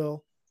God's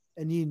will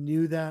and you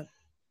knew that,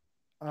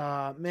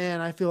 man,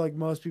 I feel like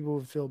most people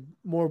would feel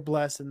more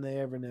blessed than they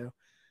ever knew.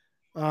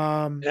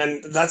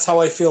 and that's how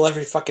I feel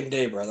every fucking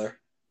day, brother.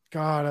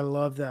 God, I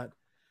love that.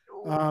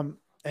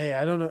 Hey,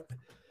 I don't know.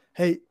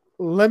 Hey,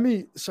 let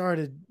me. Sorry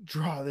to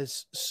draw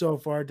this so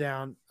far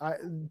down.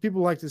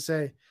 People like to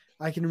say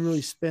I can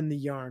really spin the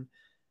yarn.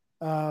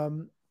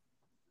 Um,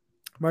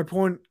 my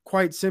point,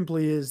 quite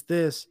simply, is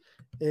this: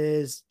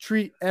 is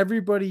treat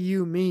everybody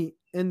you meet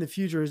in the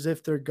future as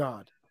if they're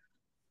God.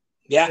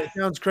 Yeah, It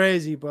sounds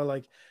crazy, but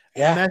like a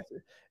yeah, mess,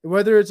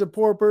 whether it's a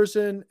poor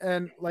person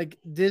and like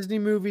Disney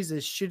movies,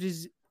 as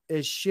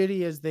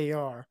shitty as they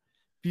are,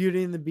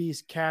 Beauty and the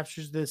Beast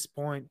captures this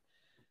point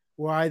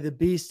why the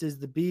beast is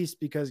the beast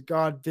because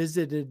God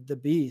visited the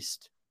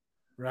beast,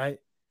 right?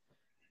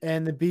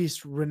 And the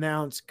beast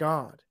renounced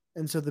God.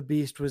 And so the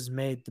beast was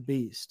made the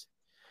beast.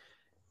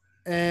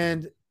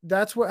 And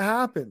that's what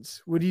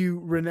happens when you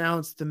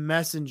renounce the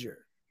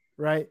messenger,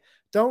 right?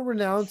 Don't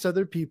renounce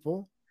other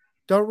people.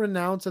 Don't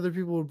renounce other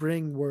people who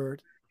bring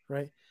word,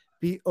 right?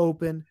 Be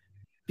open,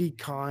 be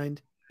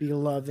kind, be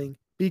loving,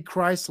 be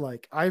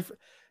Christ-like.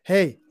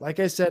 Hey, like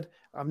I said,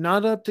 I'm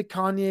not up to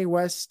Kanye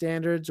West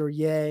standards or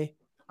yay.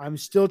 I'm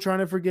still trying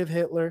to forgive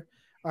Hitler.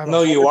 I have a no,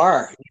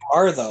 hard, you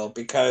are though,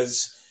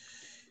 because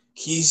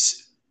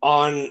he's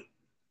on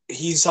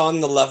he's on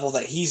the level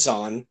that he's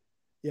on,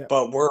 yeah,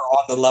 but we're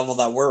on the level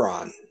that we're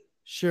on.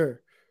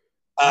 sure,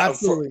 For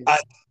absolutely,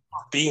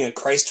 being a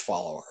Christ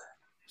follower.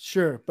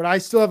 sure. But I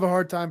still have a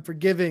hard time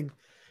forgiving.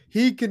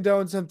 He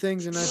condoned some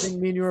things, and I think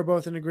me and you are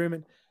both in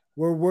agreement.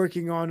 We're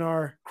working on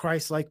our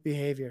Christ-like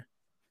behavior.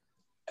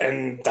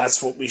 And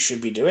that's what we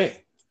should be doing.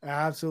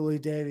 Absolutely,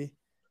 Davey.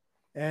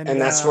 And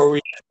And that's where we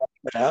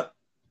put up.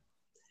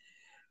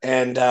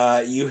 And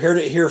you heard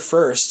it here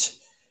first.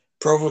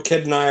 Provo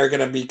Kid and I are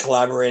going to be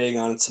collaborating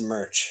on some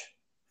merch.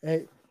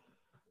 hey,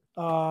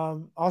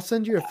 I'll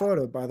send you a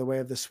photo, by the way,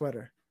 of the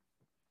sweater.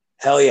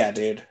 Hell yeah,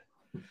 dude.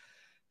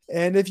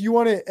 And if you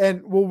want to,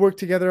 and we'll work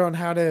together on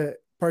how to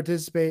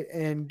participate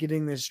in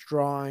getting this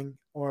drawing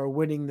or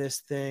winning this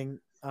thing.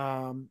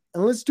 And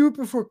let's do it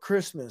before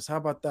Christmas. How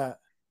about that?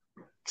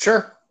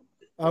 Sure.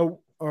 Oh,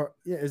 or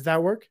yeah, does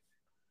that work?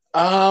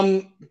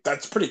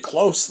 That's pretty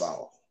close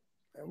though.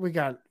 We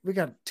got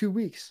 2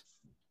 weeks.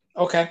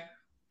 Okay.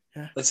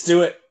 Yeah. Let's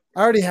do it.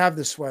 I already have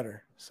the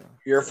sweater. So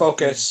Your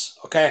focus.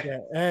 Okay. yeah,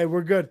 hey,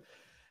 we're good.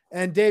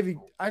 And Davey,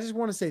 I just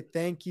want to say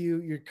thank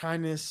you. Your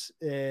kindness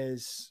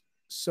is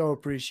so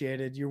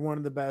appreciated. You're one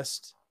of the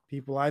best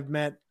people I've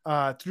met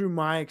through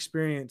my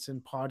experience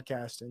in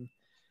podcasting.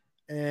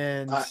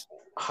 And I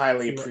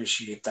highly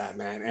appreciate that,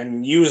 man.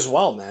 And you as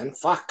well, man.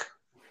 Fuck.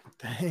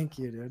 thank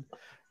you, dude.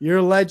 You're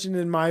a legend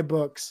in my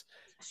books.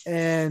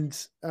 And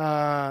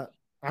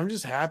I'm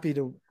just happy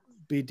to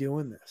be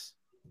doing this.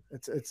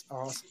 It's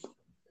awesome.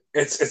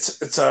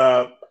 It's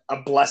a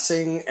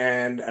blessing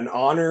and an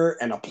honor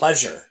and a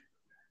pleasure.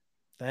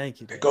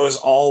 Thank you. It goes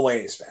all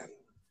ways, man.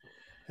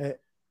 Hey,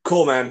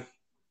 cool, man.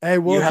 Hey,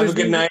 well, you have a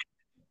good night.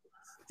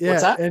 Yeah,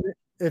 What's that? and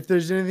if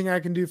there's anything I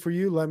can do for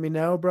you, let me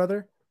know,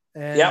 brother.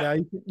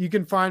 And you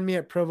can find me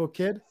at Provo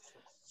Kid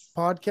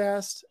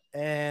Podcast.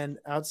 And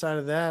outside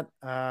of that,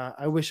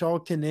 I wish all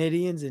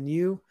Canadians and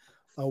you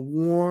a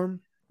warm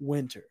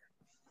winter.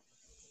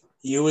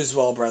 You as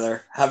well,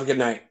 brother. Have a good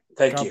night.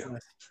 Thank God you.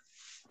 bless.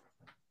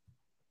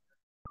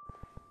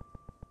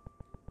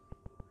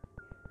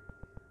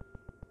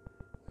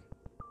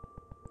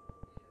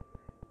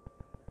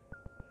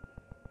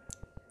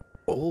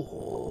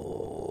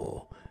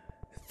 Oh,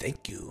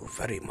 thank you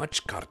very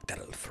much,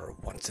 Cartel, for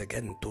once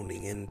again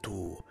tuning in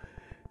to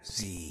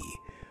the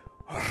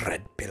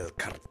Red Pill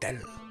Cartel.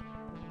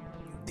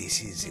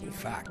 This is, in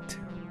fact,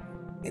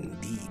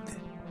 indeed,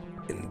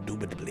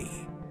 indubitably,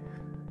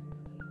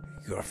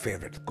 your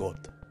favorite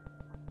goat,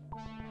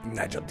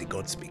 Nigel the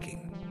Goat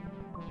speaking.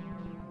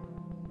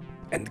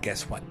 And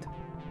guess what?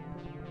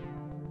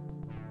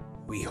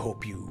 We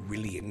hope you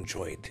really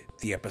enjoyed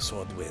the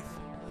episode with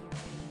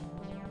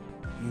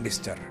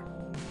Mr.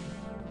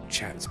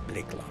 Chance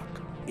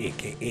Blakelock,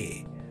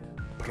 aka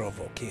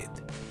Provo Kid.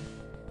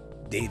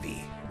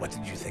 Davey, what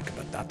did you think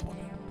about that one?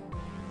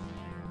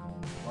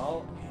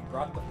 Well, he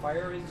brought the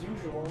fire as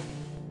usual.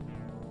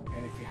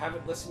 And if you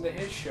haven't listened to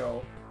his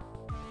show,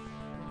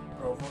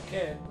 Provo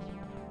Kid,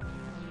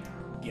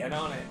 get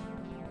on it.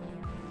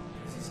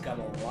 Because he's got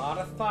a lot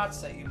of thoughts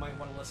that you might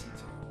want to listen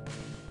to.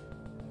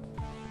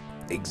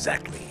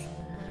 Exactly.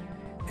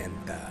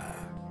 And,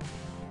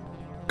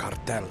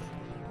 Cartel,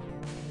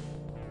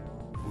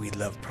 we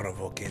love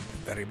Provo Kid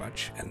very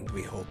much, and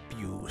we hope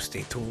you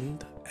stay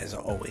tuned, as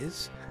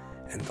always.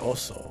 And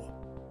also,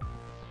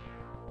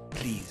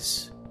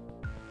 please,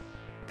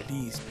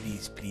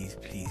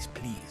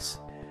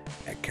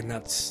 I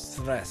cannot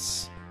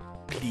stress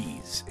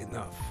please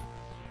enough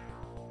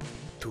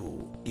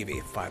to give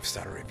a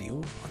 5-star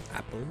review on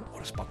Apple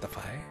or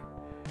Spotify.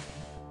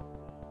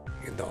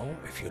 You know,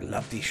 if you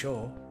love the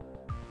show,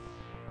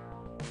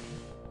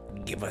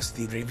 give us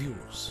the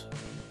reviews,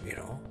 you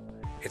know.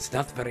 It's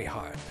not very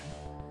hard.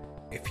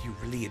 If you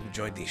really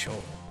enjoyed the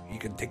show, you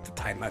can take the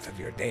time out of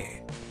your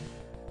day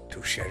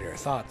to share your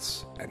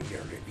thoughts and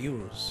your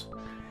reviews,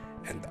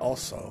 and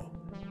also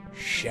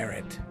share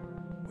it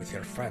with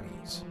your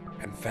friends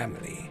and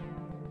family.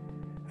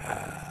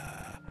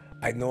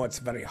 I know it's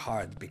very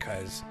hard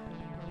because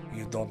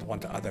you don't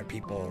want other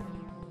people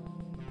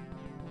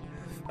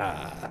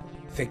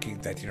thinking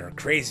that you're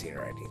crazy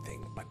or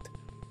anything, but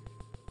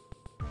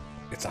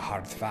it's a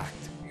hard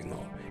fact, you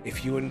know.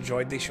 If you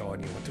enjoyed the show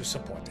and you want to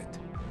support it,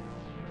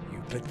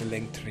 you click the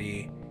link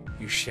tree,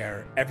 you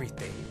share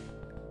everything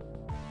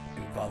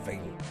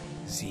involving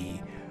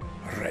the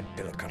Red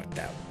Pill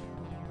Cartel.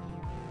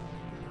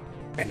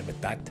 And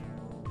with that,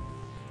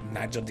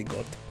 Nigel the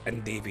Goat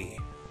and Davey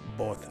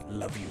both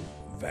love you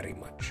very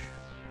much.